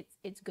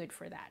it's good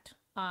for that.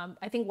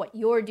 I think what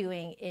you're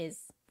doing is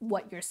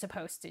what you're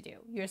supposed to do.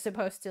 You're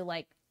supposed to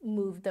like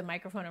move the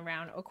microphone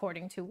around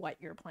according to what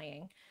you're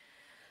playing.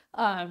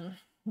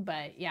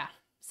 But yeah,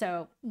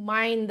 so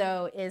mine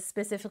though is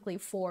specifically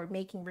for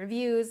making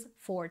reviews,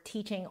 for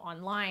teaching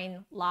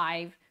online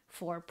live,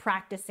 for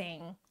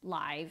practicing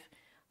live.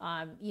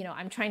 You know,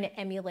 I'm trying to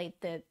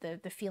emulate the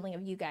feeling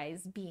of you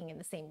guys being in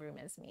the same room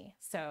as me.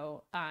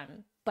 So,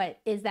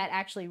 but is that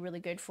actually really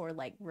good for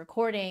like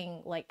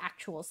recording, like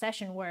actual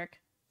session work?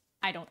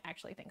 I don't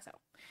actually think so.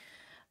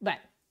 But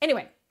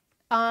anyway,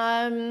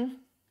 that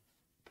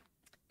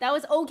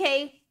was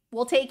okay.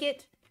 We'll take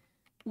it.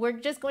 We're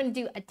just going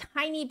to do a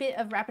tiny bit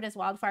of Rapid as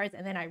Wildfires,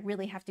 and then I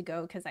really have to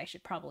go because I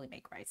should probably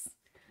make rice.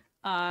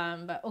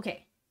 But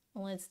okay,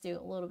 let's do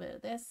a little bit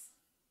of this.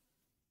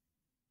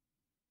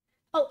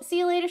 Oh, see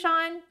you later,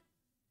 Sean.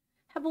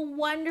 Have a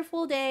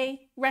wonderful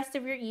day, rest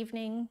of your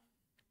evening.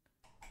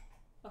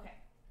 Okay.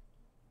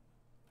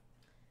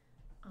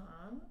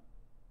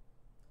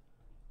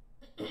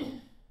 Here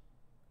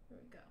we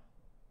go.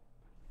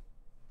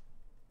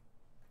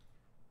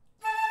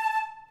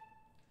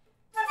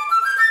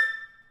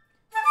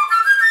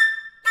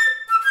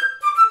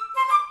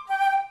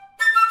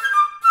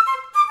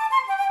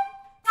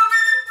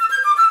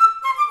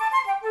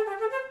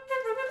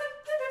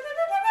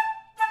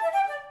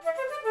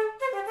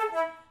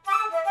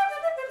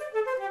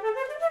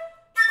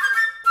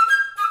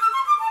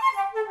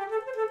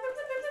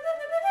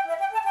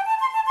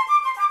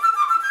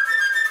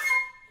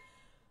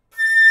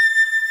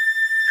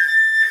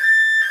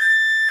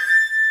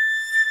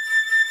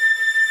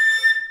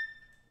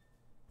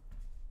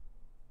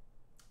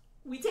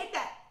 We take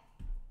that.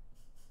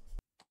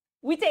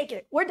 We take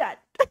it. We're done.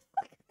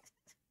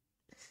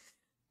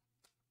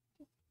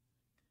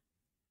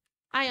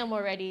 I am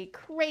already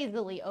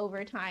crazily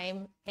over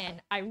time,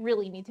 and I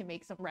really need to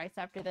make some rice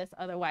after this.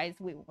 Otherwise,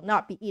 we will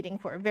not be eating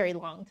for a very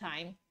long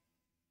time,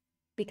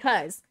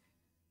 because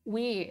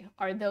we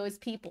are those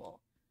people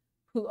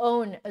who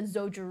own a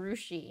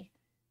Zojirushi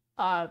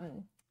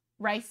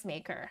rice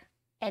maker,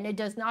 and it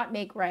does not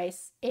make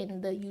rice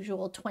in the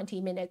usual 20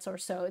 minutes or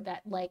so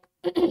that like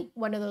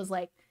one of those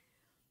like,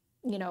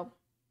 you know,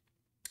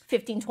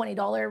 $15,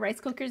 $20 rice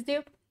cookers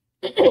do.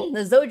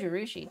 The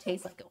Zojirushi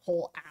takes like a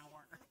whole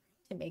hour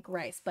to make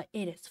rice, but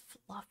it is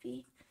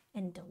fluffy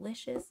and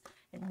delicious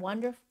and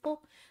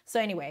wonderful. So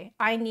anyway,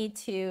 I need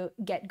to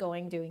get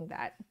going doing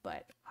that,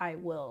 but I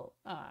will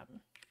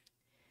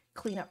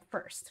clean up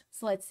first.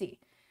 So let's see.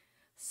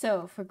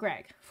 So for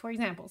Greg, for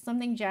example,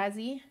 something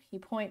jazzy, you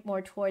point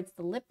more towards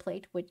the lip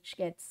plate, which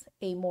gets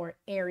a more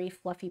airy,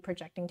 fluffy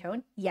projecting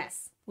tone.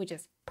 Yes, which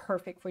is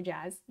perfect for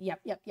jazz.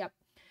 Yep.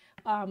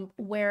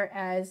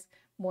 Whereas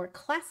more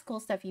classical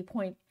stuff, you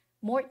point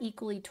more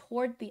equally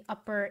toward the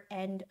upper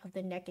end of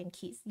the neck and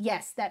keys.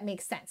 Yes, that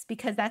makes sense,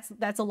 because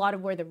that's a lot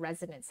of where the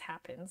resonance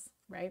happens,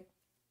 right?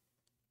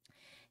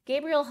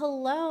 Gabriel,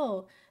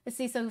 hello. Let's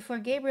see. So for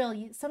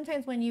Gabriel,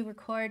 sometimes when you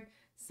record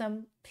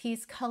some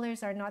piece,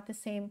 colors are not the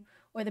same,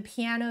 or the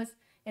pianos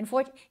and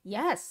forte.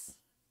 Yes.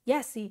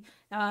 See,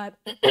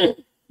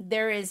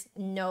 there is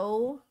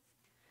no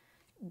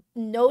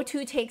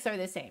two takes are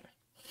the same.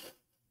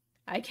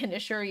 I can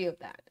assure you of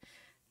that.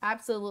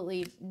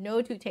 Absolutely,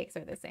 no two takes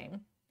are the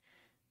same.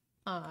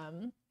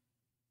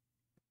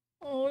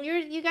 Oh,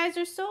 you guys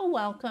are so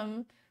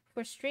welcome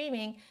for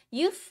streaming.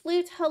 You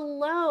Flute,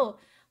 hello.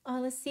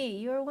 Let's see.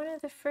 You're one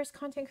of the first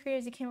content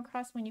creators you came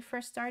across when you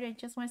first started.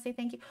 Just want to say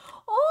thank you.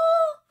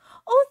 Oh,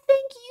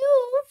 thank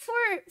you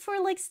for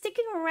like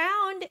sticking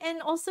around,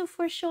 and also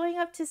for showing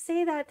up to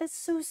say that. That's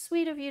so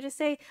sweet of you to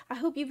say. I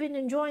hope you've been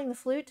enjoying the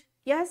flute.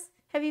 Yes?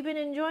 Have you been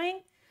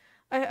enjoying?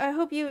 I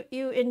hope you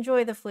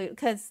enjoy the flute,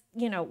 because,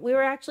 you know, we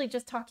were actually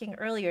just talking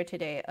earlier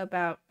today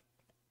about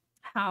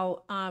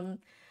how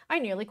I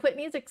nearly quit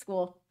music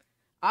school.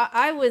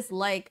 I was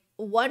like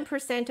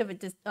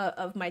 1%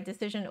 of my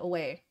decision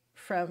away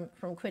from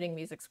quitting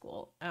music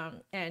school.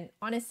 And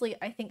honestly,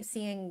 I think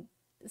seeing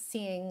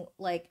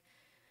like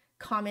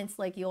comments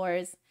like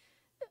yours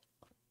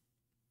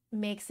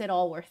makes it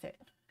all worth it.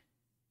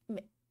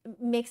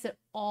 Makes it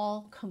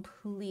all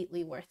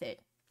completely worth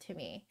it to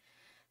me.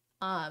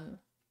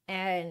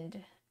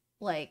 And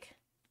like,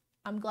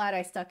 I'm glad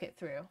I stuck it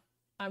through.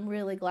 I'm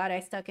really glad I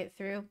stuck it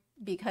through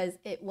because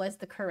it was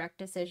the correct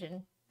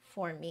decision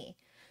for me.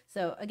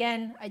 So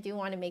again, I do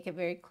want to make it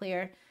very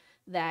clear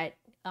that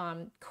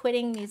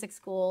quitting music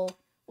school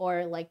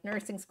or like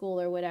nursing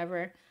school or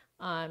whatever,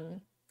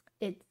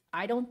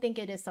 I don't think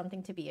it is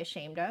something to be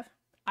ashamed of.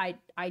 I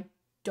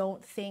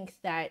don't think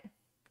that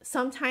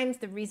sometimes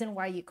the reason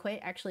why you quit,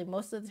 actually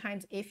most of the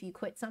times if you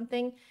quit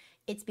something,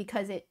 it's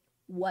because it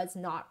was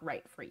not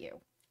right for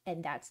you.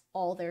 And that's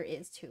all there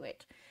is to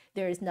it.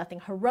 There is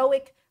nothing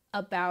heroic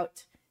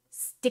about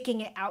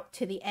sticking it out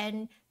to the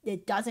end.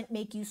 It doesn't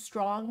make you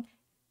strong.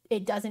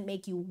 It doesn't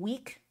make you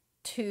weak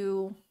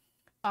to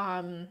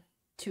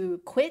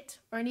quit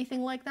or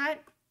anything like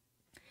that.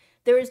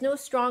 There is no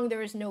strong,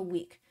 there is no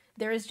weak.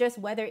 There is just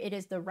whether it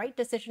is the right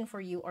decision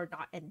for you or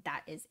not, and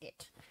that is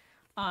it.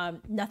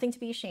 Nothing to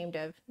be ashamed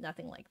of,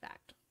 nothing like that.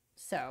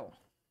 So,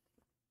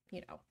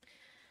 you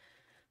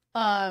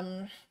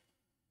know.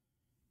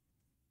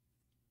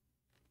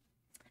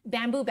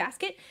 Bamboo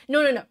basket?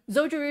 No.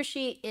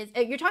 Zojirushi is,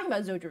 you're talking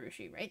about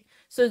Zojirushi, right?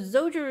 So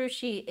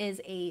Zojirushi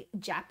is a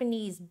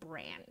Japanese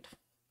brand.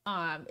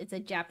 It's a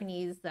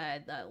Japanese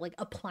like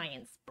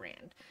appliance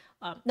brand.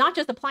 Not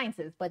just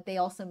appliances, but they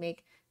also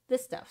make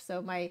this stuff.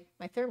 So my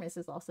thermos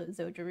is also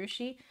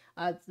Zojirushi.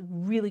 It's a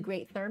really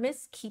great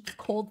thermos. Keeps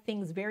cold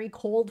things very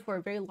cold for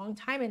a very long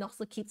time, and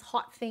also keeps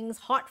hot things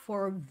hot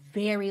for a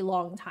very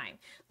long time.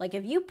 Like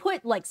if you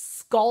put like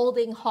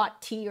scalding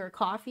hot tea or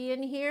coffee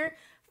in here,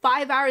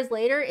 5 hours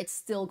later, it's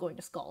still going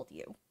to scald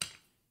you.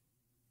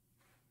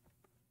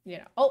 You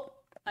know, oh,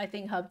 I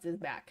think Hubs is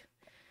back.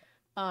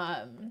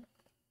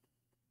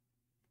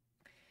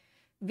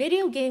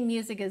 Video game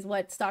music is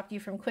what stopped you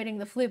from quitting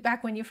the flute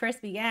back when you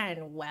first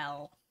began.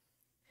 Well,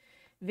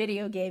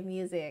 video game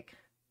music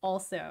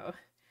also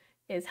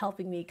is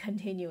helping me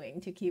continuing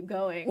to keep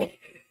going.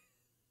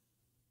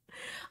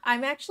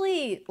 I'm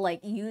actually like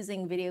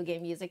using video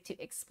game music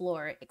to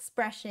explore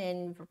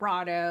expression,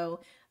 vibrato,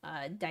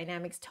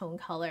 dynamics, tone,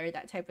 color,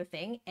 that type of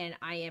thing. And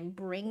I am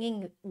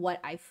bringing what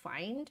I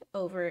find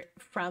over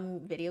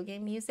from video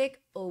game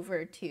music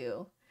over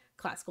to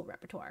classical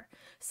repertoire.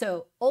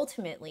 So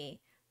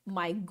ultimately,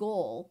 my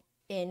goal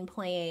in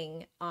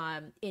playing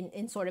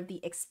in sort of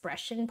the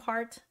expression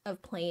part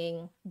of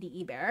playing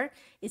the Ibert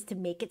is to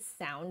make it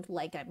sound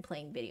like I'm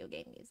playing video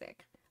game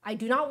music. I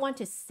do not want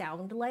to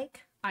sound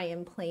like I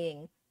am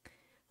playing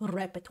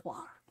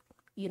repertoire,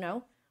 you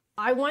know?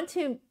 I want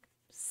to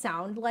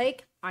sound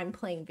like I'm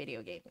playing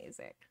video game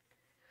music.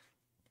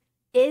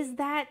 Is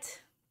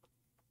that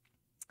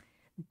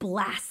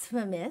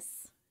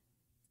blasphemous?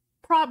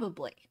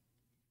 Probably.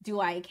 Do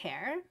I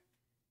care?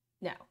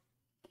 No.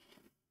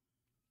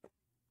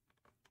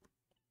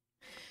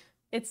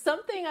 It's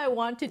something I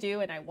want to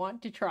do and I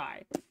want to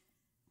try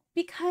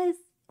because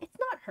it's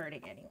not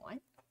hurting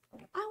anyone.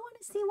 I want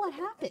to see what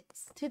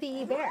happens to the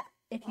Ibert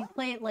if you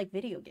play it like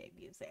video game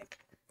music.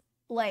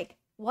 Like,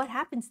 what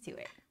happens to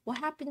it? What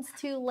happens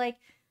to like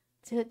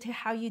to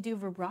how you do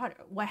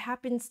vibrato? What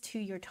happens to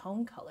your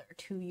tone color,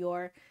 to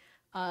your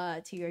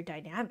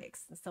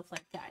dynamics and stuff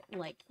like that?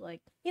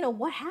 Like you know,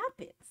 what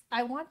happens?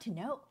 I want to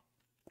know.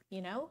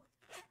 You know,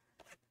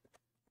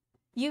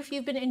 you've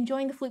been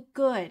enjoying the flute,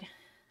 good.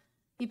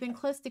 You've been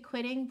close to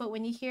quitting, but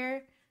when you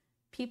hear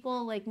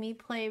people like me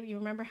play, you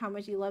remember how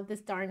much you love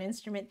this darn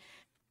instrument.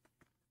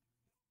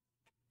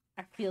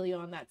 I feel you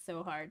on that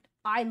so hard.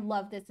 I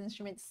love this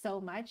instrument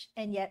so much,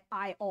 and yet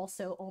I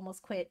also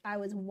almost quit. I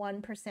was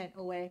 1%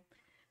 away.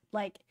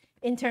 Like,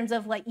 in terms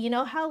of like, you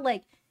know how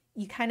like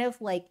you kind of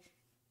like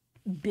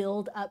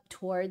build up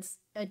towards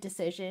a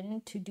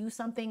decision to do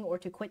something or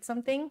to quit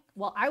something?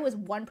 Well, I was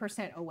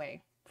 1%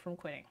 away from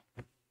quitting.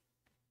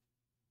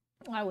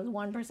 I was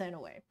 1%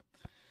 away.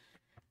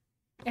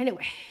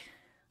 Anyway,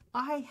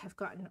 I have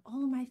gotten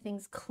all of my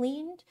things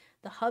cleaned.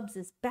 The Hubs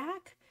is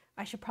back.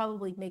 I should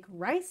probably make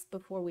rice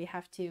before we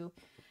have to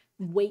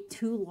wait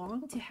too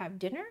long to have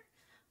dinner.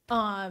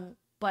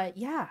 But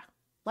yeah,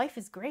 life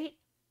is great.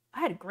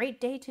 I had a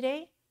great day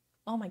today.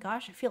 Oh my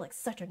gosh, I feel like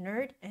such a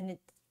nerd, and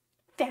it's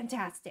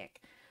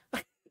fantastic.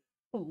 I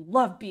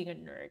love being a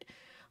nerd.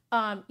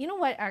 You know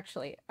what,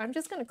 actually, I'm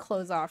just gonna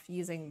close off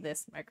using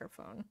this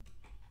microphone.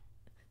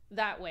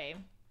 That way,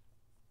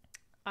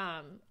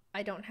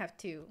 I don't have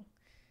to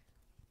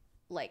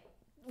like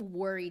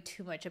worry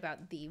too much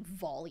about the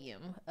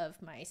volume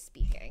of my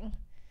speaking.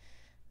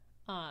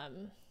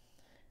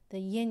 The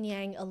yin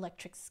yang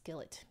electric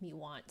skillet me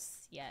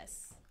wants.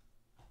 Yes.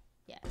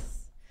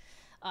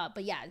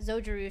 But yeah,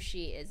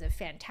 Zojirushi is a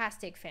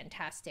fantastic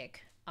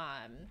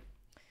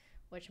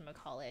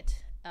whatchamacallit,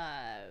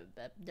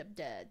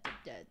 the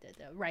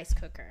rice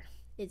cooker.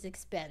 It's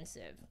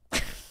expensive.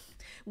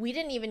 We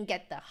didn't even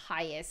get the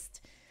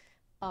highest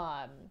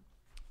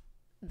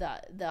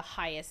the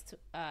highest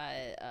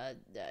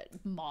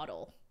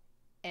model,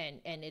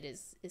 and it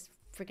is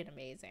freaking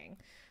amazing.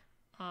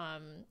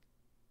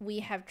 we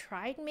have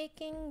tried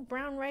making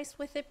brown rice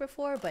with it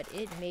before, but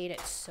it made it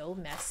so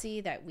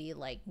messy that we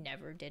like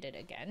never did it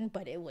again.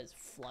 But it was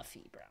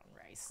fluffy brown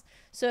rice.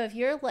 So if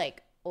you're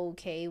like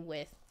okay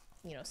with,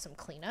 you know, some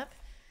cleanup,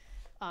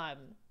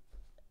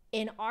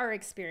 in our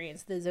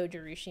experience, the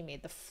zojirushi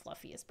made the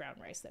fluffiest brown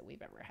rice that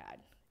we've ever had.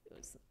 It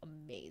was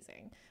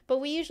amazing. But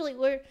we usually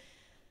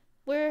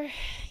we're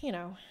you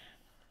know,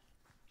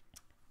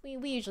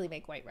 we usually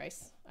make white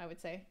rice, I would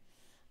say.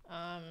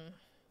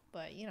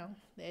 But you know,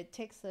 it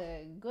takes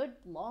a good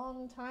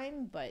long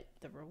time, but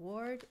the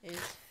reward is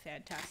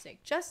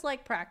fantastic. Just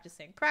like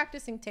practicing.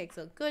 Practicing takes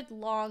a good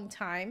long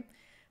time,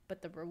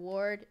 but the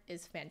reward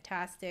is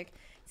fantastic.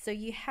 So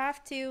you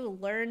have to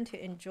learn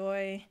to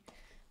enjoy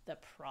the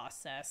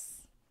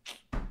process.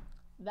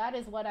 That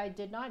is what I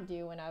did not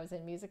do when I was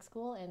in music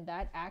school, and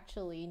that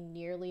actually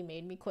nearly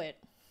made me quit.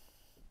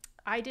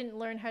 I didn't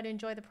learn how to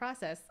enjoy the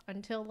process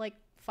until like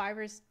 5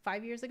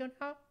 years ago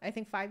now. I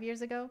think 5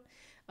 years ago,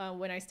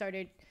 when I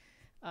started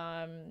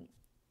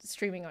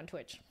streaming on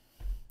Twitch.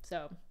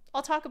 So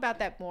I'll talk about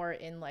that more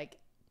in like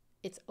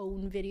its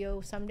own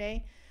video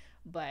someday.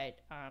 But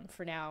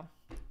for now,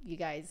 you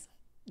guys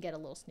get a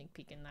little sneak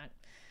peek in that.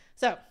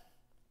 So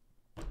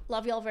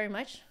love y'all very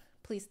much.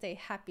 Please stay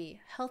happy,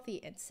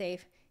 healthy, and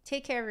safe.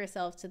 Take care of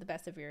yourselves to the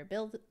best of your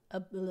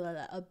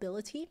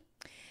ability.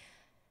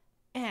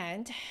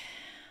 And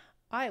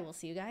I will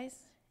see you guys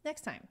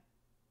next time,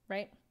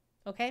 right?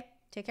 Okay?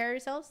 Take care of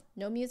yourselves.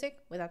 No music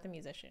without the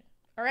musician.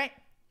 All right?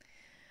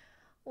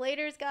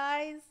 Laters,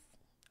 guys.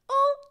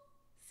 Oh,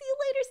 see you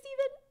later,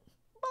 Steven.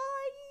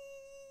 Bye.